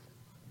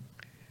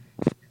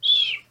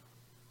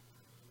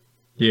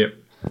 Yep.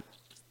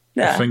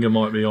 Yeah. Your finger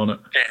might be on it.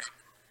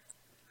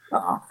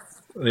 Oh.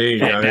 There you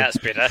Yeah, go. that's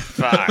better.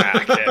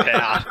 Fuck it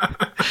out.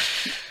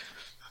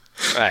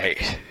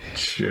 Right.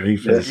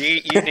 Jeepers.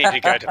 You need to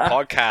go to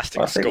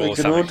podcasting I think school we or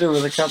could all something. do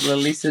with a couple of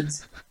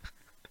lessons.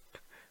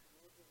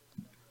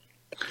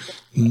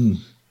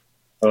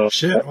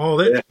 Shit. Oh,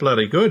 that's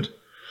bloody good.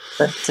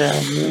 But,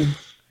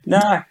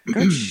 no,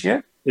 good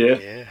shit. Yeah.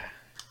 Yeah.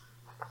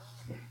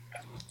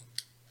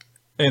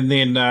 And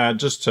then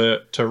just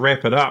to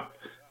wrap it up,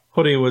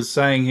 Hoodie was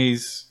saying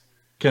he's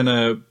going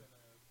to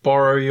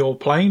borrow your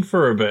plane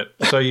for a bit.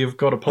 So you've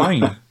got a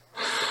plane.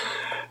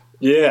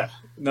 Yeah.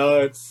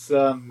 No, it's he's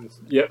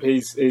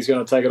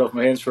going to take it off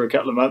my hands for a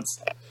couple of months.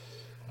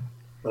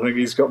 I think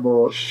he's got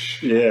more.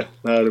 Yeah.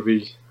 No, it'll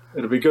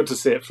be good to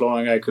see it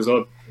flying, eh? Because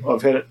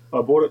I've had it.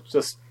 I bought it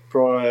just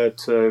prior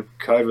to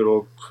COVID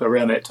or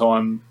around that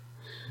time,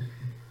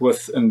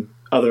 with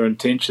other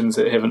intentions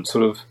that haven't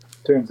sort of.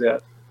 Turns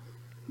out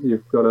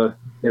you've got to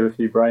have a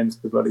few brains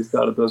to bloody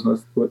start a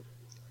business, which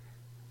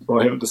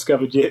I haven't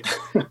discovered yet.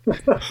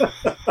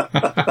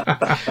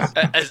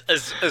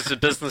 Is the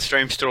business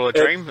dream still a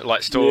dream?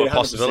 Like still a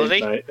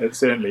possibility? Mate, it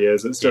certainly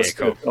is. It's just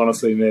cool.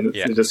 honestly, man,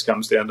 it just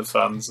comes down to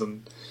funds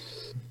and.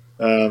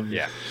 But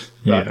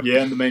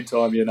in the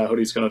meantime,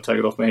 Hoodie's going to take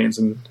it off my hands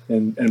and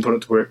put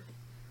it to work.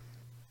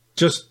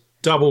 Just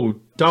double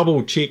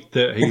check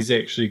that he's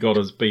actually got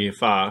his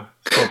BFR.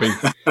 Probably.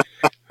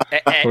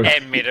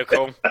 and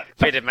medical.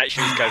 Better make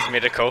sure he goes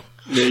medical.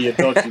 Yeah, you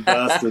dodgy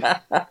bastard.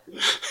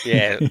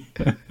 Yeah.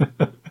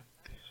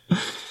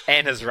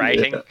 And his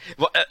rating.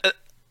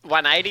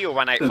 180 or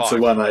 185? It's a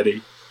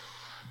 180.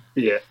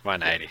 Yeah.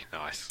 180.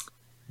 Nice.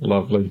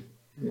 Lovely.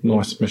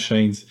 Nice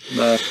machines.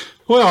 No.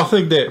 Well, I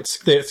think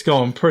that's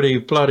gone pretty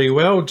bloody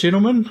well,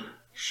 gentlemen.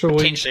 Shall we?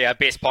 Potentially our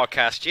best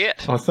podcast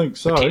yet. I think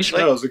so.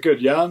 Potentially. That was a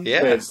good yarn.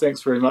 Yeah. Lads,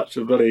 thanks very much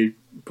for bloody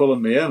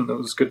pulling me in. It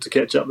was good to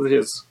catch up with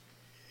you.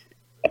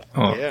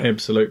 Oh, Yeah.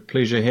 absolute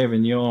pleasure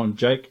having you on,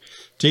 Jake.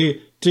 Do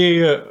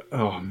you?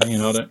 Oh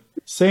man, I don't.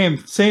 Sam,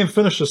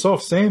 finish us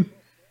off, Sam.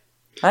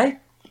 Hey?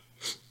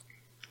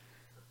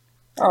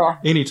 Oh,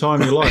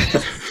 Anytime you like.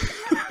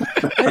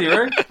 hey,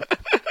 Rick.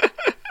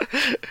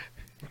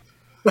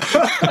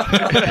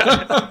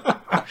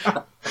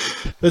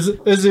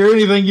 Is there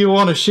anything you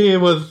want to share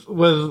with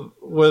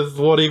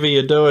whatever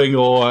you're doing,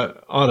 or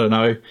I don't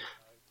know?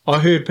 I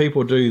heard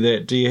people do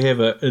that. Do you have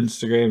an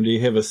Instagram? Do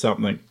you have a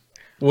something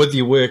with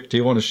your work? Do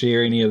you want to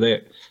share any of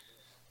that?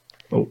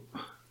 Oh,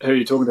 Who are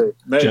you talking to?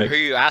 Me? Jake. Who are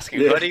you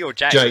asking, Yeah. Buddy or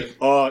Jake? Jake.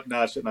 Oh,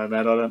 no, shit, no,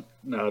 man. I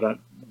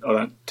don't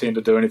don't tend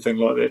to do anything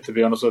like that. To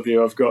be honest with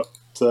you, I've got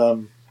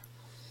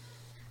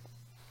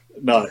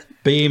no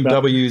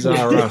BMWs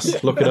are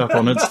us. Look it up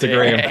on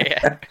Instagram.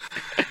 Yeah.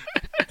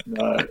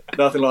 No,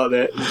 nothing like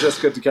that. It's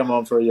just good to come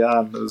on for a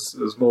yarn. It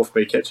was more for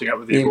me catching up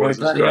with you boys.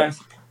 It was great.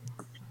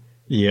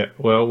 Yeah,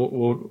 well,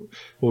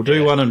 we'll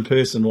do one in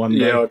person one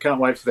day. Yeah, I can't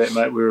wait for that,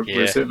 mate.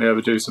 We're certainly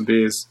overdue some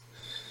beers.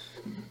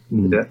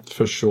 Yeah,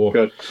 for sure.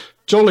 Good.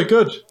 Jolly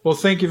good. Well,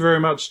 thank you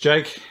very much,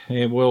 Jake,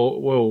 and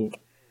we'll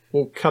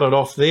cut it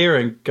off there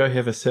and go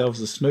have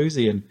ourselves a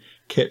snoozy and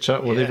catch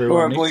up with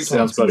everyone next time.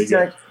 Sounds bloody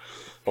good.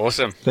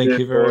 Awesome. Thank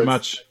you very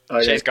much.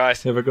 Okay. Cheers,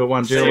 guys. Have a good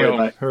one, See you,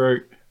 gentlemen. mate.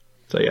 Hooroo.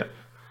 See ya.